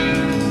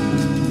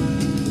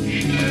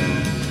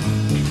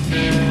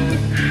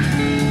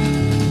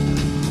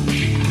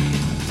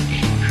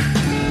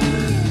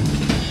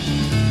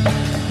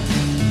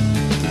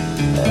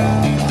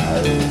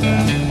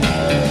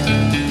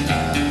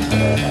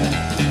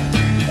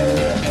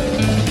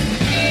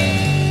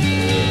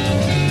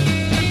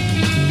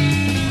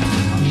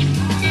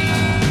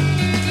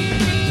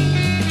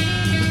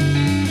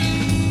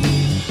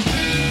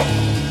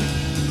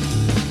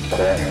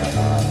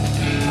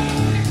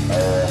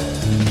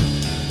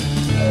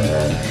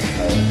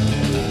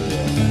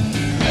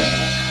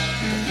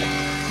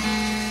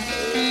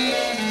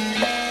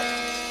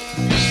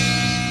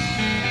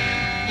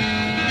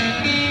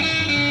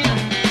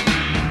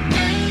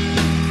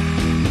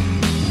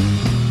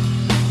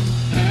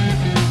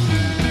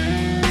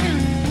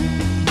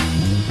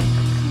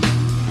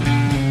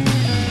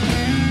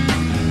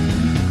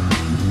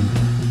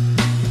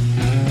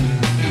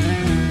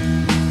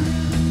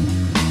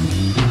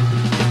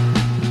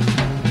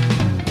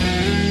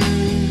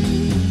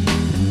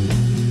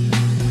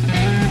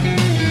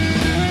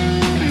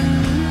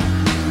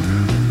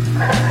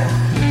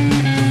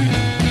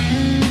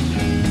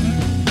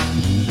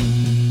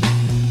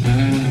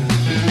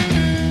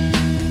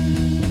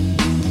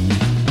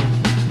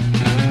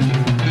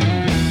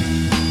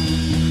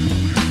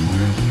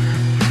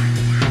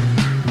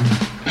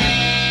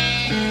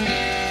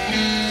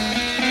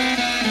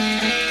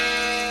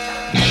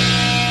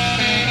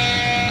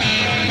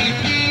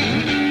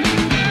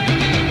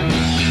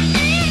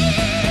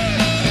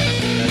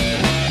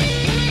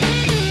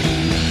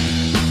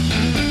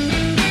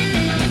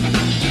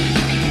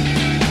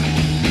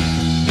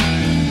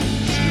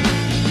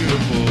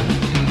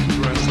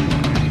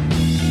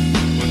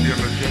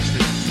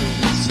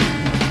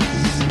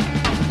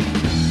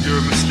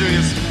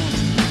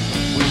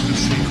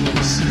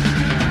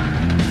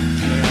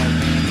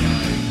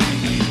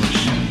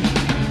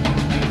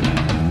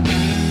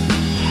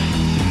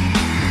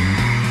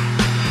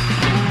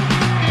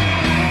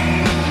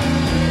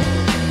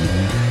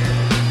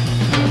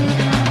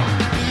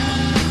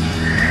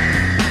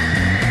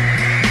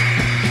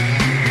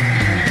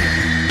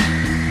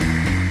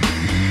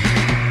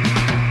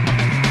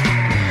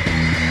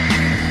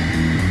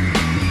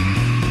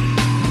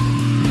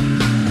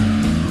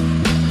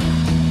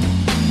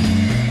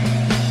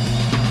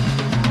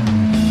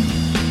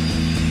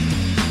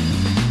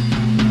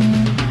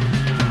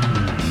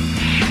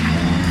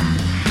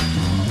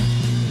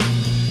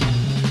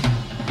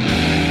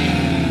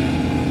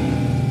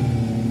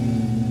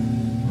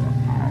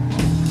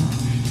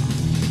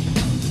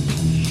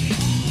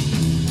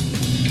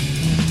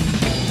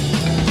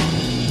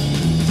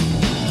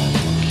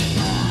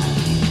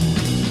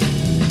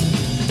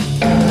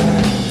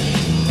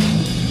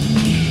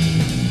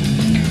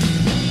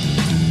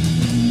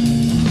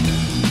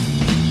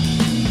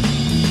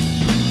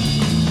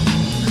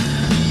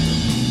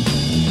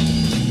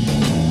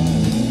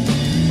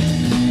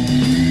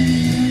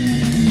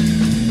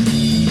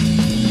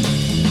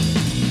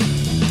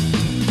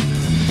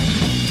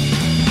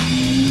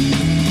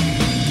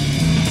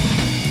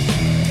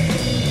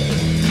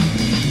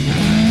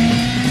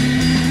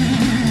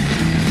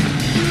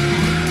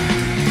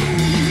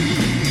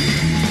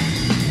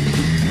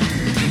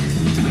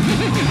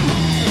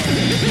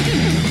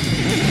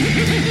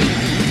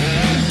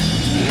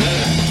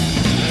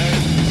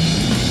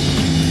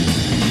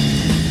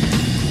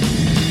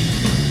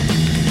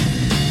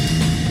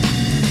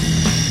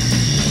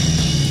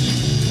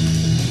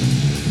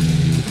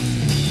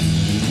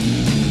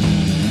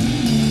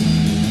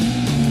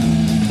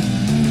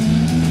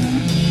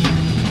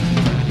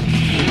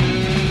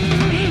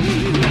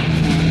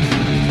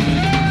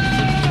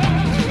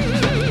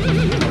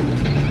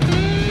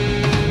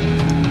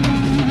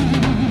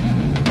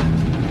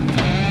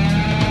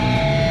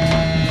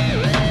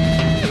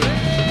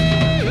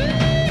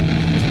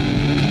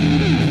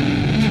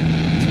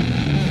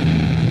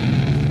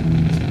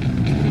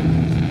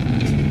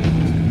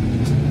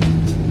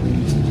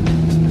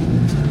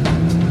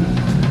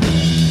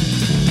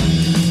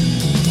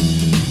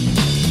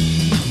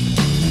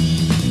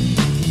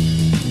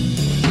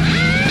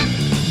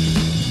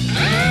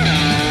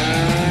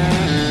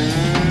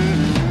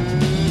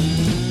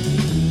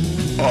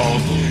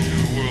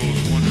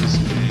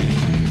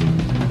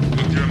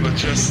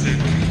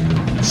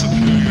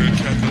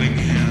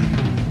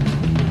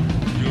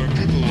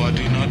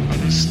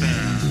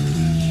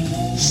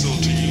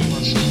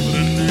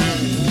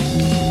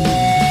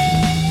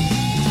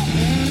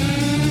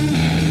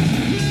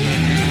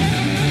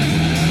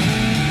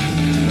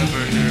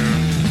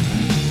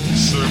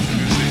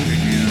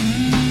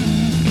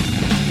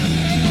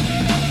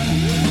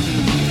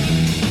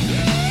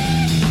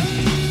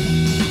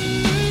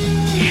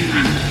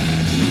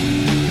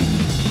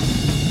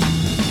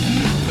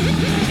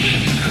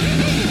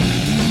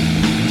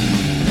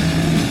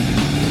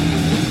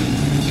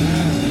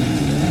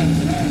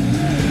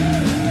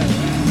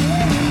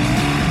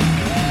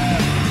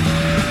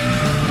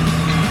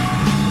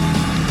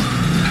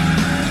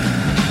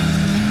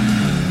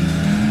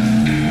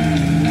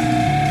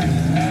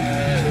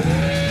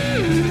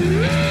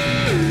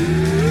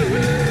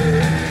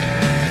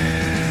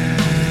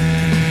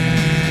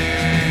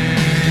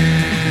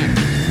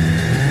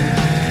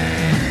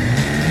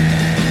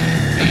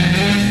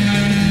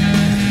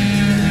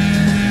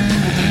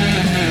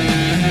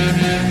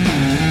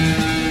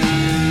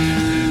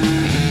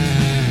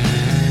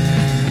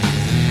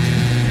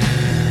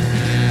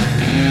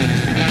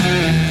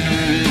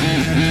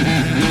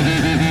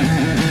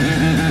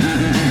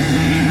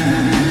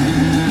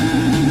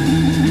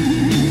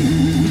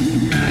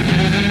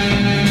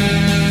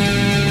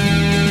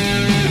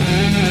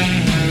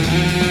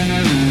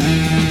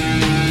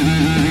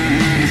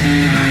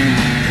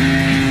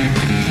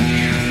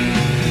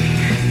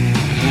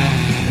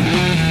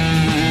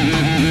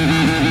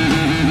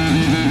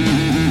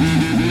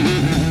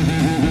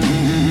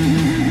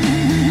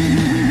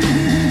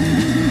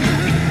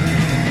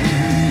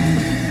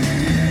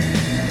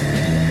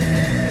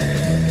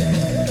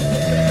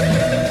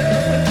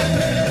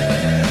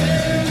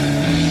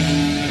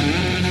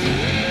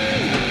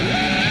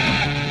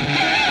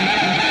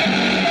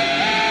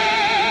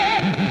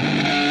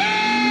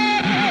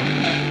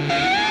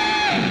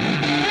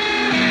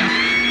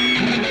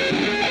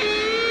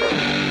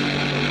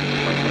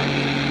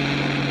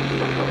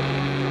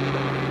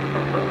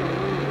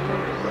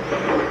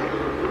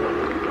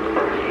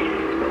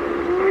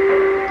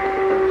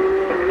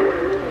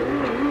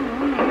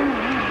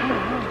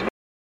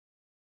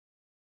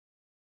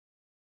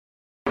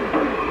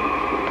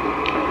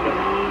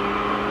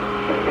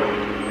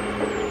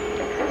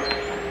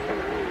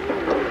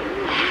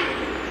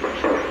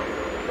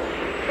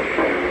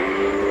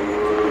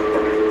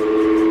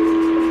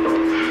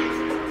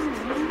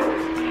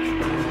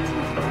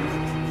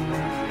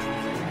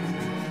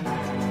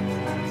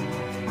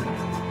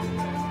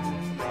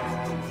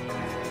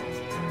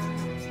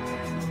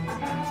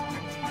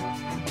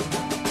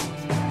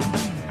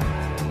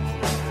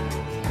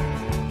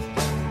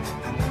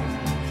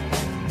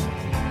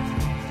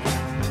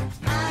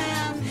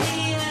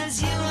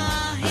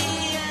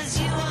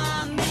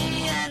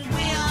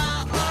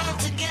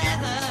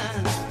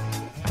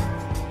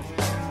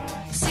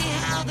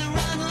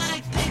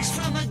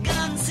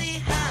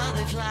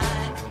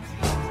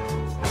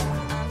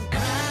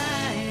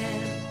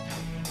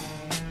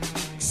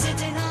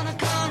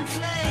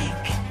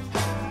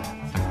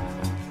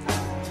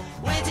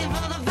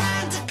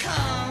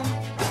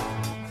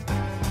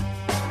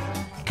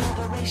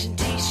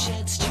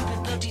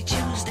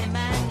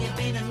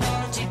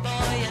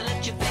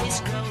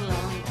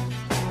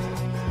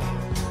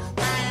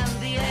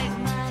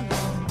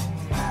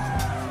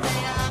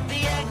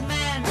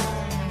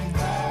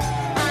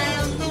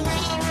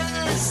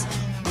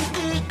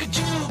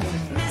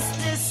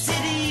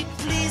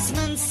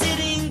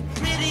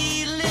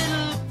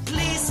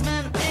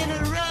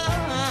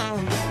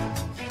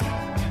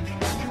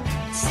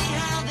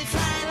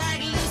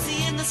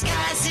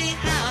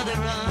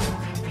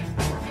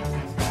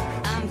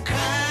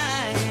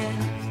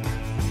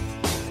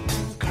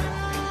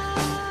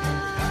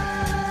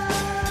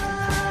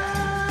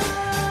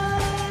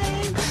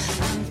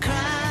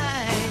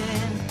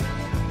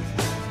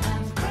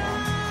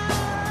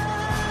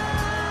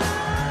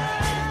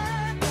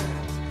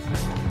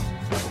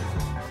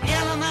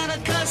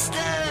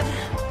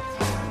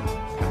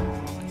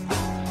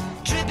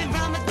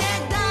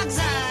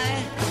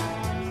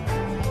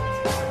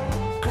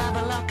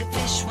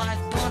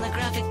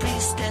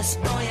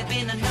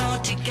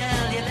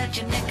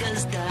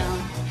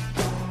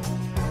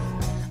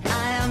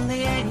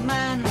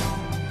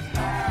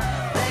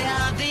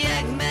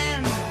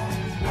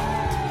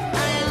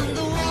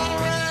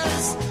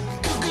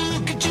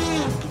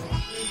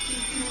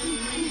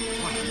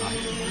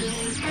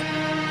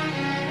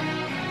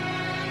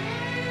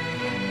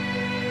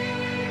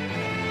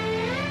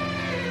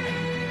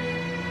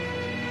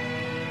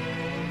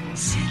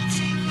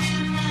 Sitting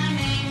in an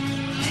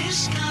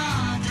English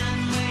garden,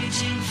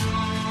 waiting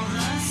for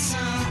the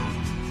sun.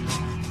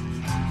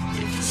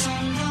 If the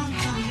sun don't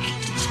come,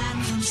 get the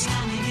tan from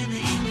standing in the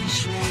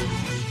English rain.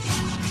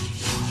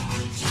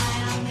 I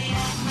am the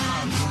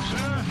Eggman.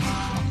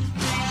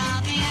 They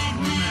are the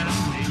Eggmen.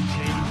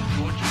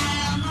 I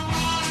am the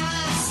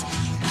walrus.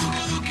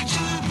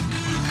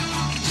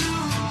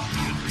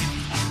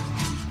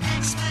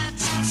 Expert,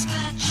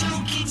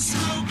 choking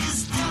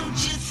smokers. Don't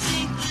you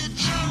think the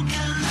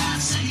Joker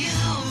laughs at you?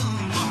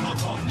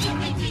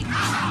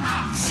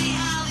 See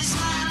how they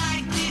smile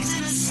like pigs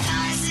in a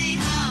sty. See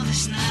how they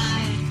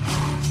snide.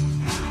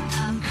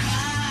 I'm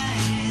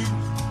crying.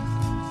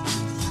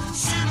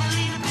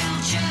 Semolina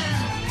Belcher.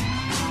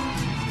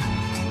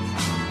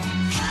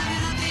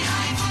 Climbing up the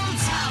Eiffel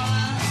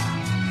Tower.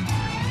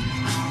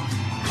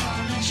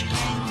 Electric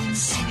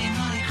penguins singing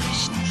Hare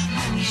Krishna.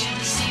 And you should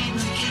have seen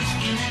the gift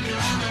in every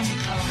round of the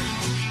club.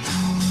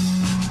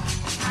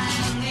 I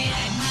am the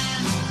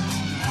Eggman.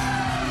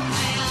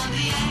 They are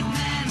the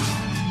Eggmen.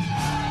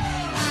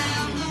 I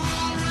am the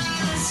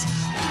walrus.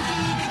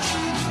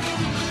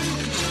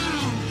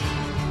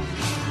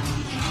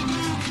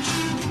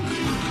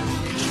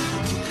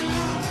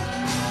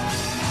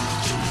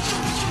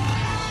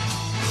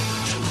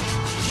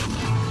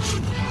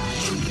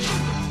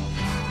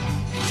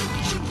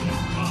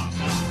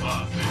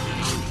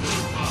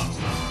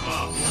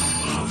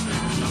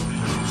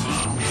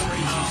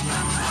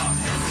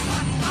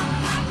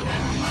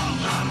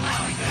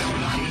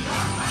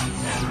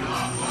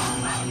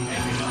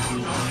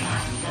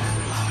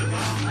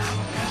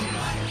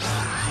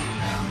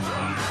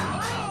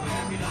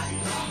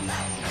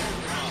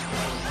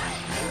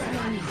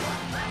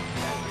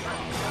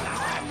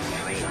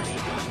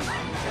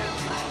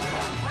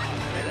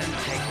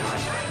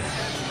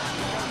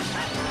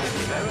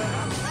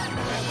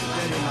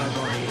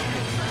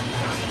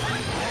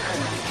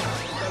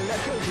 The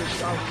letters which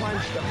thou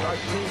find'st about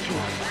me to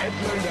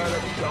Edmund Earl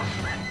of Goth.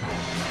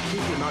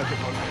 Keep him out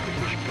upon the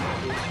British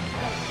garden.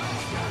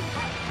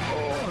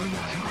 Oh,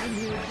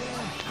 untimely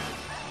death.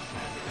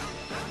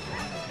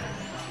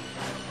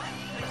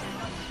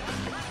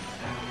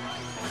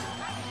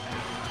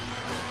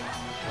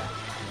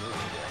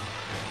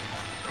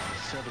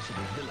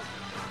 Serviceable villain.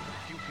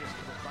 Dubious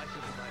to the vice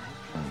of divine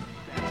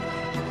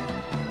history.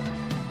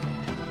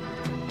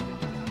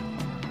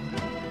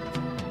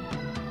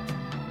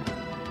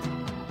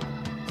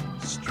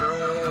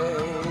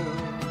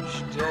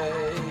 Strange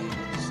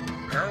days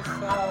have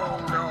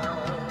found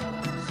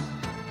us.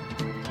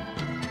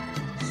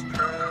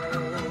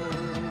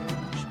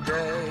 Strange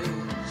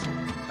days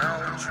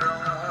have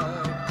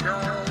tracked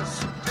us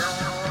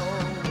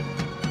down.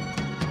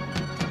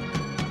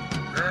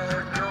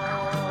 They're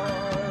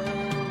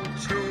going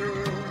to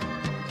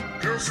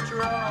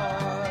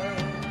destroy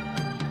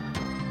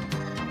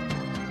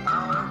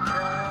our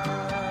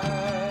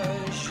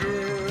cash. You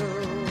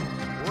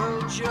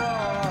will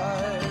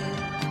join.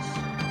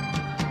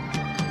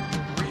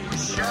 We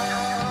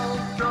shall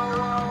go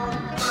on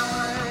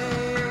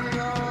playing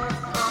our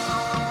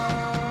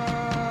part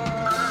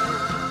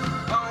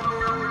on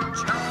your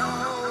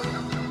town.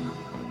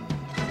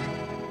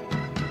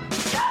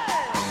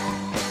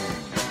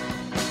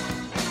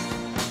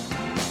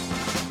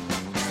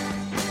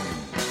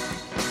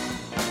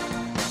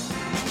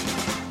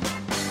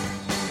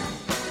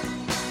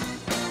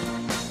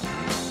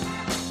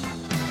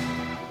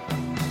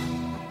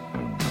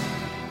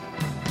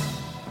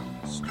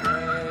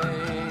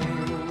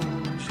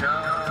 Strange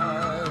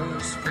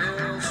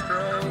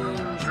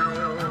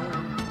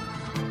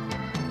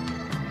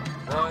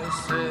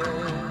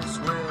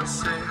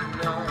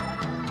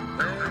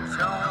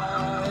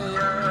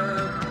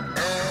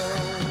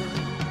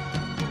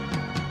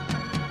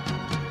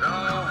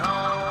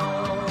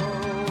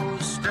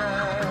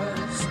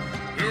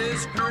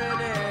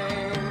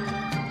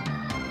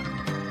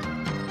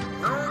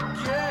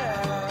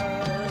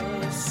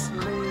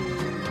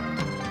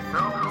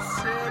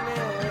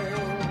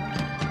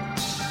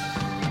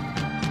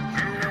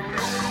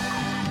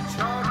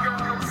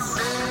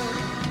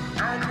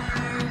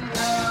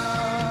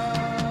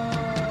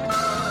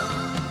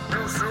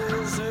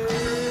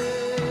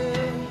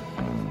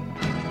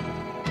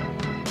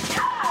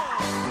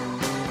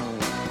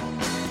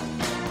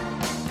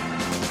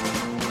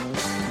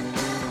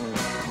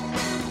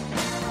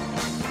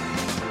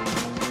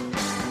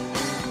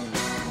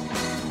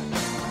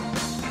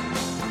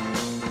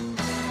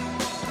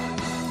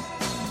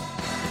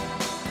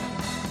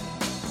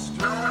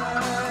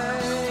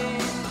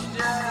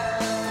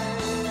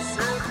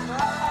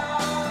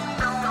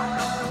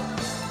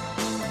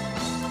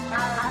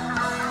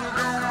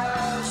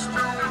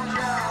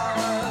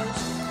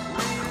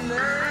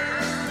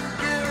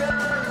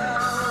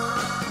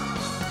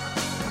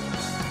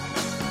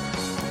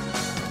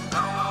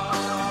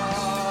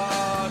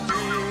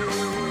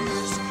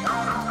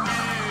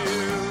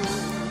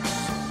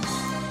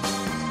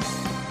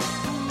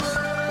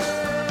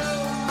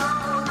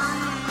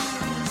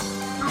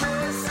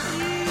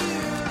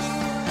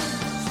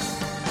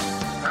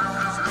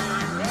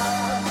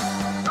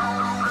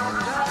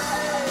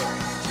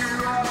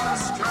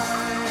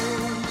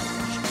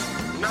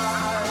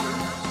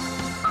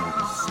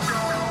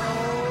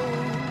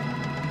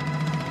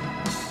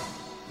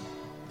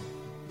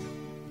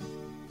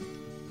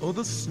Oh,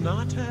 the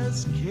snot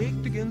has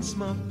caked against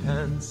my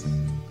pants.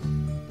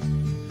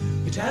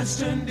 It has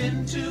turned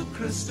into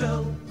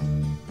crystal.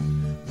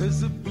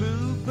 There's a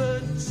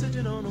bluebird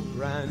sitting on a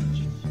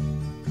branch.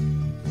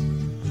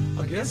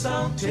 I guess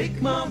I'll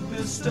take my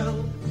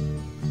pistol.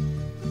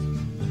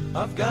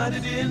 I've got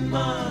it in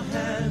my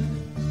hand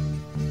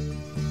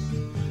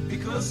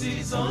because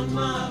he's on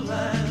my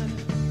land.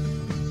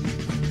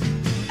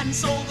 And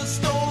so the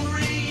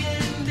story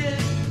ended.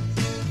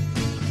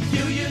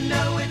 You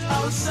know it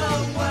oh so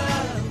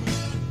well.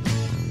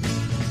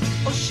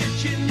 Oh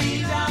shit, you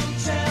need I'll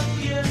tell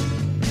you.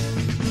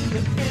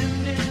 The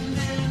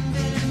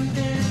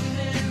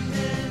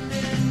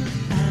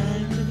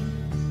end.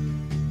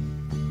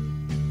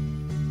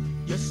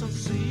 Yes, I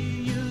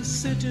see you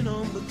sitting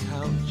on the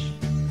couch.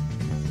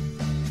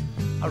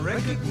 I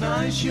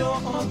recognize your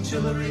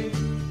artillery.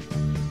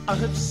 I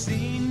have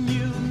seen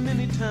you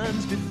many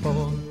times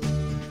before.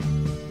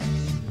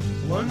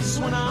 Once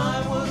when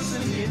I was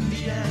in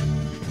India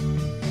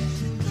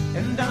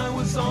and I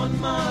was on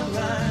my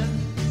land.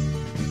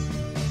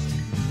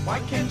 Why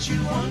can't you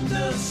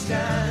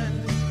understand?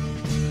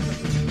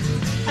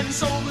 And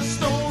so the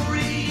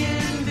story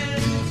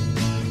ended.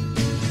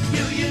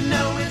 You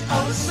know it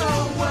oh so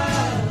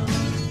well.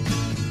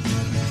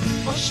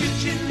 Or should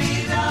you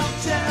need I'll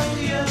tell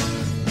you.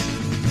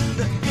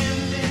 The end.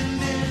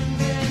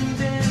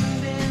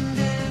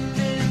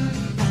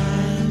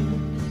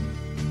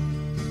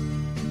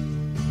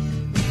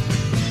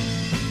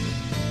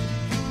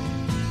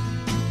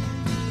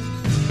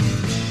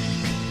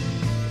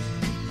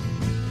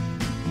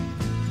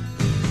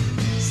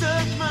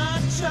 Served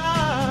my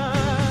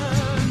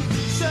time,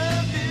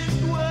 served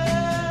it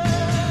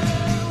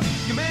well.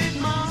 You made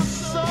my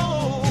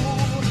soul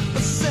a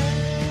sail.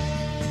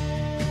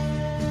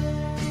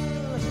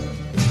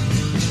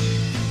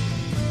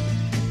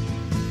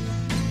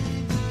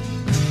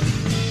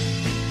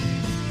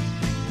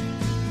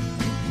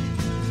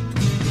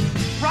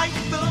 Write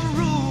the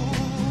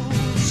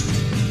rules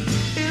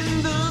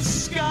in the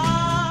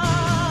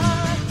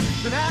sky,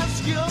 then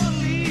ask your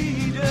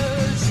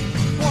leaders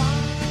why.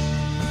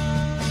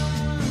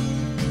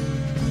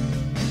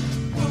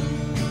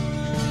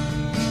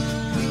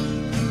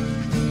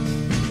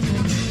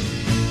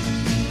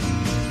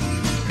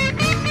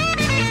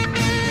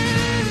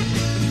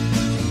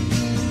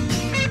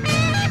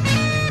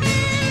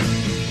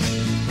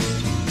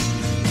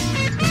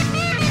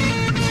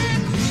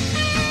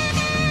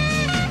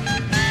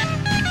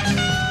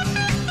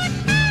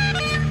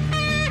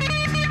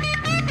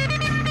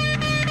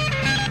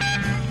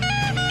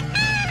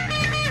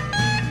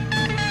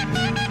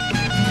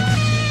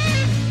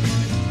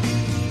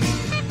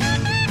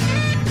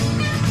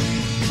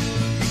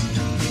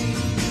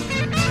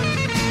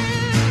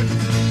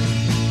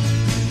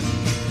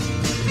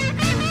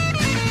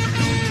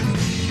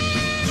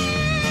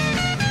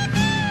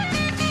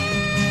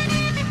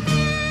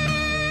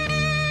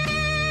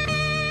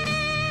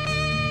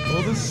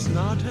 Oh, the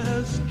snot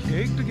has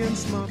caked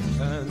against my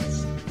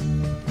pants.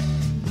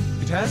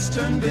 It has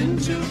turned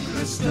into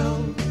crystal.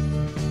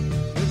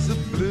 There's a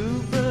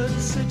bluebird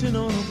sitting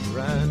on a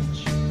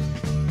branch.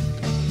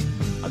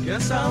 I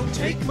guess I'll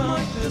take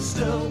my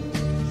pistol.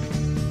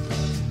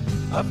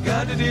 I've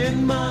got it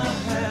in my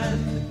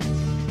hand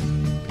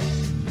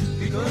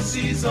because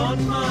he's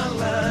on my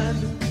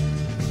land.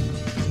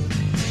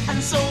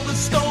 And so the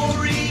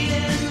story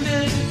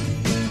ended.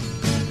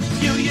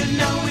 You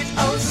know it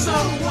oh so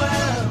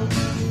well.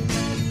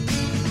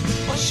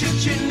 Or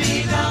should you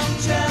need I'll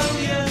tell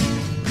you.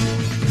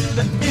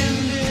 The end.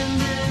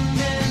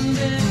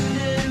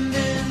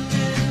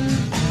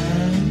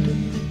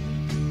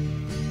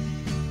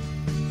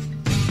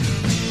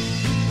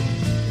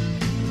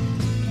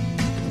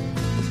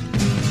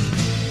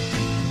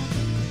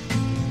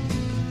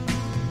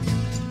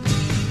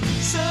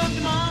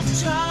 Served my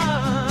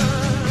time,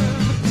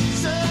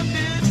 served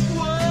it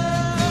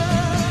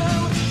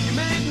well. You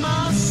made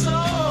my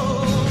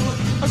soul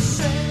a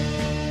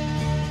sail.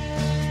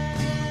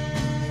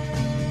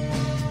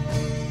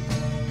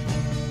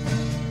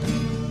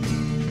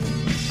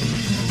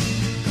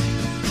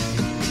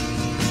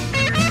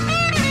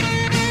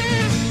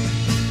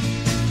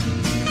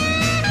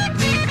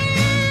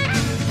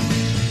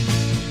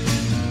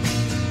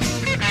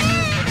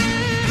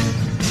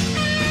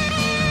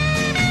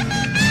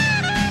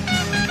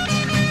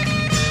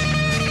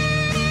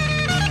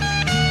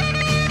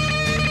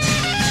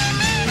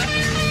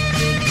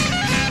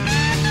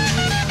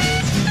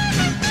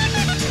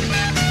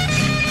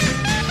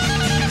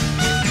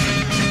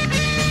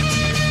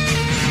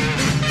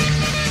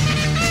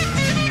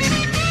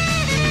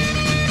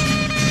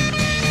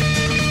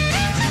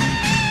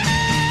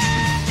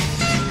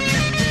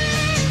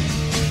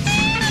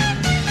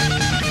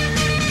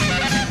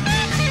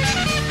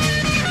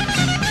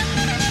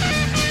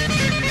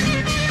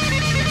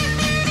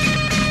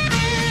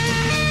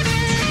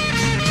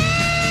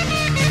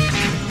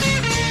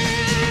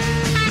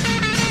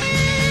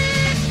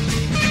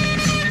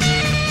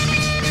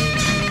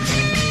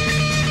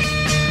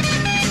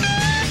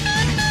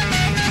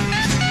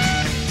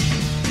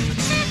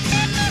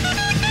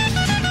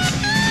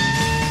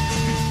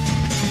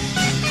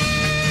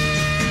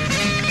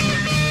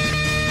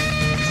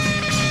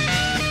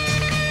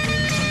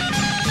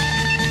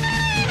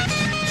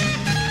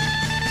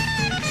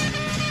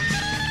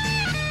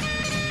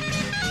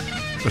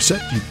 A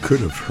set you could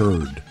have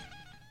heard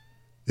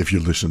if you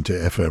listened to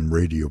FM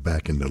radio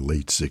back in the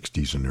late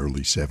 60s and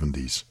early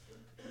 70s.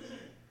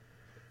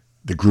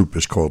 The group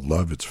is called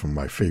Love. It's from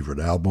my favorite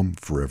album,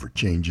 Forever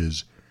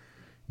Changes.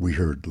 We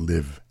heard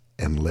Live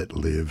and Let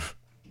Live.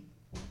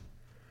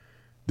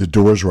 The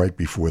Doors right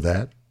before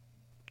that,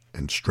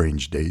 and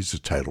Strange Days, the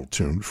title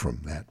tune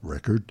from that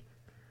record.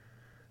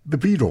 The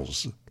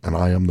Beatles, and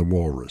I Am the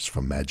Walrus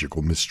from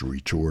Magical Mystery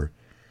Tour.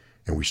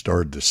 And we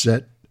started the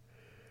set,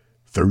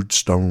 Third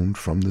Stone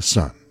from the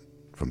Sun,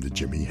 from the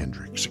Jimi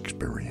Hendrix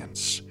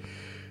Experience.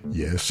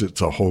 Yes,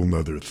 it's a whole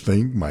nother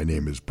thing. My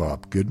name is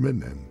Bob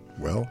Goodman, and,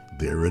 well,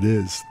 there it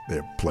is.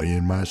 They're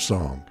playing my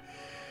song.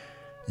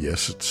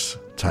 Yes, it's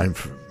time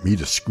for me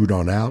to scoot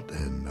on out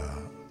and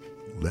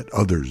let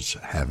others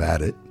have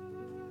at it.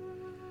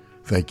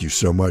 Thank you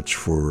so much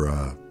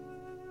for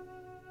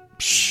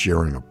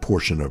sharing a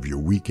portion of your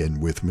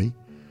weekend with me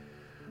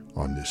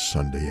on this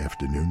Sunday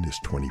afternoon, this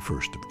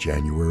 21st of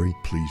January.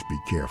 Please be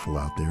careful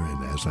out there,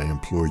 and as I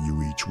implore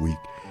you each week,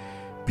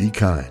 be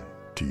kind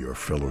to your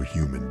fellow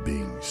human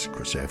beings,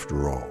 because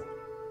after all,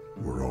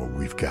 we're all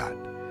we've got.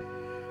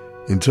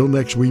 Until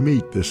next we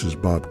meet, this is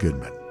Bob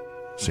Goodman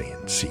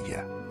saying see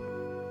ya.